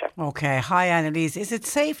 Patricia. Okay. Hi, Annalise. Is it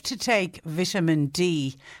safe to take vitamin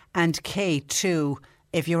D and K2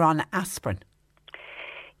 if you're on aspirin?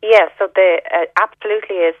 Yes, so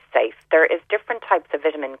absolutely is safe. There is different types of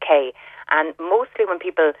vitamin K, and mostly when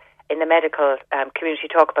people in the medical community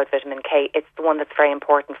talk about vitamin K, it's the one that's very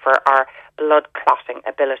important for our blood clotting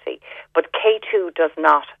ability. But K2 does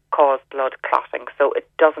not cause blood clotting, so it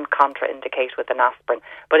doesn't contraindicate with an aspirin.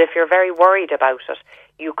 But if you're very worried about it,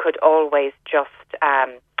 you could always just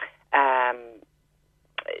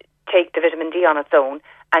take the vitamin D on its own,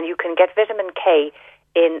 and you can get vitamin K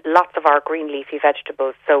in lots of our green leafy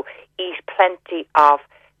vegetables. So eat plenty of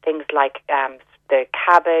things like the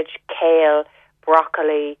cabbage, kale,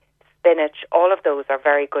 broccoli, spinach. All of those are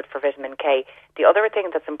very good for vitamin K. The other thing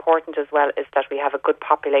that's important as well is that we have a good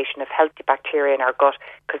population of healthy bacteria in our gut,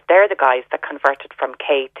 because they're the guys that convert it from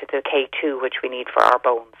K to the K2, which we need for our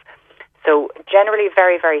bones. So generally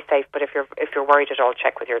very, very safe, but if you're worried at all,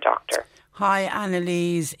 check with your doctor. Hi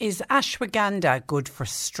Annalise, is ashwagandha good for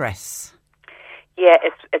stress? Yeah,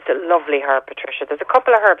 it's a lovely herb, Patricia. There's a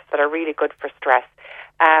couple of herbs that are really good for stress.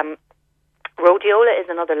 Rhodiola is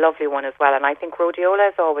another lovely one as well, and I think rhodiola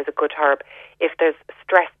is always a good herb if there's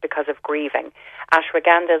stress because of grieving.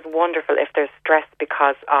 Ashwagandha is wonderful if there's stress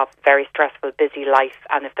because of very stressful, busy life,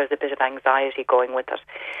 and if there's a bit of anxiety going with it.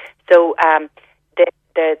 So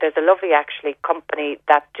there's a lovely, actually, company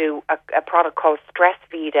that do a product called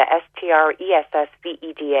Stressveda,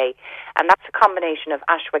 Stressveda, and that's a combination of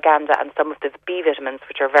ashwagandha and some of the B vitamins,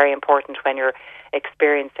 which are very important when you're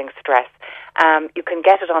experiencing stress. You can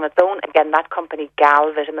get it on its own. Again, that company,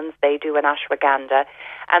 Gal Vitamins, they do an ashwagandha.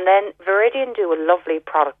 And then Viridian do a lovely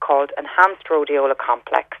product called Enhanced Rhodiola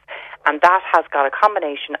Complex, and that has got a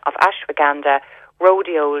combination of ashwagandha,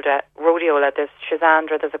 rhodiola, there's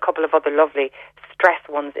Shazandra, there's a couple of other lovely stress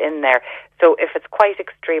ones in there. So if it's quite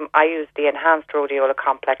extreme, I use the Enhanced Rhodiola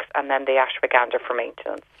Complex and then the ashwagandha for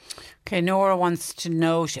maintenance. Okay, Nora wants to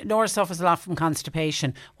know, Nora suffers a lot from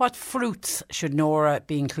constipation. What fruits should Nora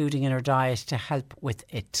be including in her diet to help with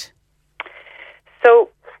it? So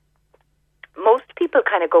most people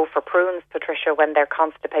kind of go for prunes, Patricia, when they're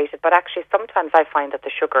constipated, but actually sometimes I find that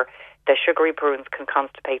the sugary prunes can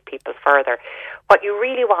constipate people further. What you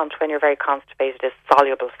really want when you're very constipated is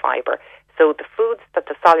soluble fibre. So the foods that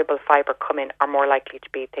the soluble fibre come in are more likely to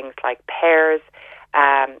be things like pears,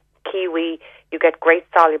 kiwi. You get great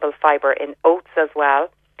soluble fibre in oats as well.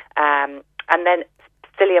 And then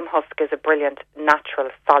psyllium husk is a brilliant natural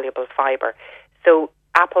soluble fibre. So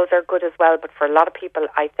apples are good as well, but for a lot of people,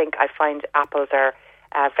 I find apples are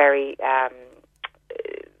very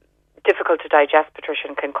difficult to digest, Patricia,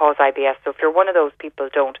 and can cause IBS. So if you're one of those people,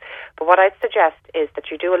 don't. But what I'd suggest is that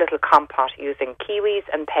you do a little compote using kiwis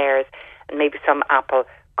and pears and maybe some apple.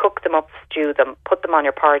 Cook them up, stew them, put them on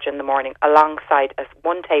your porridge in the morning alongside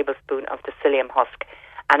 1 tablespoon of the psyllium husk.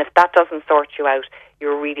 And if that doesn't sort you out,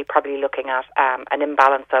 you're really probably looking at an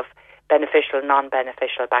imbalance of beneficial,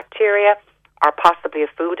 non-beneficial bacteria, or possibly a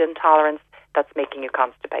food intolerance that's making you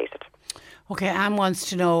constipated. Okay, Anne wants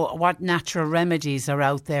to know what natural remedies are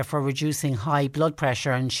out there for reducing high blood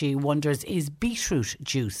pressure, and she wonders, is beetroot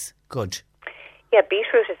juice good? Yeah,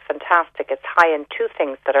 beetroot is fantastic. It's high in 2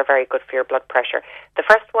 things that are very good for your blood pressure. The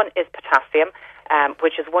first one is potassium,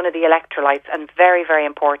 which is one of the electrolytes and very, very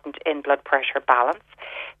important in blood pressure balance.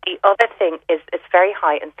 The other thing is it's very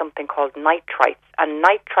high in something called nitrites, and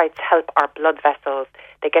nitrites help our blood vessels.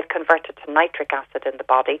 They get converted to nitric acid in the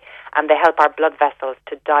body, and they help our blood vessels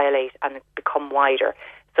to dilate and become wider.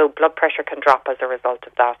 So blood pressure can drop as a result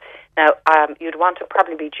of that. Now, you'd want to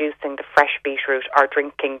probably be juicing the fresh beetroot or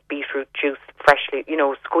drinking beetroot juice freshly,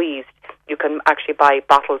 squeezed. You can actually buy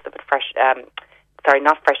bottles of it fresh,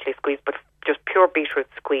 not freshly squeezed, but just pure beetroot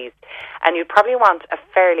squeezed. And you'd probably want a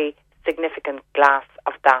fairly significant glass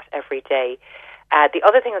of that every day. The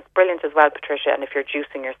other thing that's brilliant as well, Patricia, and if you're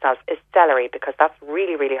juicing yourself, is celery, because that's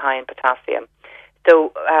really, really high in potassium.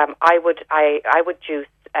 So I would juice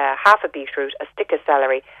half a beetroot, a stick of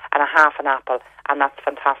celery, and a half an apple, and that's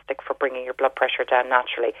fantastic for bringing your blood pressure down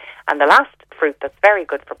naturally. And the last fruit that's very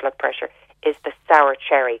good for blood pressure is the sour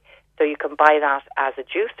cherry. So you can buy that as a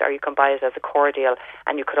juice, or you can buy it as a cordial,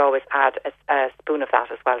 and you could always add a spoon of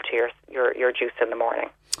that as well to your juice in the morning.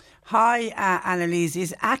 Hi, Annalise.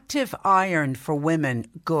 Is active iron for women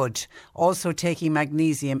good? Also taking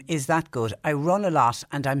magnesium, is that good? I run a lot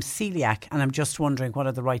and I'm celiac, and I'm just wondering what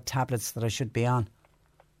are the right tablets that I should be on?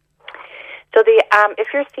 So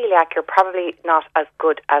if you're celiac, you're probably not as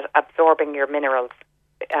good as absorbing your minerals,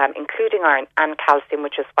 including iron and calcium,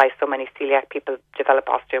 which is why so many celiac people develop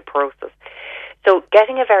osteoporosis. So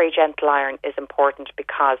getting a very gentle iron is important,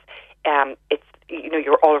 because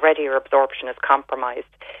your absorption is compromised.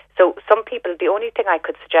 So some people, the only thing I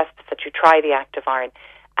could suggest is that you try the active iron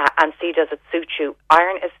and see does it suit you.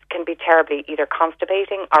 Iron can be terribly either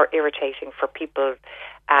constipating or irritating for people,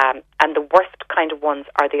 and the worst kind of ones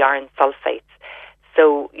are the iron sulfates.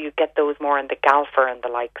 So you get those more in the Galfer and the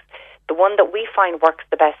likes. The one that we find works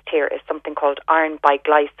the best here is something called iron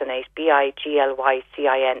biglycinate,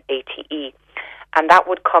 BIGLYCINATE. And that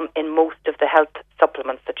would come in most of the health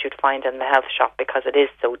supplements that you'd find in the health shop, because it is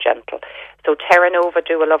so gentle. So Terra Nova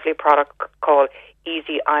do a lovely product called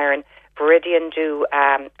Easy Iron. Viridian do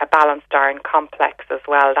a balanced iron complex as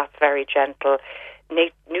well. That's very gentle.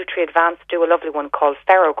 Nutri-Advance do a lovely one called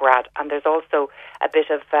Ferrograd. And there's also a bit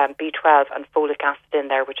of B12 and folic acid in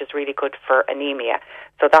there, which is really good for anemia.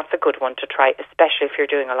 So that's a good one to try, especially if you're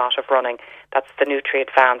doing a lot of running. That's the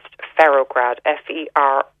Nutri-Advanced Ferrograd,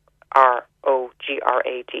 Ferrograd.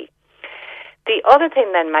 The other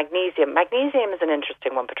thing then, magnesium. Magnesium is an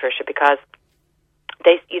interesting one, Patricia, because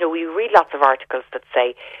we read lots of articles that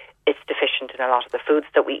say it's deficient in a lot of the foods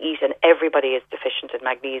that we eat, and everybody is deficient in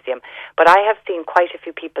magnesium. But I have seen quite a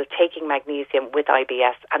few people taking magnesium with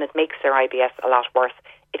IBS, and it makes their IBS a lot worse.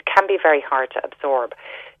 It can be very hard to absorb.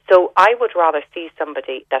 So I would rather see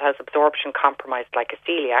somebody that has absorption compromised, like a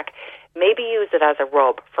celiac, maybe use it as a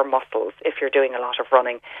rub for muscles if you're doing a lot of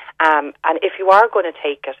running. And if you are going to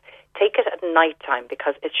take it at night time,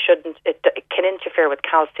 because it can interfere with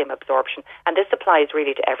calcium absorption. And this applies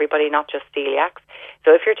really to everybody, not just celiacs.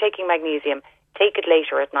 So if you're taking magnesium, take it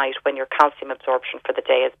later at night when your calcium absorption for the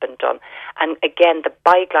day has been done. And again, the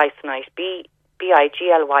biglycinate,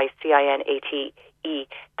 BIGLYCINATE,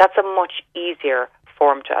 that's a much easier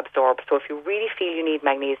form to absorb. So if you really feel you need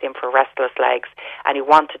magnesium for restless legs and you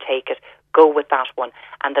want to take it, go with that one.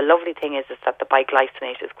 And the lovely thing is that the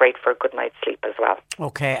biglycinate is great for a good night's sleep as well.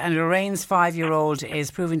 Okay, and Lorraine's 5-year-old is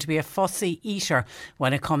proving to be a fussy eater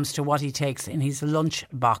when it comes to what he takes in his lunch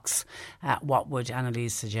box. What would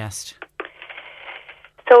Annalise suggest?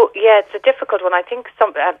 So, yeah, it's a difficult one. I think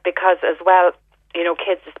because as well,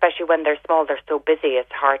 kids, especially when they're small, they're so busy,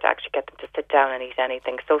 it's hard to actually get them to sit down and eat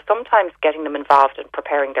anything. So sometimes getting them involved in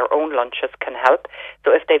preparing their own lunches can help.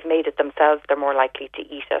 So if they've made it themselves, they're more likely to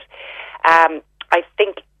eat it. I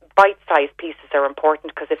think bite-sized pieces are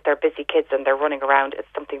important, because if they're busy kids and they're running around, it's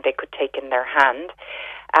something they could take in their hand.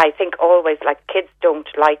 I think always, kids don't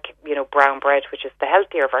like, brown bread, which is the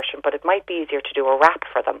healthier version, but it might be easier to do a wrap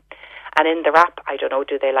for them. And in the wrap, I don't know,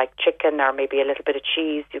 do they like chicken or maybe a little bit of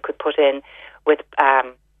cheese you could put in with a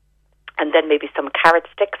and then maybe some carrot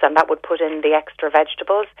sticks, and that would put in the extra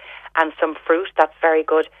vegetables, and some fruit. That's very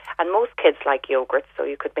good. And most kids like yogurt, so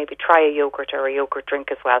you could maybe try a yogurt or a yogurt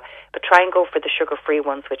drink as well. But try and go for the sugar-free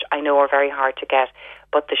ones, which I know are very hard to get.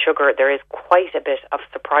 But the sugar, there is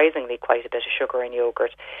surprisingly quite a bit of sugar in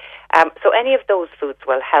yogurt. So any of those foods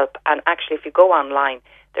will help. And actually, if you go online,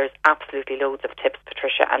 there's absolutely loads of tips,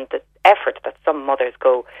 Patricia, and the effort that some mothers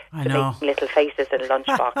go to make little faces in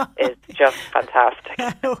lunchbox is just fantastic.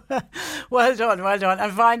 Well done, well done.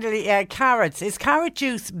 And finally, carrots. Is carrot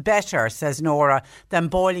juice better, says Nora, than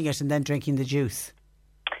boiling it and then drinking the juice?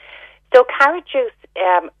 So carrot juice,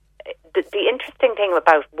 the interesting thing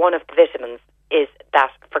about one of the vitamins is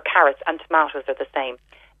that for carrots and tomatoes are the same.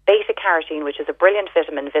 Beta-carotene, which is a brilliant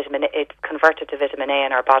vitamin, it's converted to vitamin A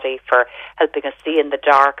in our body for helping us see in the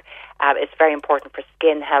dark. It's very important for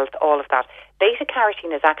skin health, all of that.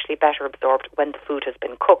 Beta-carotene is actually better absorbed when the food has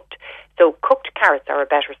been cooked. So cooked carrots are a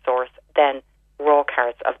better source than raw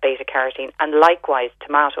carrots of beta-carotene. And likewise,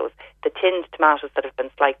 tomatoes, the tinned tomatoes that have been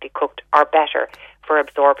slightly cooked are better for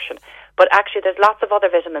absorption. But actually, there's lots of other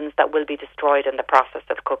vitamins that will be destroyed in the process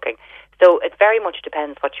of cooking. So it very much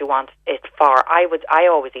depends what you want it for. I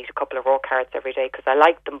always eat a couple of raw carrots every day because I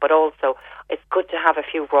like them, but also it's good to have a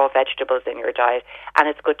few raw vegetables in your diet, and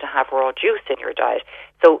it's good to have raw juice in your diet.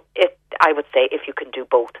 So I would say if you can do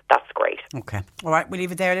both, that's great. Okay. All right, we'll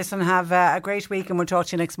leave it there. Listen, have a great week, and we'll talk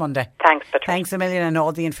to you next Monday. Thanks, Patricia. Thanks a million. And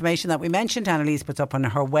all the information that we mentioned, Annalise puts up on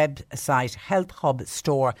her website,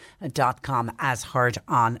 healthhubstore.com, as heard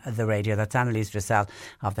on the radio. That's Annalise Dressel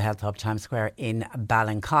of the Health Hub Times Square in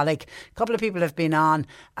Ballincollig. A couple of people have been on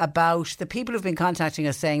about the people who've been contacting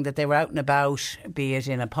us saying that they were out and about, be it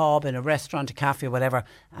in a pub, in a restaurant, a cafe, whatever,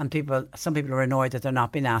 and some people are annoyed that they're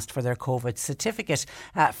not being asked for their COVID certificate.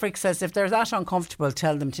 Frick says if they're that uncomfortable,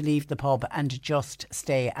 tell them to leave the pub and just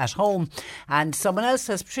stay at home. And someone else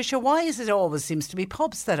says, Patricia, why is it always seems to be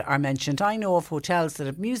pubs that are mentioned? I know of hotels that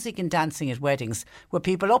have music and dancing at weddings with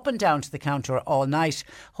people up and down to the counter all night.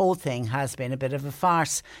 Whole thing has been a bit of a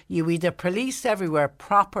farce. You either police everywhere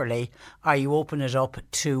properly or you open it up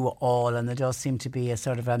to all, and there does seem to be a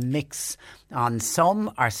sort of a mix on.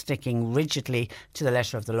 Some are sticking rigidly to the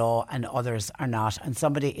letter of the law and others are not. And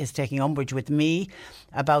somebody is taking umbrage with me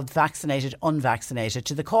about vaccinated, unvaccinated,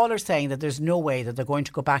 to the caller saying that there's no way that they're going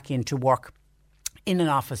to go back into work in an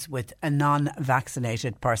office with a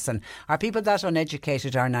non-vaccinated person. Are people that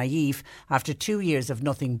uneducated or naive after 2 years of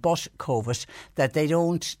nothing but COVID that they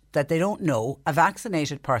don't know a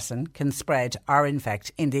vaccinated person can spread or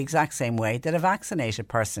infect in the exact same way that a vaccinated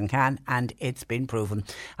person can, and it's been proven.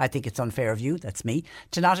 I think it's unfair of you, that's me,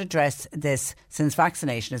 to not address this since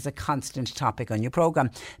vaccination is a constant topic on your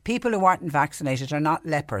programme. People who aren't vaccinated are not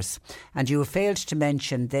lepers, and you have failed to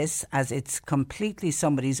mention this as it's completely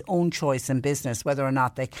somebody's own choice and business whether or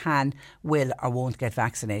not they can, will or won't get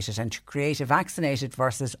vaccinated, and to create a vaccinated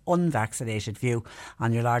versus unvaccinated view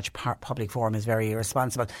on your large public forum is very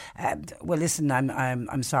irresponsible. Well, listen,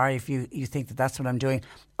 I'm sorry if you think that that's what I'm doing.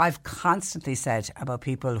 I've constantly said about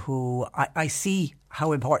people who I see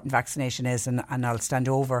how important vaccination is, and I'll stand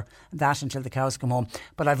over that until the cows come home.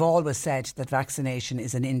 But I've always said that vaccination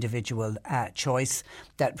is an individual choice,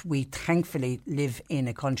 that we thankfully live in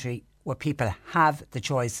a country where people have the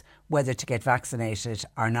choice whether to get vaccinated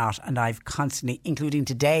or not. And I've constantly, including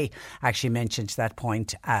today, actually mentioned that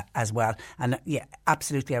point as well. And yeah,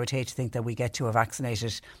 absolutely, I would hate to think that we get to a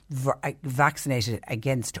vaccinated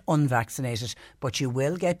against unvaccinated. But you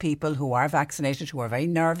will get people who are vaccinated who are very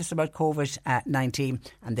nervous about COVID-19,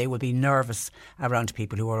 and they will be nervous around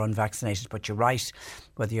people who are unvaccinated. But you're right,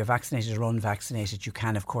 whether you're vaccinated or unvaccinated, you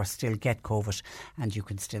can, of course, still get COVID and you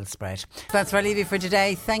can still spread. That's where I leave you for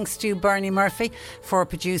today. Thanks to Bernie Murphy for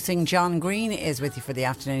producing. John Green is with you for the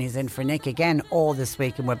afternoon. He's in for Nick again all this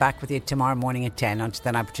week, and we're back with you tomorrow morning at 10. Until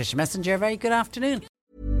then, I'm Patricia Messenger. Very good afternoon.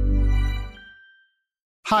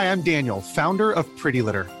 Hi, I'm Daniel, founder of Pretty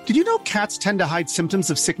Litter. Did you know cats tend to hide symptoms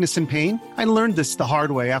of sickness and pain? I learned this the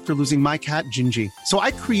hard way after losing my cat, Gingy. So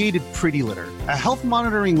I created Pretty Litter, a health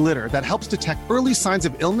monitoring litter that helps detect early signs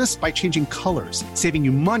of illness by changing colors, saving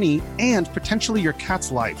you money and potentially your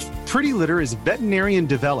cat's life. Pretty Litter is veterinarian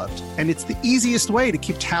developed, and it's the easiest way to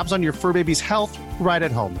keep tabs on your fur baby's health right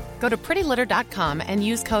at home. Go to prettylitter.com and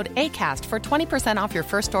use code ACAST for 20% off your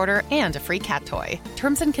first order and a free cat toy.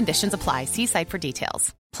 Terms and conditions apply. See site for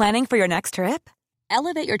details. Planning for your next trip?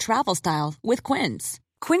 Elevate your travel style with Quince.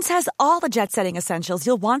 Quince has all the jet-setting essentials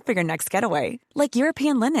you'll want for your next getaway, like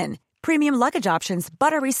European linen, premium luggage options,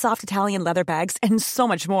 buttery soft Italian leather bags, and so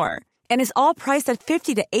much more. And is all priced at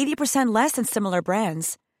 50 to 80% less than similar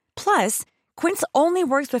brands. Plus, Quince only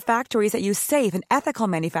works with factories that use safe and ethical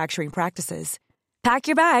manufacturing practices. Pack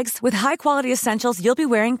your bags with high-quality essentials you'll be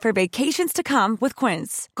wearing for vacations to come with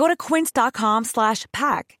Quince. Go to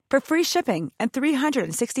quince.com/pack for free shipping and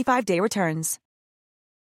 365-day returns.